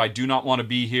want to leave. I do not want to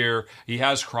be here. He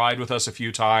has cried with us a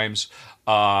few times.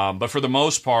 But for the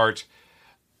most part,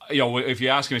 if you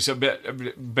ask him, he said,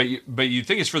 but you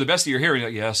think it's for the best that you're here?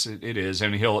 Like, yes, it is.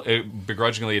 And he'll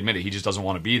begrudgingly admit it. He just doesn't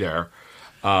want to be there.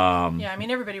 I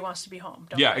mean, everybody wants to be home.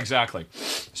 Yeah, exactly.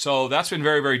 So that's been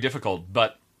very, very difficult.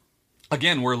 But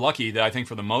again, we're lucky that I think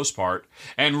for the most part,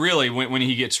 and really when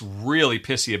he gets really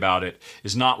pissy about it,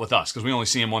 is not with us, because we only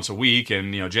see him once a week,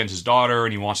 and Jen's his daughter,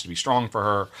 and he wants to be strong for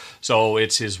her. So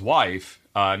it's his wife,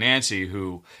 Nancy,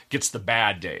 who gets the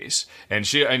bad days, and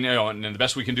the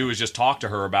best we can do is just talk to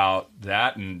her about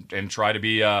that and try to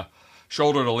be a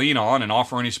shoulder to lean on and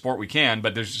offer any support we can.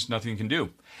 But there's just nothing you can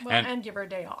do. Well, and give her a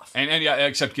day off. And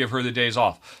except give her the days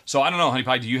off. So I don't know, Honey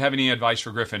Pie, do you have any advice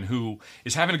for Griffin, who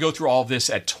is having to go through all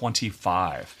this at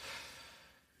 25?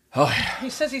 Oh. He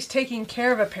says he's taking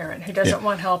care of a parent who doesn't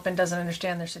want help and doesn't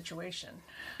understand their situation.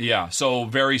 Yeah, so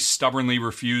very stubbornly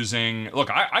refusing.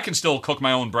 Look, I can still cook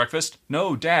my own breakfast.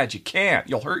 No, Dad, you can't.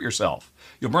 You'll hurt yourself.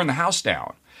 You'll burn the house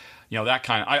down. That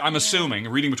kind of... I'm assuming,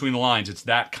 reading between the lines, it's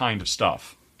that kind of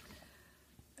stuff.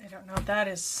 I don't know. That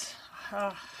is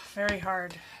very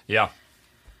hard. Yeah.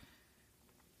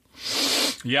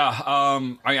 Yeah,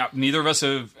 neither of us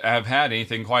have had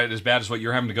anything quite as bad as what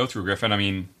you're having to go through, Griffin. I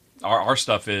mean, our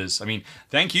stuff is...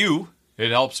 thank you.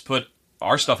 It helps put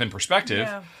our stuff in perspective,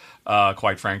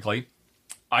 quite frankly.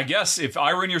 I guess if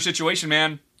I were in your situation,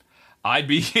 man, I'd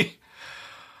be...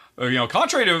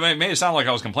 contrary to it may sound like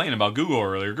I was complaining about Google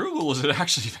earlier, Google is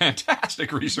actually a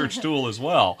fantastic research tool as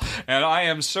well. And I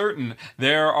am certain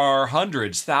there are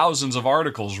hundreds, thousands of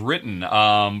articles written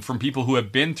from people who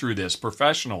have been through this,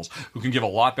 professionals who can give a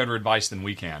lot better advice than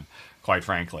we can, quite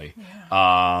frankly.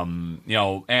 And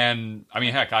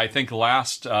heck, I think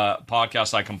last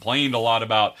podcast I complained a lot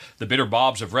about the bitter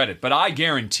bobs of Reddit, but I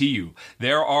guarantee you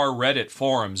there are Reddit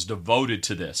forums devoted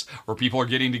to this, where people are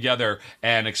getting together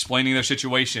and explaining their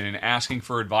situation and asking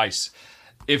for advice.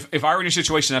 If I were in a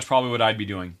situation, that's probably what I'd be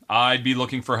doing. I'd be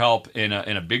looking for help in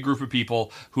a big group of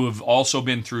people who have also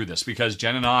been through this, because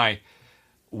Jen and I,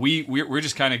 we're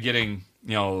just kind of getting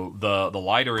the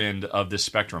lighter end of this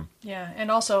spectrum. Yeah, and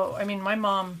also, my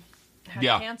mom had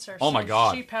cancer. Oh my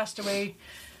God. She passed away,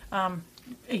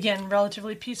 again,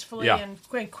 relatively peacefully and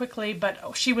quickly,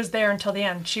 but she was there until the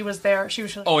end. She was there. She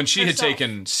was. Oh, and she had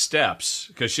taken steps,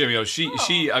 because she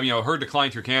her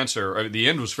decline through cancer. The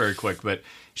end was very quick, but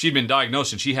she'd been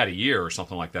diagnosed and she had a year or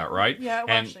something like that, right? Yeah,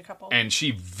 actually a couple. And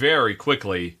she very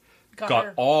quickly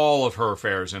got all of her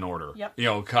affairs in order. Yep.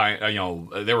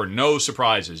 There were no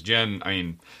surprises.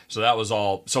 Jen, so that was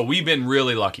all. So we've been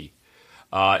really lucky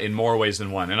in more ways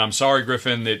than one. And I'm sorry,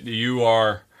 Griffin, that you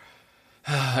are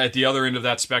at the other end of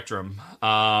that spectrum.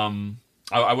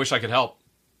 I wish I could help,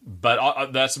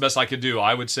 but that's the best I could do.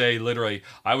 I would say, literally,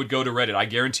 I would go to Reddit. I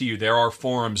guarantee you there are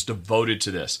forums devoted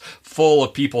to this, full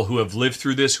of people who have lived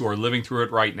through this, who are living through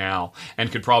it right now,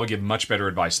 and could probably give much better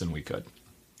advice than we could.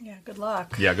 Yeah, good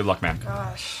luck. Yeah, good luck, man.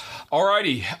 Gosh.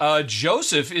 Alrighty,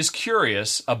 Joseph is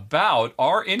curious about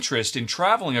our interest in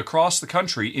traveling across the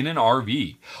country in an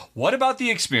RV. What about the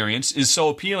experience is so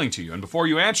appealing to you? And before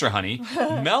you answer, honey,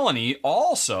 Melanie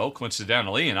also,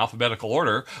 coincidentally, in alphabetical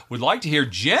order, would like to hear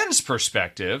Jen's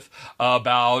perspective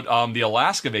about the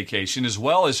Alaska vacation, as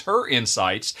well as her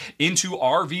insights into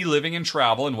RV living and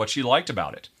travel and what she liked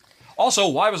about it. Also,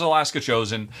 why was Alaska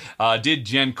chosen? Did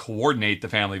Jen coordinate the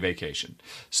family vacation?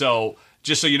 So,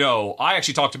 just so you know, I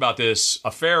actually talked about this a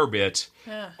fair bit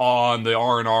on the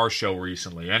R&R show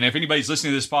recently. And if anybody's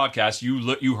listening to this podcast,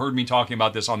 you heard me talking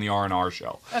about this on the R&R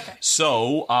show. Okay.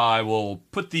 So, I will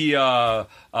put the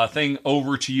thing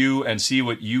over to you and see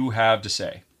what you have to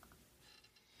say.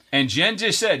 And Jen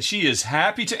just said she is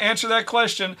happy to answer that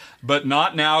question, but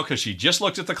not now, because she just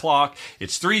looked at the clock.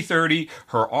 It's 3:30.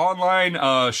 Her online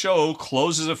show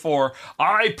closes at 4.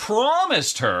 I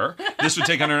promised her this would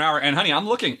take under an hour. And honey, I'm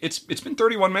looking. It's been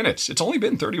 31 minutes. It's only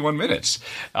been 31 minutes.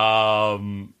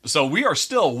 So we are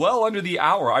still well under the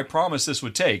hour I promised this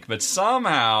would take. But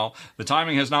somehow the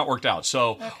timing has not worked out.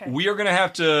 So we are going to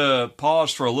have to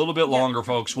pause for a little bit longer,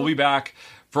 folks. We'll be back.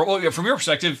 From your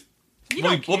perspective,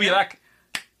 we'll be back.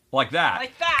 Like that.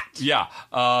 Like that. Yeah.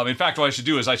 In fact, what I should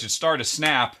do is I should start a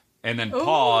snap and then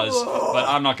pause, but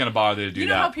I'm not going to bother to do that. You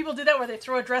know how people do that, where they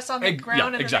throw a dress on the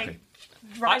ground and exactly. then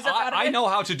they rise up out of it? I know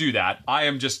how to do that. I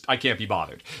can't be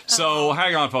bothered. So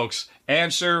hang on, folks.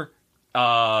 Answer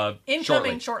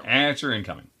incoming shortly. Answer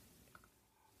incoming.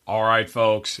 All right,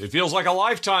 folks. It feels like a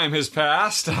lifetime has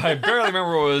passed. I barely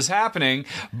remember what was happening.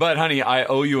 But, honey, I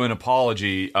owe you an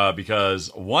apology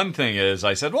because one thing is,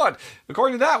 I said, what?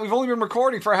 According to that, we've only been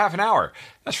recording for a half an hour.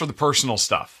 That's for the personal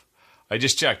stuff. I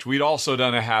just checked. We'd also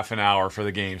done a half an hour for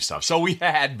the game stuff. So we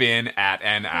had been at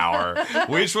an hour,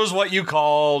 which was what you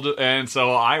called. And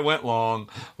so I went long.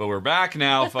 But we're back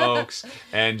now, folks.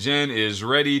 And Jen is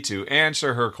ready to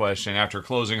answer her question after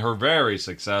closing her very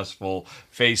successful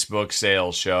Facebook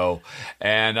sales show.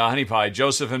 And Honey Pie,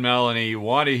 Joseph and Melanie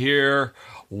want to hear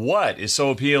what is so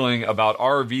appealing about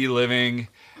RV living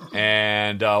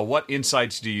and what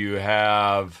insights do you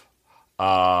have?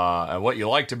 What you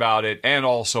liked about it, and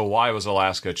also why was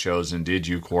Alaska chosen? Did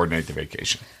you coordinate the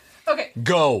vacation? Okay.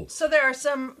 Go! So there are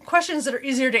some questions that are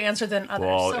easier to answer than others.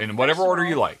 Well, so in whatever order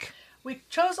you like. We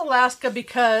chose Alaska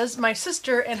because my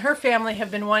sister and her family have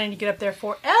been wanting to get up there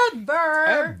forever.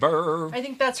 I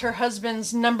think that's her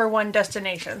husband's number one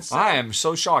destination. So. I am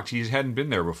so shocked he hadn't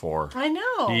been there before. I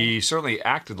know. He certainly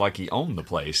acted like he owned the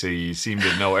place. He seemed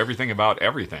to know everything about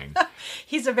everything.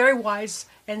 He's a very wise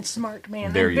and smart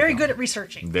man. There and you very go. good at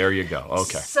researching. There you go.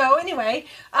 Okay. So anyway,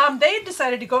 they had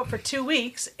decided to go up for 2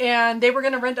 weeks, and they were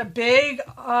going to rent a big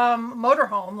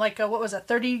motorhome, like what was it,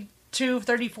 32,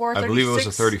 34, 36? I believe it was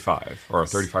a 35, or a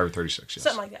 35 or 36, yes.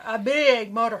 Something like that. A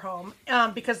big motorhome,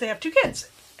 because they have 2 kids.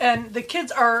 And the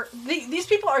kids are, these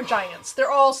people are giants.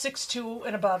 They're all 6'2"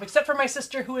 and above, except for my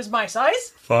sister, who is my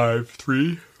size.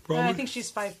 5'3", probably? I think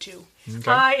she's 5'2".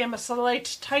 Okay. I am a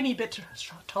slight, tiny bit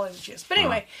taller than she is. But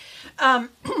anyway,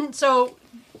 so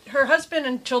her husband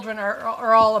and children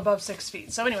are all above 6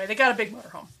 feet. So anyway, they got a big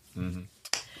motorhome. Mm-hmm.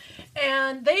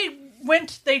 And they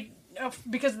went,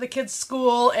 because of the kids'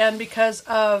 school and because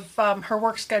of her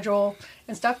work schedule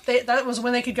and stuff, that was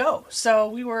when they could go. So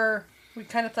we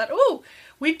kind of thought, ooh,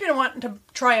 we'd been wanting to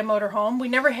try a motorhome. We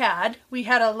never had. We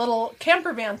had a little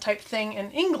camper van type thing in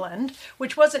England,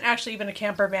 which wasn't actually even a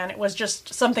camper van. It was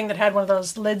just something that had one of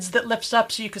those lids that lifts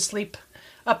up so you could sleep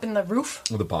up in the roof.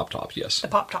 The pop top, yes. The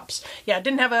pop tops. Yeah, it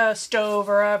didn't have a stove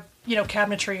or a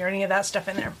cabinetry or any of that stuff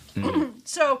in there. Mm.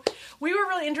 So we were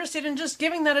really interested in just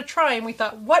giving that a try, and we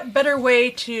thought, what better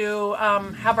way to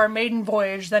have our maiden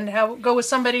voyage than to go with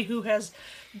somebody who has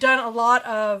done a lot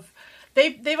of.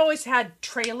 They've always had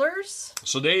trailers.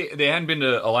 So they hadn't been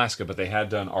to Alaska, but they had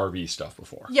done RV stuff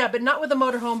before. Yeah, but not with a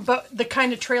motorhome, but the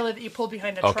kind of trailer that you pull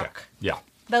behind a truck. Yeah.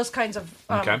 Those kinds of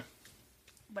whatever.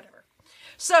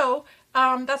 So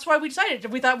that's why we decided.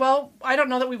 We thought, well, I don't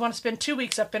know that we want to spend 2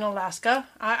 weeks up in Alaska.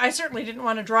 I certainly didn't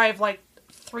want to drive like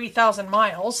 3,000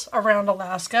 miles around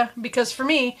Alaska, because for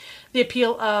me, the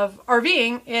appeal of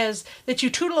RVing is that you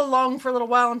tootle along for a little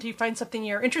while until you find something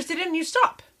you're interested in and you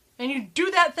stop. And you do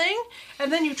that thing,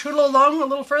 and then you tootle along a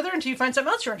little further until you find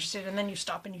something else you're interested in, and then you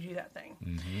stop and you do that thing.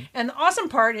 Mm-hmm. And the awesome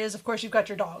part is, of course, you've got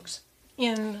your dogs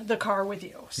in the car with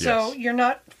you. So You're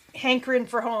not hankering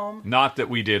for home. Not that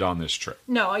we did on this trip.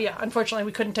 No, yeah. Unfortunately,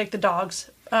 we couldn't take the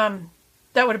dogs. That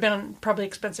would have been probably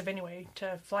expensive anyway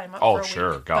to fly them up for a week. Oh,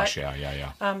 sure. Gosh, but,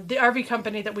 yeah. The RV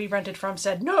company that we rented from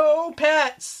said, no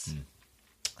pets.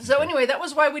 So anyway, that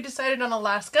was why we decided on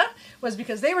Alaska, was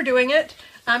because they were doing it,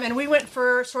 and we went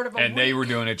for sort of a And they were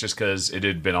doing it just because it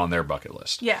had been on their bucket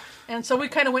list. Yeah, and so we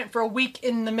kind of went for a week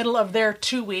in the middle of their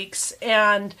 2 weeks,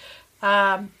 and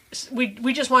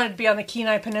we just wanted to be on the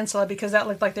Kenai Peninsula because that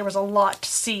looked like there was a lot to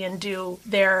see and do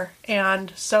there,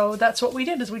 and so that's what we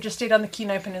did, is we just stayed on the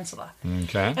Kenai Peninsula.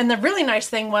 Okay. And the really nice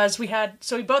thing was we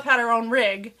both had our own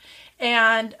rig,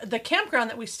 and the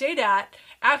campground that we stayed at,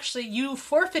 actually, you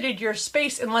forfeited your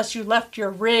space unless you left your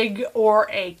rig or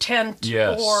a tent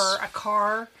or a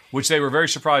car. Which they were very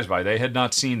surprised by. They had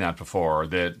not seen that before.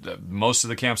 That most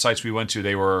of the campsites we went to,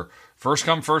 they were first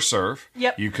come, first serve.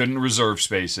 Yep. You couldn't reserve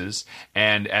spaces.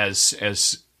 And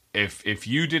if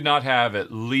you did not have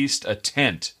at least a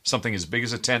tent, something as big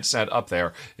as a tent set up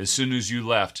there, as soon as you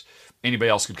left, anybody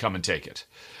else could come and take it.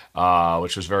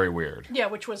 Which was very weird. Yeah,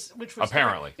 which was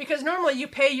apparently different. Because normally you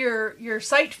pay your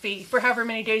site fee for however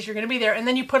many days you're going to be there, and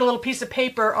then you put a little piece of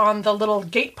paper on the little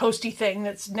gate posty thing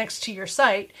that's next to your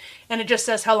site, and it just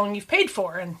says how long you've paid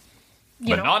for. And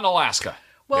not in Alaska.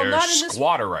 Well, There's not in this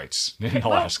squatter rights in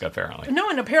Alaska, apparently. No,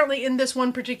 and apparently in this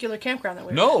one particular campground that we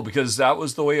were No, because that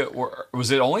was the way it worked.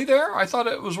 Was it only there? I thought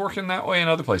it was working that way in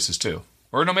other places too.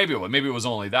 Or no, maybe it was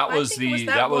only that was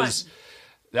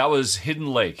that was Hidden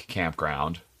Lake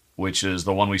Campground, which is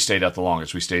the one we stayed at the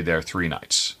longest. We stayed there 3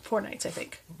 nights. 4 nights, I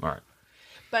think. All right.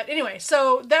 But anyway,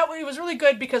 so it was really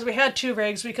good because we had 2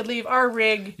 rigs. We could leave our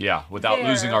rig without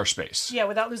losing our space. Yeah,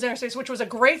 without losing our space, which was a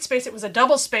great space. It was a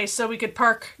double space, so we could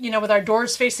park, with our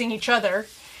doors facing each other.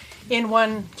 in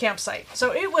one campsite.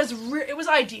 So it was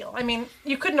ideal. I mean,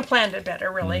 you couldn't have planned it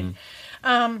better, really.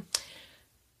 And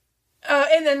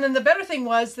then the better thing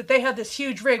was that they had this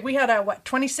huge rig. We had a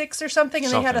 26 or something,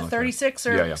 and they had a 36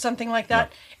 or something like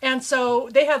that. Yeah. And so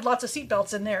they had lots of seat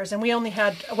belts in theirs, and we only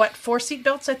had 4 seat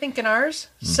belts, I think, in ours.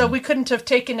 So we couldn't have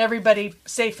taken everybody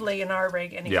safely in our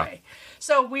rig anyway.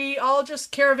 So we all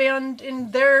just caravanned in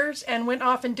theirs and went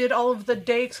off and did all of the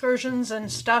day excursions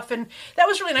and stuff. And that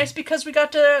was really nice because we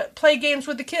got to play games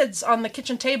with the kids on the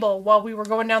kitchen table while we were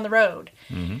going down the road.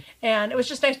 And it was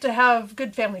just nice to have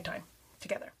good family time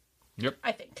together. Yep.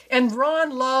 I think. And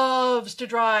Ron loves to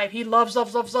drive. He loves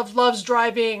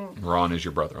driving. Ron is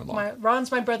your brother-in-law.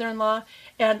 Ron's my brother-in-law,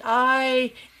 and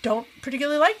I don't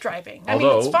particularly like driving. I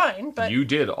mean, it's fine, but... You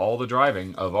did all the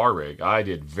driving of our rig. I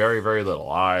did very, very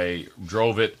little. I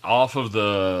drove it off of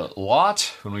the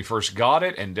lot when we first got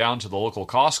it and down to the local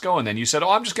Costco, and then you said,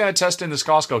 I'm just going to test in this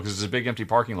Costco because it's a big empty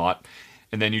parking lot,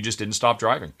 and then you just didn't stop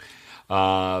driving.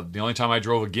 The only time I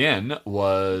drove again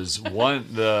was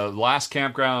the last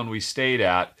campground we stayed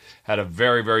at had a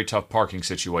very, very tough parking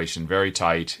situation, very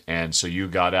tight, and so you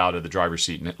got out of the driver's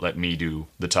seat and let me do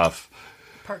the tough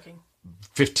parking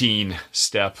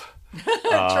 15-step turn,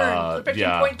 the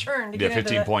 15-point turn.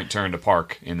 15-point turn to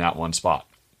park in that one spot.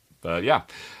 But yeah.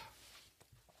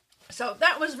 So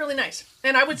that was really nice.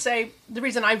 And I would say the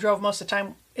reason I drove most of the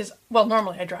time is, well,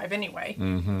 normally I drive anyway.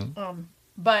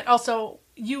 But also,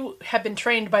 you have been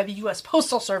trained by the U.S.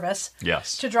 Postal Service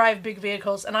to drive big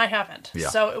vehicles, and I haven't. Yeah.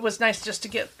 So it was nice just to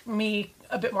get me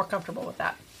a bit more comfortable with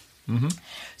that.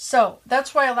 So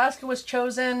that's why Alaska was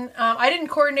chosen. I didn't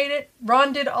coordinate it.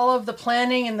 Ron did all of the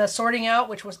planning and the sorting out,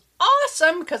 which was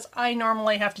awesome because I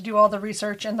normally have to do all the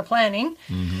research and the planning.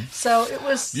 So it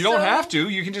was... You don't have to.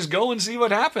 You can just go and see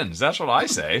what happens. That's what I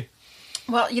say.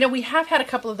 Well, we have had a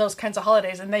couple of those kinds of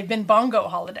holidays, and they've been bongo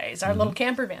holidays, our little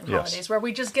camper van holidays, where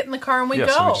we just get in the car and we go.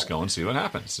 So we just go and see what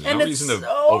happens. There's no reason to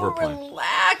overplan.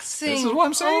 Relaxing. This is what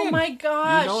I'm saying. Oh, my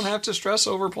gosh. You don't have to stress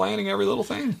over planning every little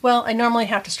thing. Well, I normally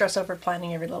have to stress over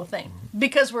planning every little thing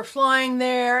because we're flying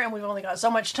there, and we've only got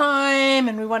so much time,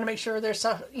 and we want to make sure there's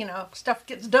stuff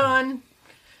gets done.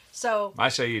 So I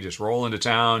say you just roll into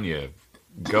town, you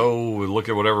go look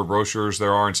at whatever brochures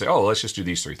there are, and say, "Oh, let's just do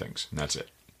these 3 things," and that's it.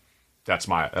 That's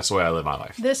the way I live my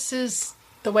life. This is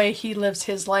the way he lives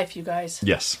his life, you guys.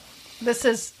 Yes. This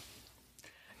is,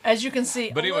 as you can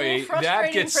see, but anyway,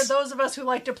 frustrating for those of us who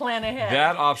like to plan ahead.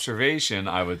 That observation,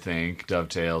 I would think,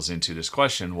 dovetails into this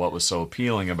question: what was so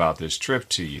appealing about this trip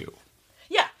to you?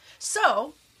 Yeah.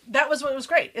 So that was what was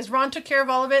great. Is Ron took care of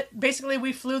all of it. Basically,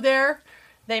 we flew there.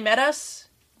 They met us.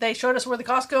 They showed us where the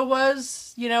Costco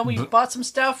was. We bought some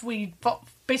stuff. We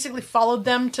basically followed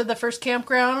them to the first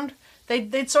campground.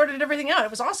 They'd sorted everything out.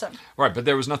 It was awesome. Right, but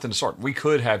there was nothing to sort. We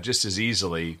could have just as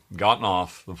easily gotten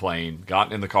off the plane,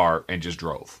 gotten in the car, and just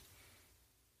drove.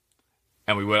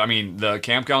 And we would, the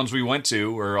campgrounds we went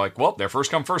to were like, well, they're first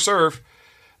come, first serve.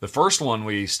 The first one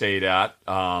we stayed at,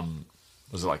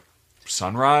 was it like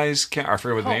Sunrise? I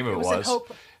forget what the name of it was. It was in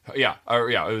Hope. Yeah,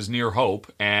 it was near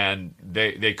Hope, and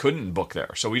they couldn't book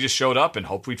there. So we just showed up and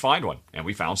hoped we'd find one, and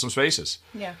we found some spaces.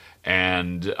 Yeah.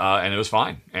 And it was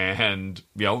fine. And,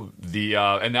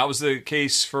 and that was the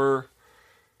case for...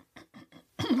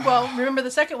 Well, remember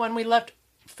the second one, we left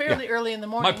fairly early in the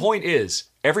morning. My point is,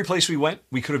 every place we went,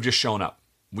 we could have just shown up.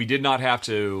 We did not have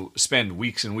to spend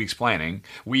weeks and weeks planning.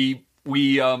 The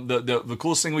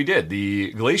coolest thing we did,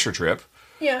 the glacier trip,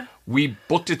 we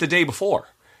booked it the day before.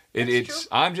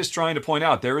 I'm just trying to point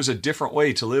out there is a different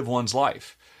way to live one's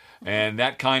life. And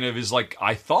that kind of is like,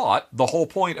 I thought, the whole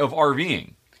point of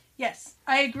RVing. Yes,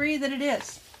 I agree that it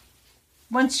is.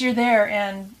 Once you're there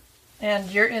and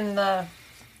you're in the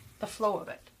flow of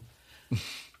it.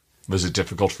 Was it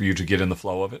difficult for you to get in the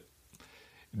flow of it?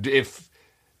 That's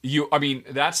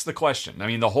the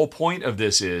question. The whole point of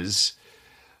this is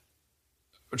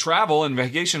travel and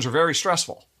vacations are very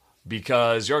stressful.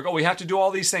 Because you're like, we have to do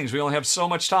all these things. We only have so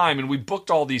much time, and we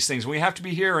booked all these things. We have to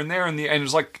be here and there, and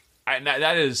it's like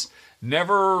that is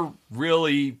never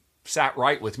really sat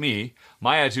right with me.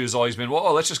 My attitude has always been,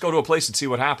 well, let's just go to a place and see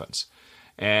what happens,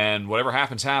 and whatever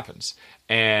happens, happens.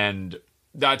 And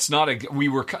that's not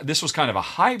this was kind of a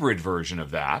hybrid version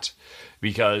of that,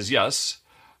 because yes,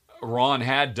 Ron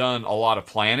had done a lot of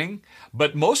planning,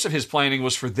 but most of his planning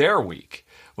was for their week.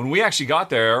 When we actually got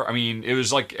there, it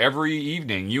was like every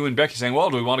evening, you and Becky saying, well,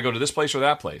 do we want to go to this place or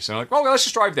that place? And I'm like, well, let's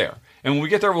just drive there. And when we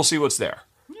get there, we'll see what's there.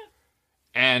 Yeah.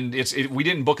 And we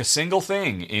didn't book a single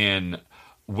thing in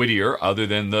Whittier other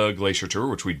than the Glacier Tour,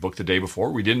 which we'd booked the day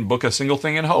before. We didn't book a single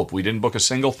thing in Hope. We didn't book a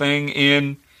single thing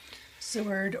in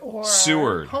Seward or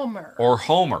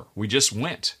Homer. We just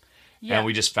went. Yeah. And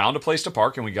we just found a place to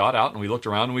park and we got out and we looked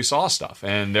around and we saw stuff.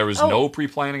 And there was no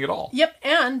pre-planning at all. Yep,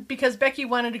 and because Becky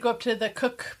wanted to go up to the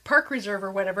Cook Park Reserve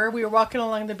or whatever, we were walking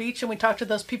along the beach and we talked to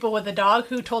those people with the dog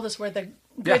who told us where the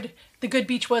good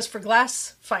beach was for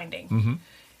glass finding. Mm-hmm.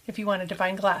 If you wanted to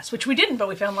find glass, which we didn't, but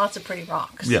we found lots of pretty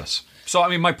rocks. Yes. So, I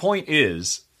mean, my point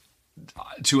is,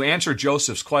 to answer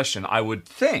Joseph's question, I would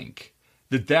think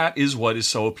that is what is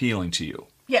so appealing to you.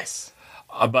 Yes.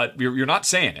 But you're not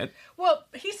saying it. Well,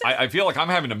 he said... I feel like I'm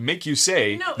having to make you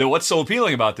say that what's so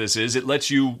appealing about this is it lets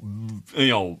you,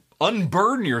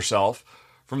 unburden yourself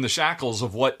from the shackles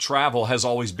of what travel has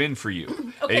always been for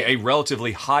you. Okay. A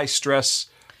relatively high-stress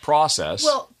process.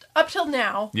 Well, up till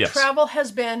now, yes. Travel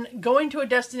has been going to a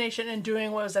destination and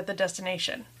doing what was at the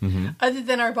destination, other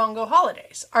than our bongo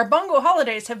holidays. Our bongo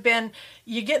holidays have been,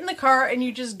 you get in the car and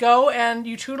you just go and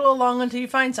you tootle along until you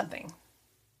find something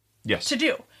to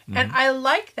do. Mm-hmm. And I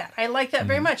like that. I like that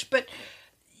very much. But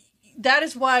that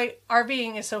is why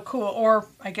RVing is so cool, or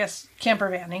I guess camper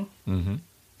vanning. Mm-hmm.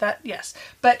 That, yes.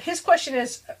 But his question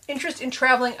is interest in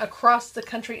traveling across the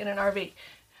country in an RV.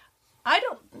 I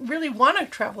don't really want to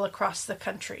travel across the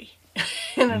country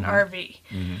in an RV.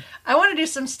 Mm-hmm. I want to do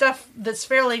some stuff that's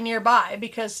fairly nearby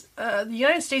because the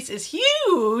United States is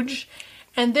huge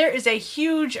and there is a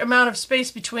huge amount of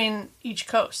space between each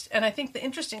coast. And I think the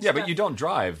interesting stuff... Yeah, but you don't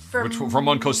drive from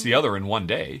one coast to the other in one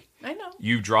day. I know.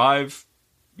 You drive,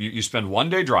 you spend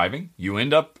one day driving, you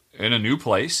end up in a new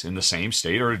place in the same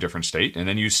state or a different state, and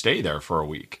then you stay there for a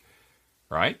week.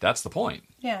 Right? That's the point.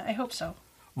 Yeah, I hope so.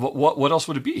 What else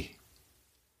would it be?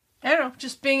 I don't know,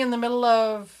 just being in the middle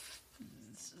of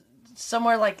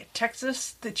somewhere like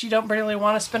Texas that you don't really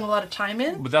want to spend a lot of time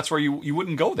in. But that's where you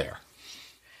wouldn't go there.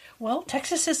 Well,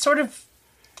 Texas is sort of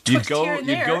You'd go to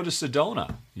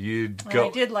Sedona. You'd go.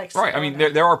 I did like Sedona. Right. I mean,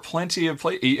 there are plenty of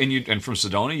places, and from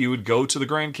Sedona you would go to the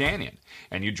Grand Canyon,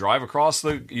 and you drive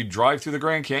through the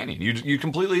Grand Canyon. You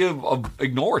completely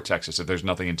ignore Texas if there's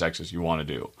nothing in Texas you want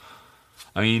to do.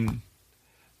 I mean,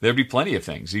 there'd be plenty of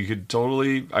things you could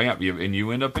totally. And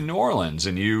you end up in New Orleans,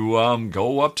 and you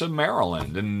go up to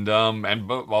Maryland, and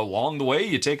along the way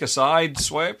you take a side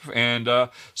swipe and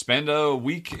spend a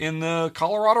week in the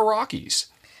Colorado Rockies.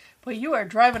 Well, you are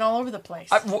driving all over the place.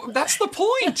 That's the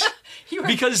point.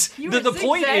 Because the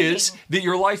point is that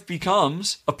your life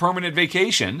becomes a permanent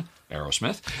vacation,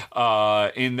 Aerosmith,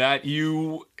 in that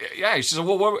you says,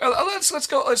 well,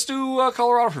 let's do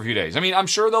Colorado for a few days. I mean, I'm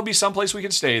sure there'll be some place we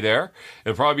can stay there.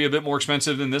 It'll probably be a bit more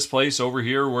expensive than this place over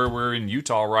here where we're in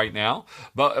Utah right now.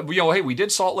 But, hey, we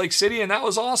did Salt Lake City, and that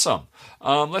was awesome.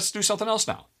 Let's do something else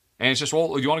now. And it's just,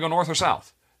 well, do you want to go north or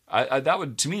south?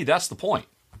 To me, that's the point.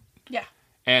 Yeah.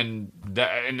 And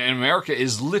America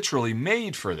is literally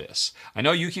made for this. I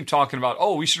know you keep talking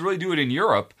about, we should really do it in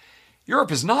Europe.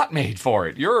 Europe is not made for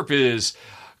it. Europe is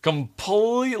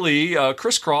completely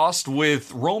crisscrossed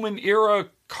with Roman-era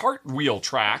cartwheel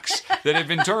tracks that have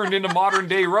been turned into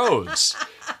modern-day roads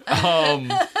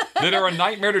that are a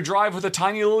nightmare to drive with a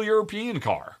tiny little European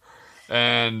car.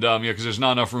 And because there's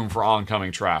not enough room for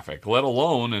oncoming traffic, let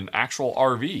alone an actual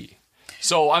RV.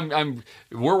 So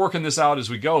we're working this out as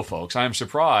we go, folks. I'm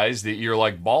surprised that you're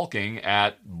like balking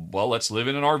at, well, let's live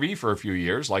in an RV for a few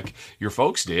years like your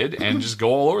folks did and just go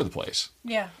all over the place.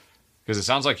 Yeah. Because it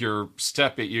sounds like you're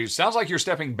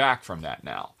stepping back from that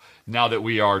now that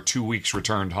we are 2 weeks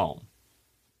returned home.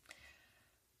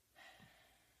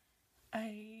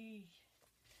 And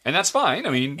that's fine. I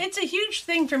mean, it's a huge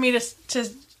thing for me to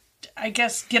I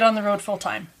guess, get on the road full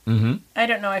time. Mm-hmm. I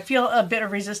don't know. I feel a bit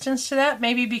of resistance to that.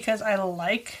 Maybe because I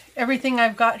like everything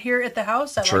I've got here at the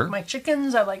house. I like my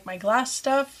chickens. I like my glass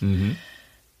stuff. Mm-hmm.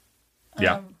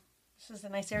 Yeah. This is a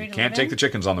nice area to live in. You can't take the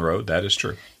chickens on the road. That is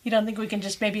true. You don't think we can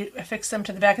just maybe affix them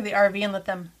to the back of the RV and let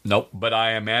them... Nope. But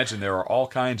I imagine there are all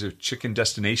kinds of chicken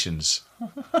destinations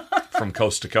from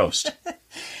coast to coast.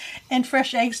 And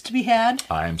fresh eggs to be had.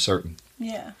 I am certain.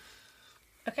 Yeah.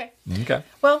 Okay. Okay.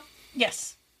 Well,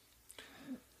 yes.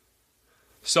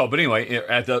 So, but anyway,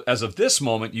 as of this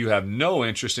moment, you have no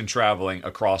interest in traveling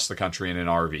across the country in an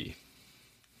RV.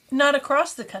 Not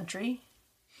across the country.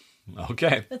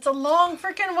 Okay. It's a long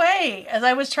freaking way. As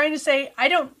I was trying to say, I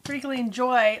don't particularly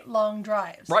enjoy long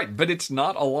drives. Right, but it's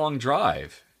not a long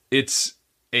drive. It's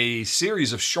a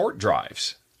series of short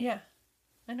drives. Yeah,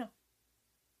 I know.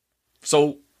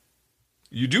 So,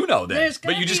 you do know that,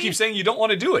 but you just keep saying you don't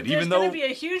want to do it, even though... There's going to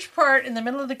be a huge part in the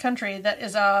middle of the country that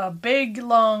is a big,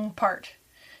 long part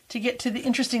to get to the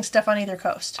interesting stuff on either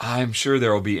coast. I'm sure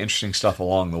there will be interesting stuff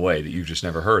along the way that you've just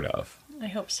never heard of. I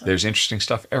hope so. There's interesting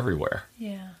stuff everywhere.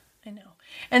 Yeah, I know.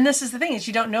 And this is the thing, is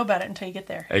you don't know about it until you get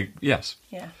there. Yes.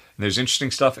 Yeah. There's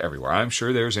interesting stuff everywhere. I'm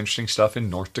sure there's interesting stuff in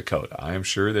North Dakota. I am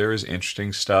sure there is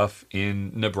interesting stuff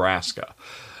in Nebraska.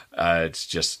 It's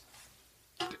just,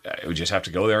 we just have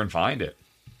to go there and find it.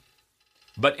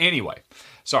 But anyway,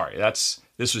 sorry,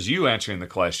 this was you answering the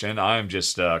question. I'm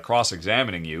just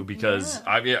cross-examining you because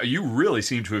you really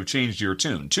seem to have changed your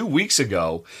tune. 2 weeks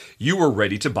ago, you were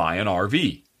ready to buy an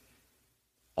RV.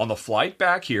 On the flight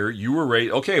back here, you were ready.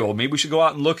 Okay, well, maybe we should go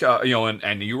out and look,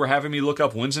 and you were having me look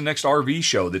up when's the next RV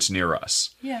show that's near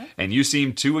us. Yeah. And you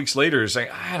seemed 2 weeks later saying,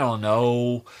 I don't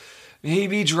know,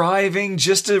 maybe driving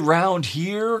just around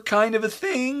here kind of a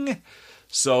thing.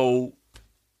 So,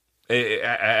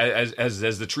 as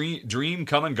the dream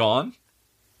come and gone?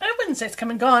 I wouldn't say it's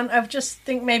come and gone. I just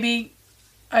think maybe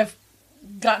I've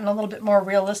gotten a little bit more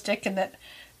realistic in that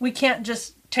we can't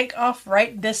just take off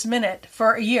right this minute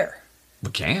for a year. We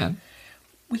can.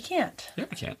 We can't. Yeah,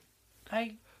 we can.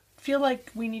 I feel like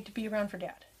we need to be around for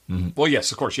Dad. Mm-hmm. Well,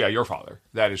 yes, of course. Yeah, your father.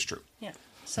 That is true. Yeah.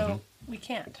 So we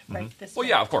can't right this Well,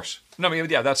 minute. yeah, of course. No, I mean,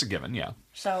 yeah, that's a given, yeah.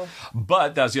 So.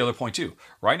 But that's the other point, too.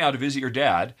 Right now, to visit your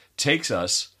dad takes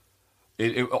us,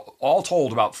 all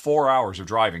told, about 4 hours of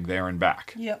driving there and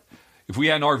back. Yep. If we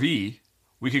had an RV,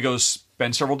 we could go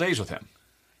spend several days with him.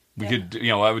 We could,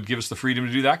 that would give us the freedom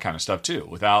to do that kind of stuff too,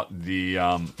 without the,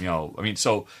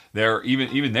 so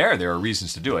even there are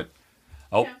reasons to do it.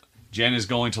 Oh, yeah. Jen is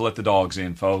going to let the dogs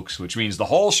in, folks, which means the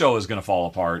whole show is going to fall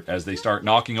apart as they start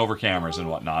knocking over cameras and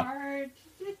whatnot.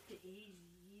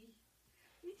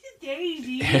 It's a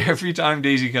Daisy. Every time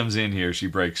Daisy comes in here, she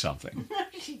breaks something.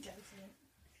 She doesn't.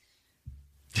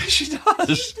 She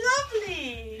does. She's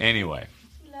lovely. Anyway.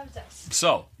 She loves us.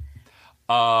 So,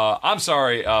 I'm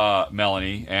sorry,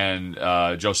 Melanie and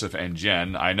Joseph and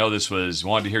Jen. I know this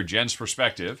wanted to hear Jen's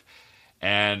perspective,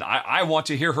 and I want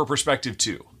to hear her perspective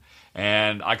too.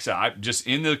 And like I said, just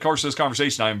in the course of this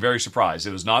conversation, I'm very surprised.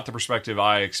 It was not the perspective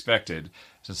I expected.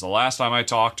 Since the last time I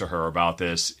talked to her about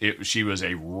this, she was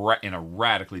in a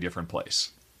radically different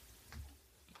place.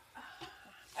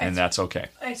 And that's okay.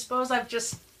 I suppose I've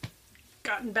just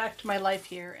gotten back to my life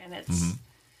here, and it's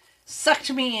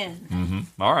sucked me in.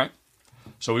 Mm-hmm. All right.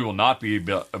 So we will not be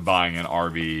buying an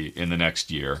RV in the next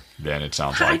year, then it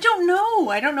sounds like. I don't know.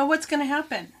 I don't know what's going to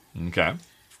happen. Okay.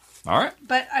 All right.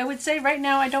 But I would say right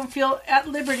now I don't feel at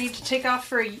liberty to take off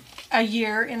for a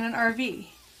year in an RV.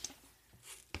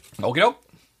 Okie doke.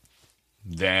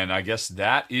 Then I guess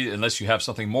that is, unless you have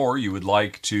something more you would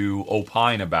like to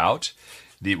opine about,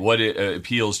 what it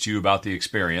appeals to you about the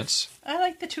experience. I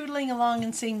like the tootling along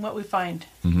and seeing what we find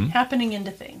happening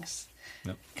into things.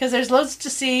 Because Yep. there's loads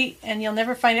to see, and you'll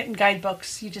never find it in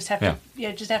guidebooks. You just have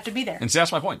to be there. And see,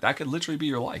 that's my point. That could literally be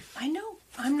your life. I know.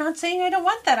 I'm not saying I don't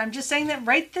want that. I'm just saying that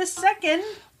right this second.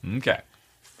 Okay.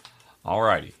 All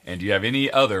righty. And do you have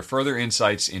any other further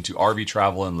insights into RV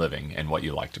travel and living and what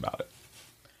you liked about it?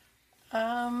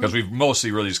 Because we've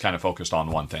mostly really just kind of focused on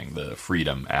one thing, the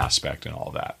freedom aspect and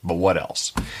all that. But what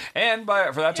else? And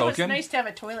for that token, It was nice to have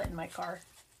a toilet in my car.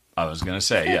 I was going to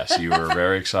say, yes, you were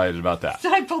very excited about that.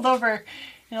 So I pulled over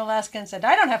in Alaska and said,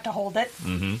 I don't have to hold it.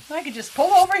 Mm-hmm. I could just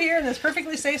pull over here in this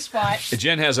perfectly safe spot.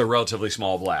 Jen has a relatively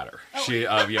small bladder. Oh. She,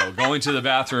 going to the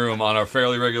bathroom on a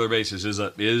fairly regular basis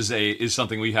is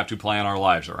something we have to plan our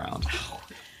lives around.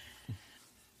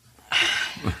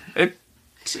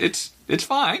 It's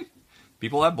fine.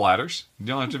 People have bladders. You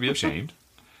don't have to be ashamed.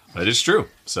 But it's true.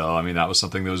 So, I mean, that was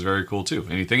something that was very cool, too.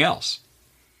 Anything else?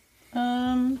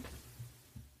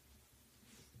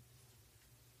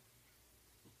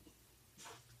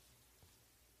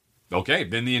 Okay,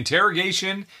 then the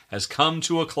interrogation has come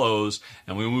to a close,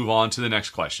 and we move on to the next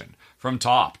question. From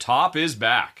Top. Top is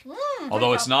back.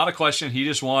 Although it's not a question, he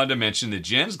just wanted to mention that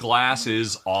Jen's glass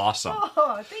is awesome.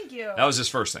 Oh, thank you. That was his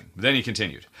first thing. Then he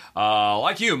continued.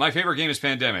 Like you, my favorite game is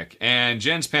Pandemic, and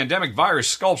Jen's Pandemic virus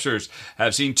sculptures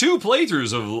have seen 2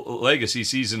 playthroughs of Legacy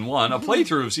Season 1, a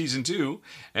playthrough of Season 2,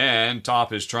 and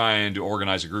Top is trying to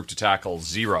organize a group to tackle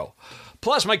 0.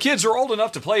 Plus, my kids are old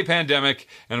enough to play Pandemic,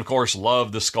 and of course,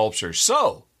 love the sculptures.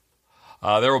 So,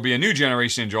 there will be a new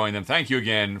generation enjoying them. Thank you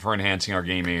again for enhancing our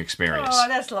gaming experience. Oh,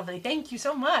 that's lovely. Thank you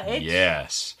so much.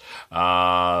 Yes.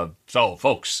 So,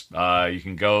 folks, you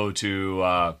can go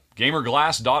to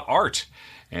gamerglass.art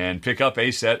and pick up a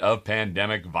set of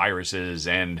Pandemic viruses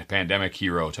and Pandemic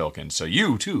hero tokens. So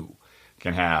you, too,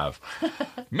 can have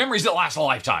memories that last a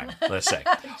lifetime, let's say.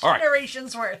 All right.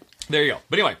 Generations worth. There you go.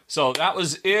 But anyway, so that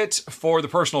was it for the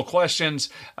personal questions,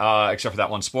 except for that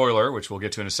one spoiler, which we'll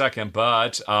get to in a second.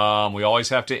 But we always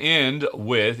have to end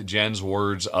with Jen's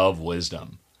words of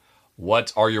wisdom.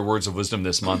 What are your words of wisdom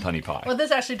this month, Honey Pie? Well,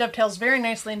 this actually dovetails very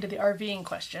nicely into the RVing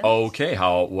question. Okay,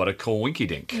 what a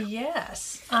coinky-dink.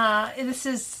 Yes. This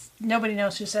is nobody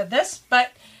knows who said this,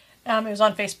 but it was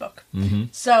on Facebook. Mm-hmm.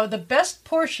 So the best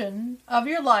portion of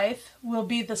your life will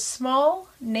be the small,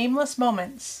 nameless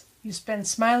moments you spend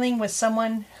smiling with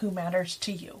someone who matters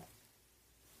to you.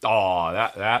 Oh,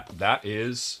 that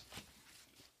is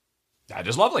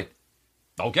lovely.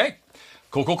 Okay.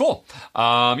 Cool.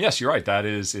 Yes, you're right.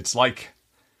 It's like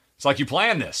you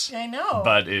planned this. I know.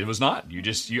 But it was not.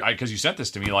 Because you sent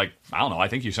this to me I don't know, I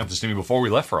think you sent this to me before we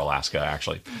left for Alaska,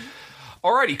 actually.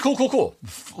 Alrighty, cool.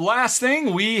 Last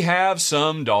thing, we have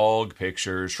some dog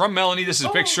pictures from Melanie. This is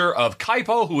a picture of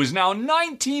Kaipo, who is now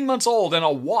 19 months old and a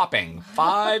whopping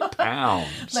 5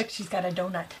 pounds. Look, she's got a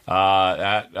donut.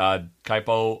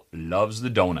 Kaipo loves the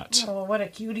donut. Oh, what a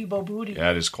cutie bobooty.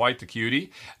 That is quite the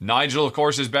cutie. Nigel, of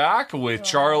course, is back with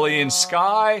Charlie and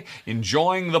Sky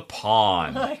enjoying the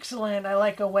pond. Excellent. I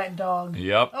like a wet dog.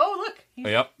 Yep. Oh, look.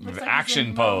 Yep. Looks like Action he's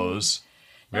in pose.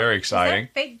 Very exciting. Is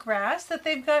that fake grass that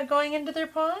they've got going into their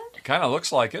pond? Kind of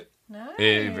looks like it. Nice.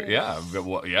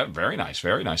 Very nice.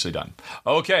 Very nicely done.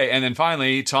 Okay, and then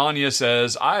finally, Tanya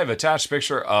says, I have attached a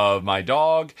picture of my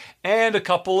dog and a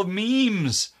couple of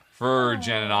memes for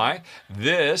Jen and I.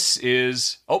 This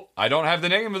is... Oh, I don't have the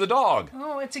name of the dog.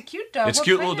 Oh, it's a cute dog. It's a What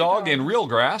cute kind little of dog in real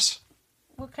grass.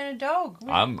 What kind of dog?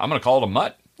 I'm going to call it a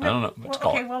mutt. I don't know what to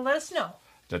call okay, it. well, let us know.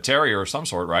 A terrier of some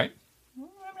sort, right?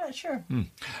 I'm not sure.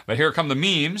 But here come the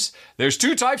memes. There's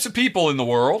two types of people in the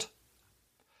world.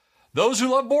 Those who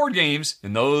love board games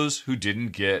and those who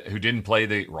didn't play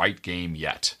the right game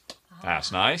yet.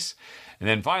 That's nice. And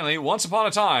then finally, once upon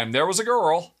a time, there was a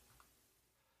girl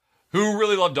who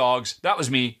really loved dogs. That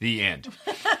was me. The end.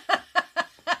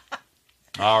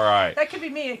 All right. That could be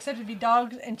me, except it'd be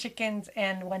dogs and chickens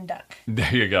and one duck.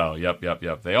 There you go.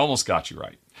 Yep. They almost got you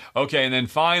right. Okay, and then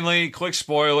finally, quick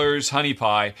spoilers, Honey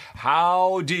Pie.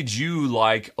 How did you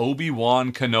like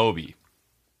Obi-Wan Kenobi?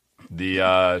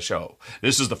 The show.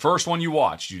 This is the first one you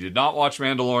watched. You did not watch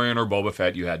Mandalorian or Boba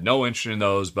Fett. You had no interest in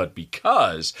those, but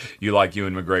because you like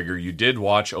Ewan McGregor, you did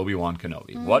watch Obi-Wan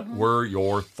Kenobi. Mm-hmm. What were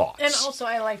your thoughts? And also,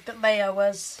 I liked that Leia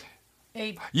was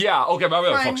a... Yeah, okay, by the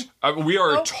way, Prime- folks, we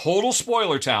are a total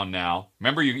spoiler town now.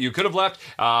 Remember, you could have left...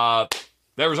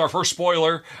 There was our first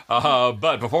spoiler,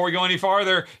 but before we go any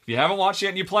farther, if you haven't watched yet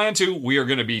and you plan to, we are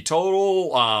going to be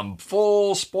total,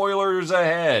 full spoilers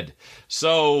ahead.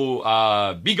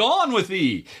 So, be gone with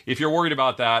thee if you're worried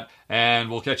about that, and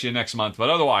we'll catch you next month. But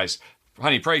otherwise,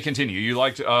 honey, pray continue. You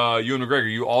liked Ewan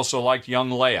McGregor. You also liked young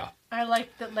Leia. I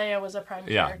liked that Leia was a prime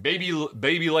Yeah, character.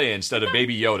 baby Leia instead of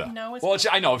baby Yoda. No, it's well, not.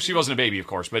 I know she wasn't a baby, of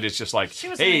course, but it's just like, She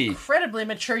was hey, an incredibly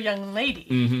mature young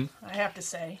lady, I have to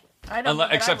say. I don't know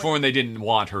that except I for would- when they didn't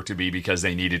want her to be because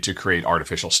they needed to create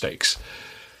artificial stakes.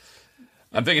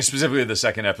 I'm thinking specifically of the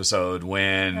second episode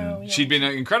when she'd been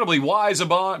incredibly wise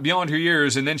beyond her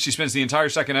years, and then she spends the entire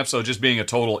second episode just being a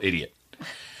total idiot.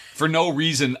 For no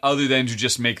reason other than to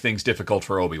just make things difficult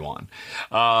for Obi-Wan.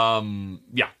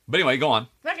 Yeah, but anyway, go on.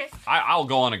 Okay. I'll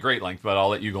go on at great length, but I'll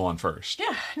let you go on first.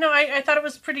 Yeah, no, I thought it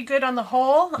was pretty good on the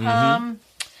whole.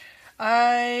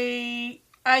 I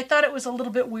thought it was a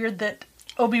little bit weird that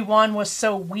Obi-Wan was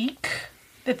so weak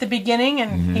at the beginning,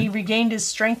 and he regained his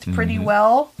strength pretty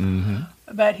well.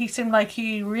 But he seemed like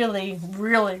he really,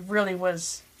 really, really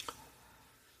was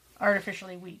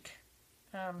artificially weak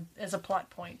as a plot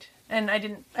point, and I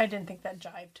didn't think that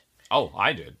jived. Oh,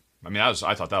 I did. I mean, I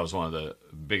thought that was one of the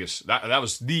biggest. That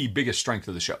was the biggest strength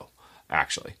of the show,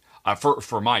 actually,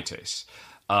 for my taste.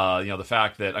 The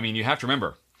fact that, I mean, you have to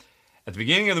remember, at the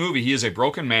beginning of the movie, he is a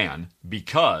broken man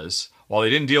because while they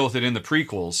didn't deal with it in the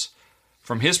prequels,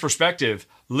 from his perspective,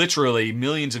 literally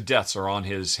millions of deaths are on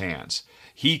his hands.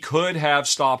 He could have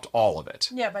stopped all of it.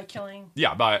 Yeah, by killing.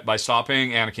 Yeah, by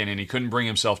stopping Anakin, and he couldn't bring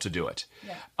himself to do it.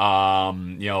 Yeah.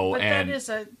 But that is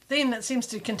a theme that seems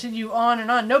to continue on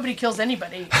and on. Nobody kills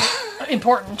anybody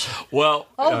important. Well,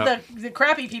 All the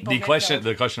crappy people. the get question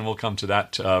killed. will come to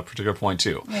that particular point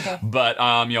too. Okay. But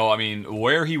I mean,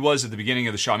 where he was at the beginning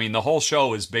of the show. I mean, the whole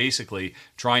show is basically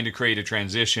trying to create a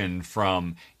transition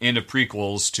from end of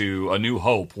prequels to A New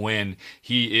Hope when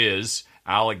he is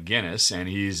Alec Guinness, and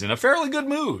he's in a fairly good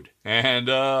mood and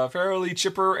fairly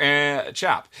chipper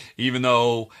chap. Even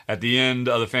though at the end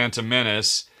of The Phantom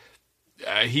Menace,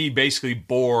 he basically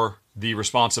bore the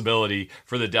responsibility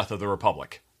for the death of the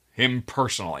Republic, him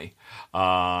personally.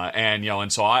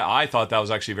 And so I thought that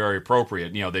was actually very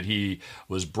appropriate, that he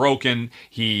was broken.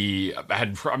 He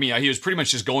was pretty much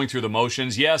just going through the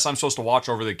motions. Yes, I'm supposed to watch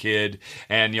over the kid.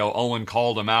 And, Owen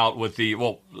called him out with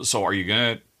so are you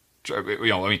going to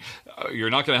you're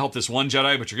not going to help this one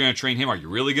Jedi, but you're going to train him. Are you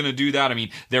really going to do that? I mean,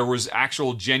 there was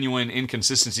actual genuine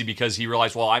inconsistency because he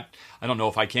realized, well, I don't know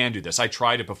if I can do this. I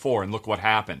tried it before, and look what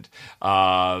happened.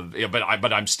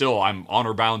 But I'm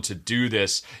honor bound to do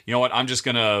this. You know what? I'm just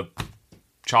going to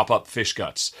chop up fish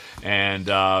guts and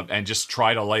just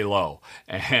try to lay low,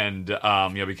 and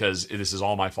because this is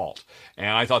all my fault. And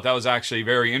I thought that was actually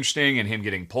very interesting, and him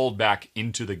getting pulled back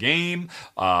into the game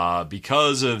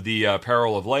because of the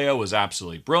peril of Leia was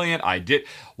absolutely brilliant.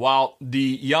 While the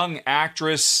young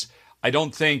actress, I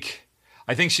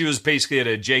think she was basically at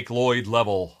a Jake Lloyd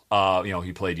level.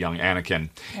 He played young Anakin,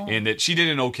 in that she did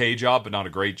an okay job, but not a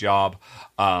great job.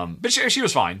 But she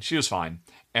was fine. She was fine.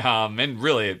 And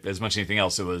really, as much as anything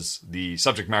else, it was the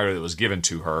subject matter that was given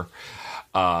to her.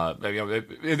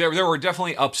 There were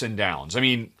definitely ups and downs. I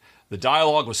mean, the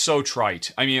dialogue was so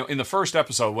trite. I mean, in the first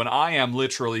episode, when I am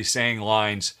literally saying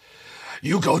lines,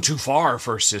 "You go too far,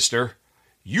 First Sister.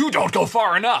 You don't go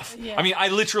far enough." Yeah. I mean, I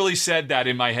literally said that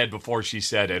in my head before she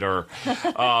said it. Or,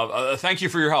 "Thank you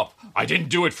for your help. I didn't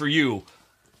do it for you."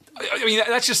 I mean,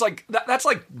 that's just like that's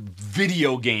like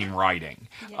video game writing,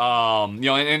 yeah.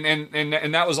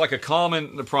 And that was like a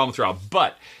common problem throughout.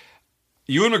 But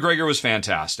Ewan McGregor was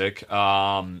fantastic,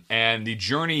 and the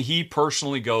journey he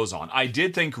personally goes on. I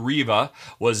did think Reva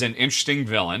was an interesting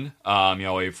villain,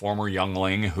 a former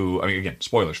youngling who, again,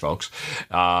 spoilers, folks,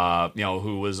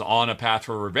 who was on a path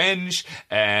for revenge,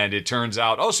 and it turns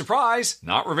out, oh, surprise,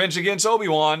 not revenge against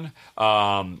Obi-Wan,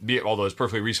 although it's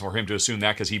perfectly reasonable for him to assume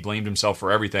that because he blamed himself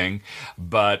for everything,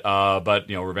 but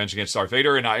revenge against Darth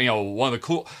Vader, and one of the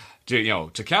cool...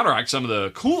 To counteract some of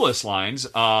the coolest lines,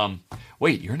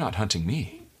 wait, you're not hunting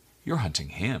me. You're hunting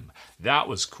him. That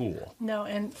was cool. No,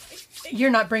 and you're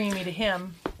not bringing me to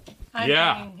him. I'm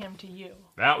bringing him to you.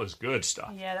 That was good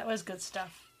stuff. Yeah, that was good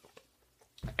stuff.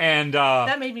 And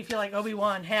that made me feel like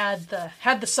Obi-Wan had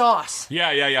the sauce. Yeah.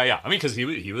 I mean, because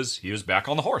he was back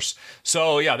on the horse.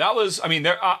 So yeah, that was. I mean,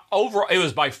 overall, it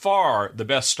was by far the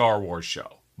best Star Wars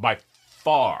show, by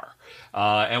far.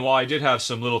 And while I did have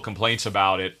some little complaints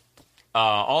about it,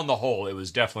 on the whole, it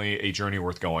was definitely a journey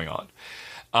worth going on.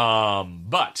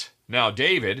 But now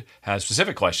David has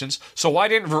specific questions. So why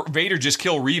didn't Vader just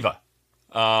kill Reva?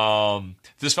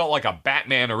 This felt like a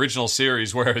Batman original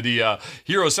series where the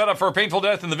hero set up for a painful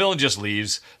death and the villain just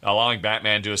leaves, allowing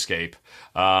Batman to escape.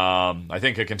 I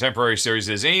think a contemporary series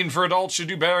is aimed for adults should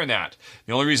do better than that.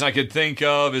 The only reason I could think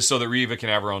of is so that Reva can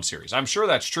have her own series. I'm sure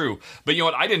that's true, but you know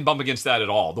what? I didn't bump against that at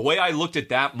all. The way I looked at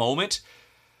that moment,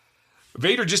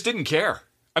 Vader just didn't care.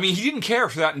 I mean, he didn't care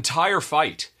for that entire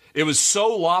fight. It was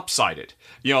so lopsided.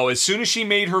 As soon as she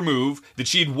made her move that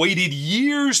she had waited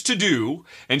years to do,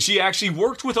 and she actually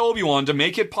worked with Obi-Wan to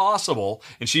make it possible,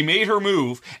 and she made her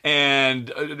move,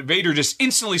 and Vader just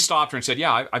instantly stopped her and said,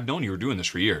 yeah, I've known you were doing this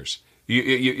for years.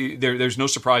 There's no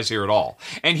surprise here at all.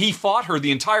 And he fought her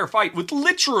the entire fight with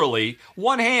literally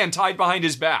one hand tied behind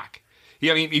his back.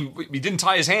 He didn't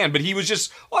tie his hand, but he was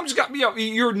just,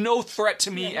 you're no threat to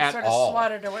me at all.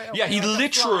 Swatted away, yeah, he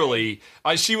literally,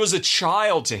 she was a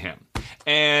child to him.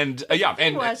 And,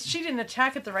 she didn't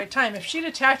attack at the right time. If she'd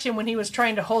attacked him when he was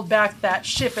trying to hold back that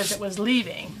ship as it was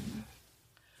leaving,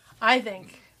 I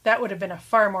think that would have been a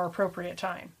far more appropriate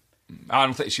time. I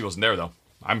don't think she wasn't there, though.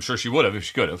 I'm sure she would have if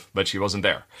she could have, but she wasn't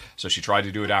there. So she tried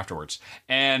to do it afterwards.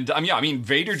 And,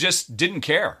 Vader just didn't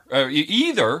care.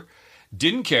 Either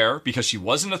didn't care because she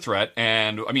wasn't a threat,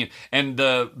 and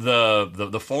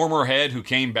the former head who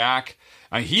came back,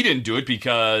 he didn't do it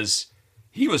because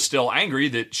he was still angry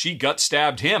that she gut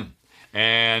stabbed him,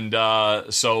 and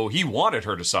so he wanted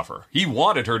her to suffer. He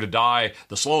wanted her to die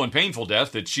the slow and painful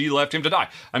death that she left him to die.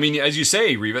 I mean, as you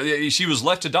say, Reva, she was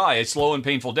left to die a slow and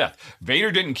painful death.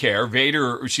 Vader didn't care.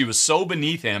 She was so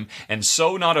beneath him and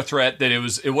so not a threat that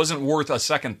it wasn't worth a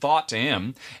second thought to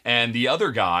him. And the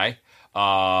other guy,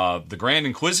 the Grand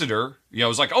Inquisitor,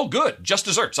 was like, oh, good, just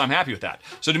desserts. I'm happy with that.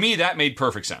 So to me, that made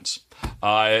perfect sense.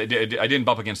 I didn't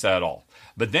bump against that at all.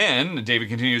 But then David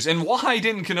continues, and why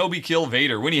didn't Kenobi kill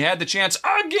Vader when he had the chance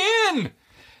again?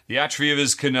 The atrophy of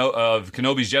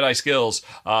Kenobi's Jedi skills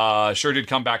sure did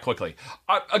come back quickly.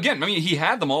 He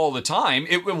had them all the time.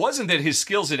 It wasn't that his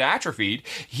skills had atrophied.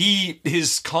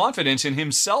 His confidence in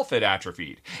himself had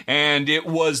atrophied. And it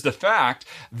was the fact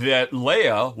that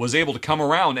Leia was able to come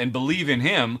around and believe in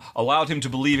him, allowed him to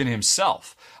believe in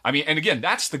himself. And again,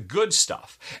 that's the good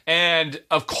stuff. And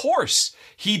of course,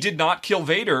 he did not kill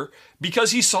Vader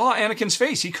because he saw Anakin's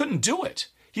face. He couldn't do it.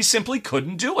 He simply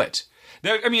couldn't do it.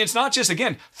 It's not just,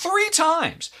 again, 3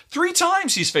 times. 3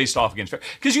 times he's faced off against Vader.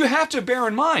 Because you have to bear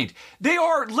in mind, they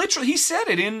are literally, he said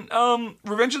it in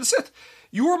Revenge of the Sith,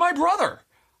 you are my brother.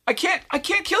 I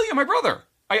can't kill you, my brother.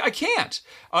 I can't.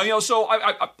 So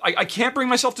I can't bring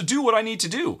myself to do what I need to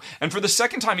do. And for the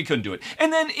second time, he couldn't do it.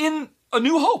 And then in A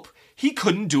New Hope, he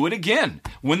couldn't do it again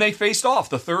when they faced off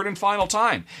the third and final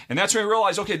time. And that's when he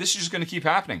realized, okay, this is just going to keep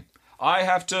happening. I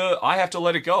have to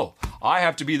let it go. I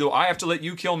have to let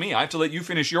you kill me. I have to let you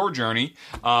finish your journey,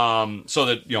 so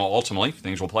that, ultimately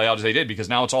things will play out as they did, because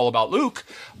now it's all about Luke.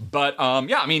 But,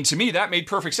 to me, that made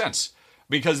perfect sense.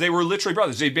 Because they were literally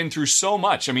brothers. They'd been through so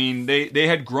much. I mean, they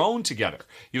had grown together.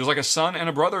 He was like a son and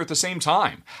a brother at the same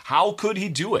time. How could he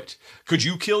do it? Could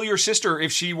you kill your sister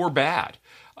if she were bad?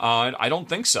 I don't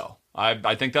think so.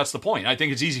 I think that's the point. I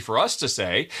think it's easy for us to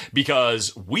say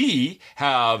because we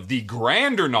have the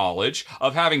grander knowledge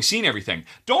of having seen everything.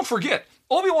 Don't forget,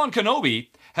 Obi-Wan Kenobi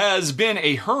has been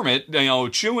a hermit,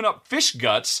 chewing up fish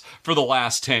guts for the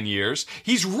last 10 years.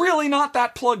 He's really not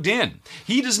that plugged in.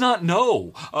 He does not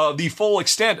know the full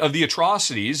extent of the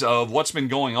atrocities of what's been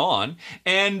going on.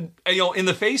 And, in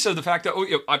the face of the fact that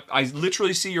I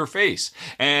literally see your face,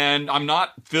 and I'm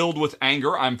not filled with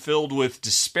anger, I'm filled with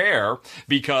despair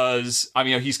because,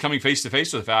 he's coming face to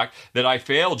face with the fact that I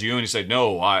failed you. And he said,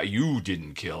 no, you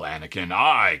didn't kill Anakin.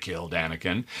 I killed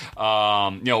Anakin.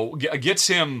 Gets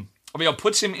him...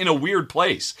 puts him in a weird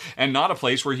place, and not a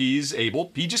place where he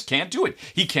just can't do it.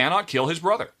 He cannot kill his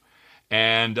brother.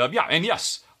 And, and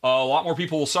yes, a lot more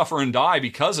people will suffer and die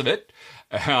because of it.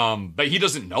 But he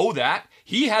doesn't know that.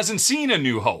 He hasn't seen A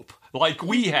New Hope like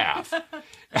we have.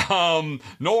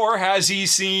 Nor has he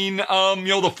seen,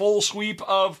 the full sweep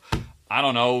of,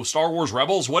 Star Wars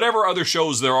Rebels, whatever other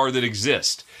shows there are that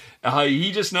exist.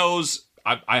 He just knows,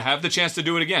 I have the chance to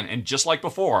do it again. And just like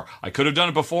before, I could have done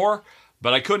it before,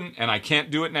 but I couldn't, and I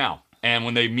can't do it now. And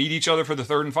when they meet each other for the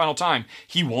third and final time,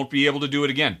 he won't be able to do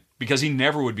it again, because he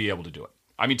never would be able to do it.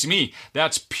 To me,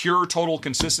 that's pure total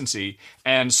consistency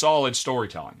and solid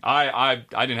storytelling. I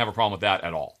didn't have a problem with that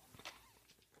at all.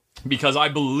 Because I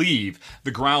believe the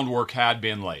groundwork had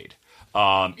been laid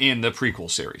in the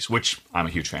prequel series, which I'm a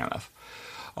huge fan of.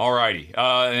 Alrighty,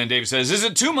 and David says, is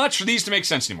it too much for these to make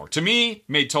sense anymore? To me,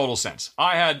 made total sense.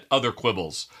 I had other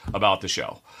quibbles about the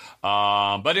show.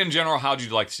 But in general, how did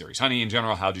you like the series? Honey, in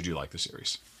general, how did you like the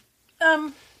series?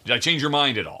 Did I change your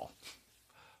mind at all?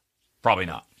 Probably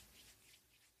not.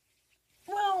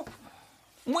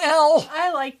 Well,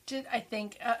 I liked it, I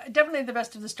think. Definitely the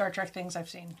best of the Star Trek things I've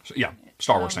seen. Yeah,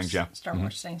 Star Wars things, yeah. Star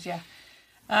Wars things, yeah.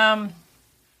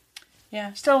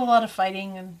 Still a lot of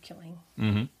fighting and killing.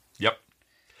 Mm-hmm. Yep.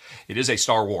 It is a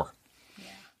Star War.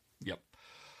 Yep.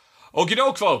 Okie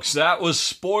doke, folks. That was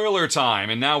spoiler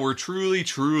time, and now we're truly,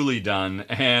 truly done.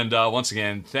 And once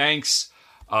again, thanks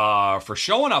for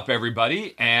showing up,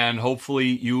 everybody, and hopefully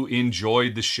you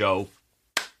enjoyed the show.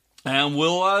 And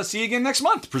we'll see you again next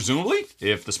month, presumably,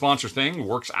 if the sponsor thing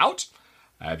works out.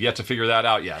 I have yet to figure that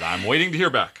out yet. I'm waiting to hear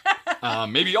back.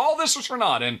 Maybe all this is for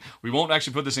naught, and we won't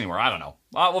actually put this anywhere. I don't know.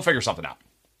 We'll figure something out.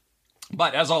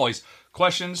 But as always,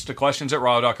 questions to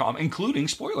questions@rado.com, including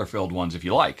spoiler-filled ones if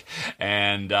you like.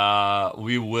 And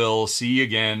we will see you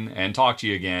again and talk to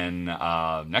you again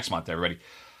next month, everybody.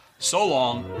 So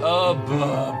long.